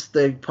 again, he's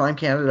the prime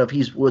candidate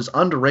of was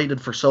underrated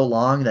for so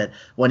long that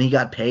when he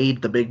got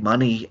paid the big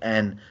money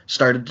and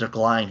started to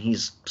decline,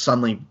 he's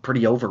suddenly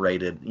pretty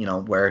overrated,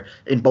 where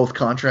in both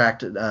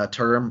contract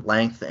term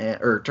length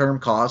or term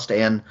cost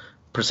and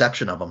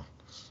perception of him.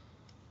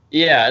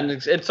 Yeah, and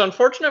it's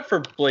unfortunate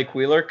for Blake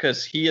Wheeler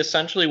because he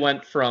essentially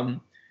went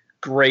from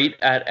great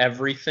at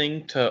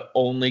everything to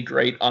only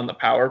great on the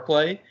power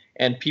play.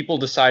 and people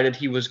decided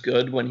he was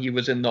good when he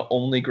was in the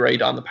only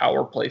great on the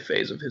power play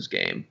phase of his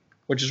game,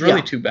 which is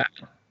really too bad.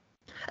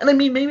 And I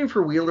mean, maybe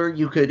for Wheeler,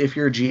 you could, if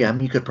you're a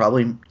GM, you could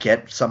probably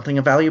get something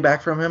of value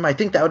back from him. I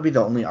think that would be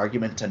the only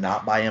argument to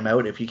not buy him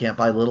out if you can't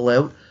buy Little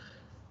out.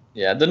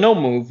 Yeah, the no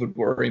move would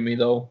worry me,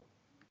 though,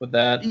 with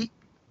that.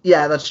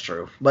 Yeah, that's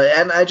true.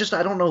 And I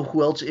don't know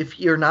who else. If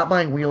you're not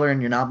buying Wheeler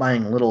and you're not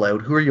buying Little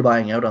out, who are you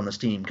buying out on this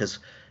team? Because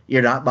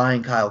you're not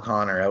buying Kyle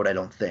Connor out, I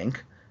don't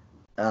think.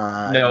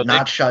 No,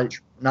 not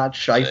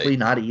Scheifele,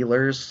 not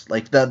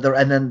Ehlers.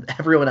 And then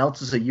everyone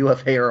else is a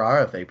UFA or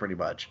RFA pretty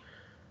much.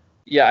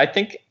 Yeah, I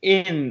think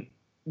in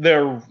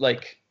their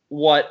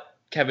what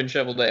Kevin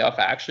Cheveldayoff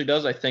actually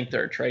does, I think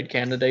they're a trade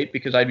candidate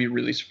because I'd be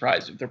really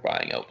surprised if they're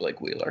buying out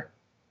Blake Wheeler.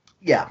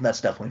 Yeah,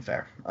 that's definitely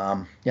fair.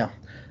 Yeah.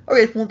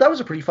 Okay, well, that was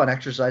a pretty fun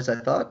exercise,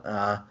 I thought.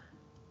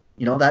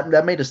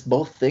 That made us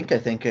both think, I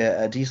think,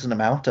 a decent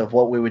amount of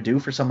what we would do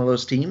for some of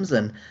those teams.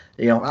 And,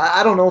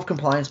 I don't know if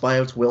compliance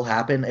buyouts will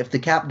happen. If the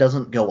cap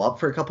doesn't go up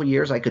for a couple of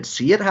years, I could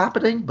see it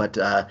happening, but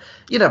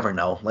you never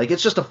know.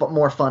 It's just a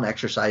more fun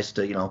exercise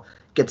to,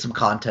 get some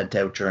content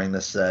out during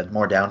this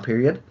more down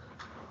period.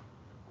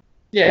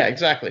 Yeah,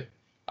 exactly.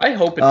 I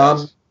hope it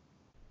does.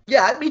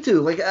 Yeah, me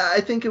too.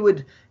 I think it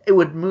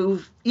would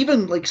move.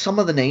 Even some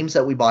of the names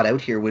that we bought out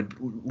here would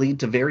lead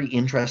to very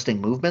interesting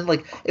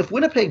movement. If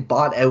Winnipeg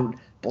bought out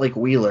Blake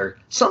Wheeler,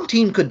 some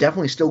team could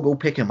definitely still go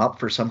pick him up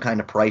for some kind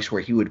of price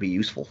where he would be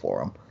useful for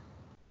them.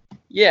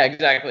 Yeah,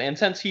 exactly. And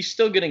since he's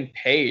still getting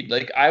paid,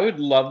 I would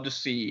love to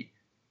see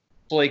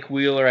Blake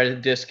Wheeler at a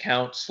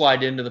discount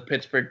slide into the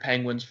Pittsburgh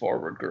Penguins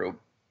forward group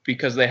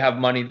because they have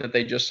money that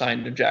they just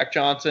signed to Jack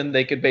Johnson.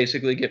 They could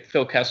basically get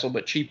Phil Kessel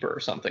but cheaper or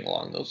something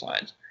along those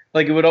lines.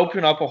 It would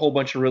open up a whole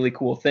bunch of really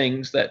cool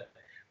things that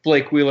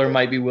Blake Wheeler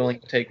might be willing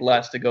to take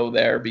less to go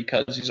there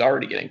because he's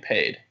already getting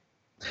paid.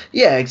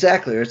 Yeah,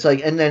 exactly. It's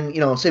and then,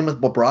 same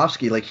with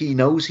Bobrovsky. He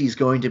knows he's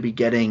going to be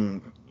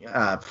getting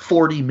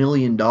 $40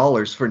 million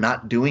for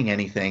not doing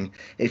anything.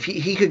 If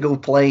he could go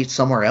play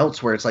somewhere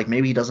else where it's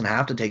maybe he doesn't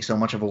have to take so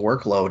much of a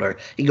workload, or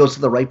he goes to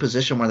the right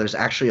position where there's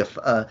actually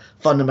a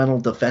fundamental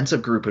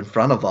defensive group in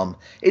front of him,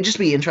 it'd just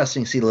be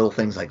interesting to see little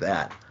things like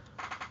that.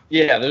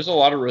 Yeah, there's a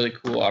lot of really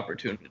cool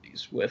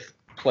opportunities with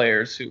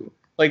players who,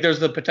 there's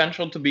the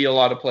potential to be a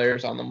lot of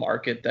players on the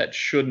market that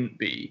shouldn't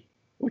be,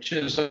 which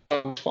is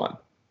fun.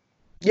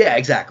 Yeah,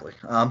 exactly.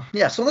 So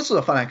this is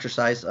a fun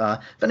exercise.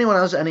 If anyone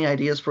has any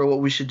ideas for what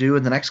we should do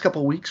in the next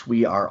couple of weeks,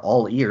 we are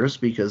all ears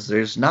because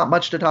there's not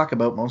much to talk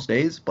about most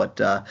days. But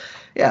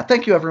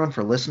thank you everyone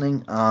for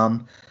listening.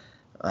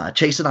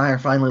 Chase and I are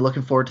finally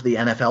looking forward to the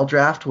NFL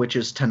draft, which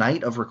is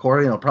tonight of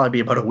recording. It'll probably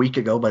be about a week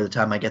ago by the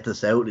time I get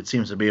this out. It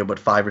seems to be about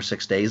 5 or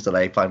 6 days that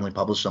I finally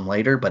publish them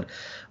later. But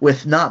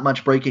with not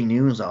much breaking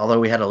news, although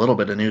we had a little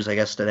bit of news, I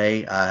guess,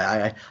 today,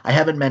 I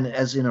haven't been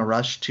as in a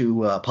rush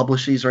to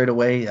publish these right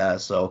away.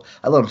 So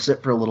I let them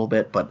sit for a little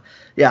bit. But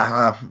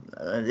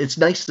it's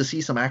nice to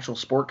see some actual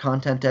sport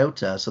content out.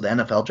 So the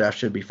NFL draft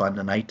should be fun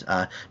tonight.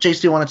 Chase,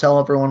 do you want to tell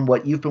everyone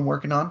what you've been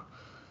working on?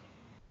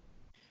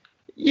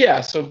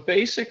 Yeah, so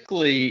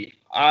basically,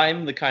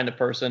 I'm the kind of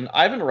person,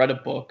 I haven't read a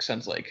book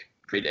since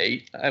grade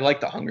 8. I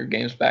liked the Hunger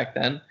Games back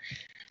then.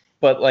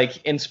 But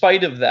in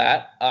spite of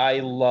that, I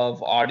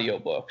love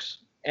audiobooks.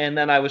 And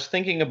then I was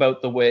thinking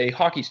about the way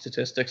hockey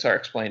statistics are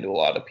explained to a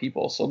lot of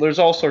people. So there's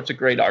all sorts of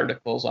great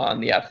articles on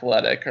The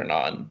Athletic or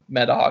on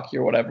Meta Hockey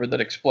or whatever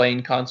that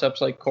explain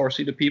concepts like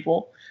Corsi to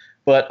people.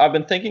 But I've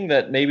been thinking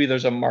that maybe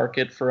there's a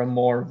market for a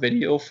more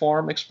video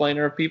form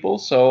explainer of people.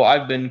 So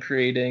I've been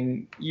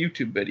creating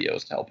YouTube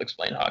videos to help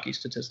explain hockey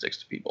statistics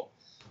to people.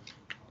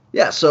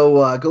 Yeah,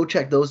 so go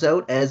check those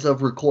out. As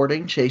of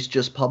recording, Chase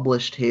just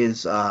published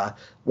his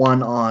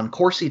one on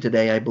Corsi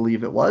today, I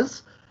believe it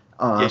was.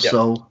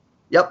 So,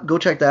 go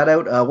check that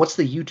out. What's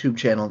the YouTube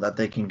channel that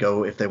they can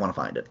go if they want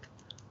to find it?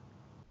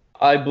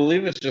 I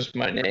believe it's just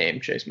my name,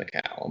 Chase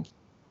McCallum.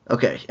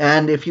 Okay,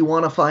 and if you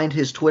want to find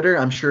his Twitter,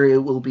 I'm sure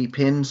it will be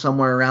pinned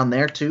somewhere around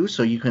there too,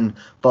 so you can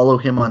follow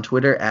him on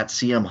Twitter at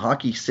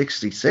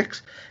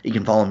CMHockey66. You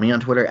can follow me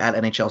on Twitter at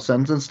NHL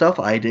Sens and stuff.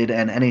 I did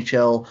an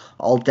NHL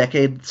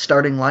all-decade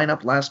starting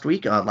lineup last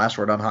week on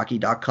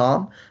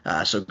lastwordonhockey.com,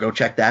 so go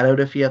check that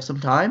out if you have some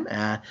time.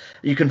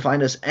 You can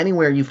find us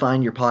anywhere you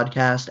find your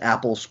podcast,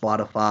 Apple,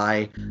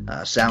 Spotify,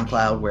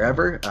 SoundCloud,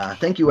 wherever.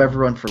 Thank you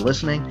everyone for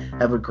listening.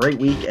 Have a great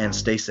week and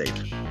stay safe.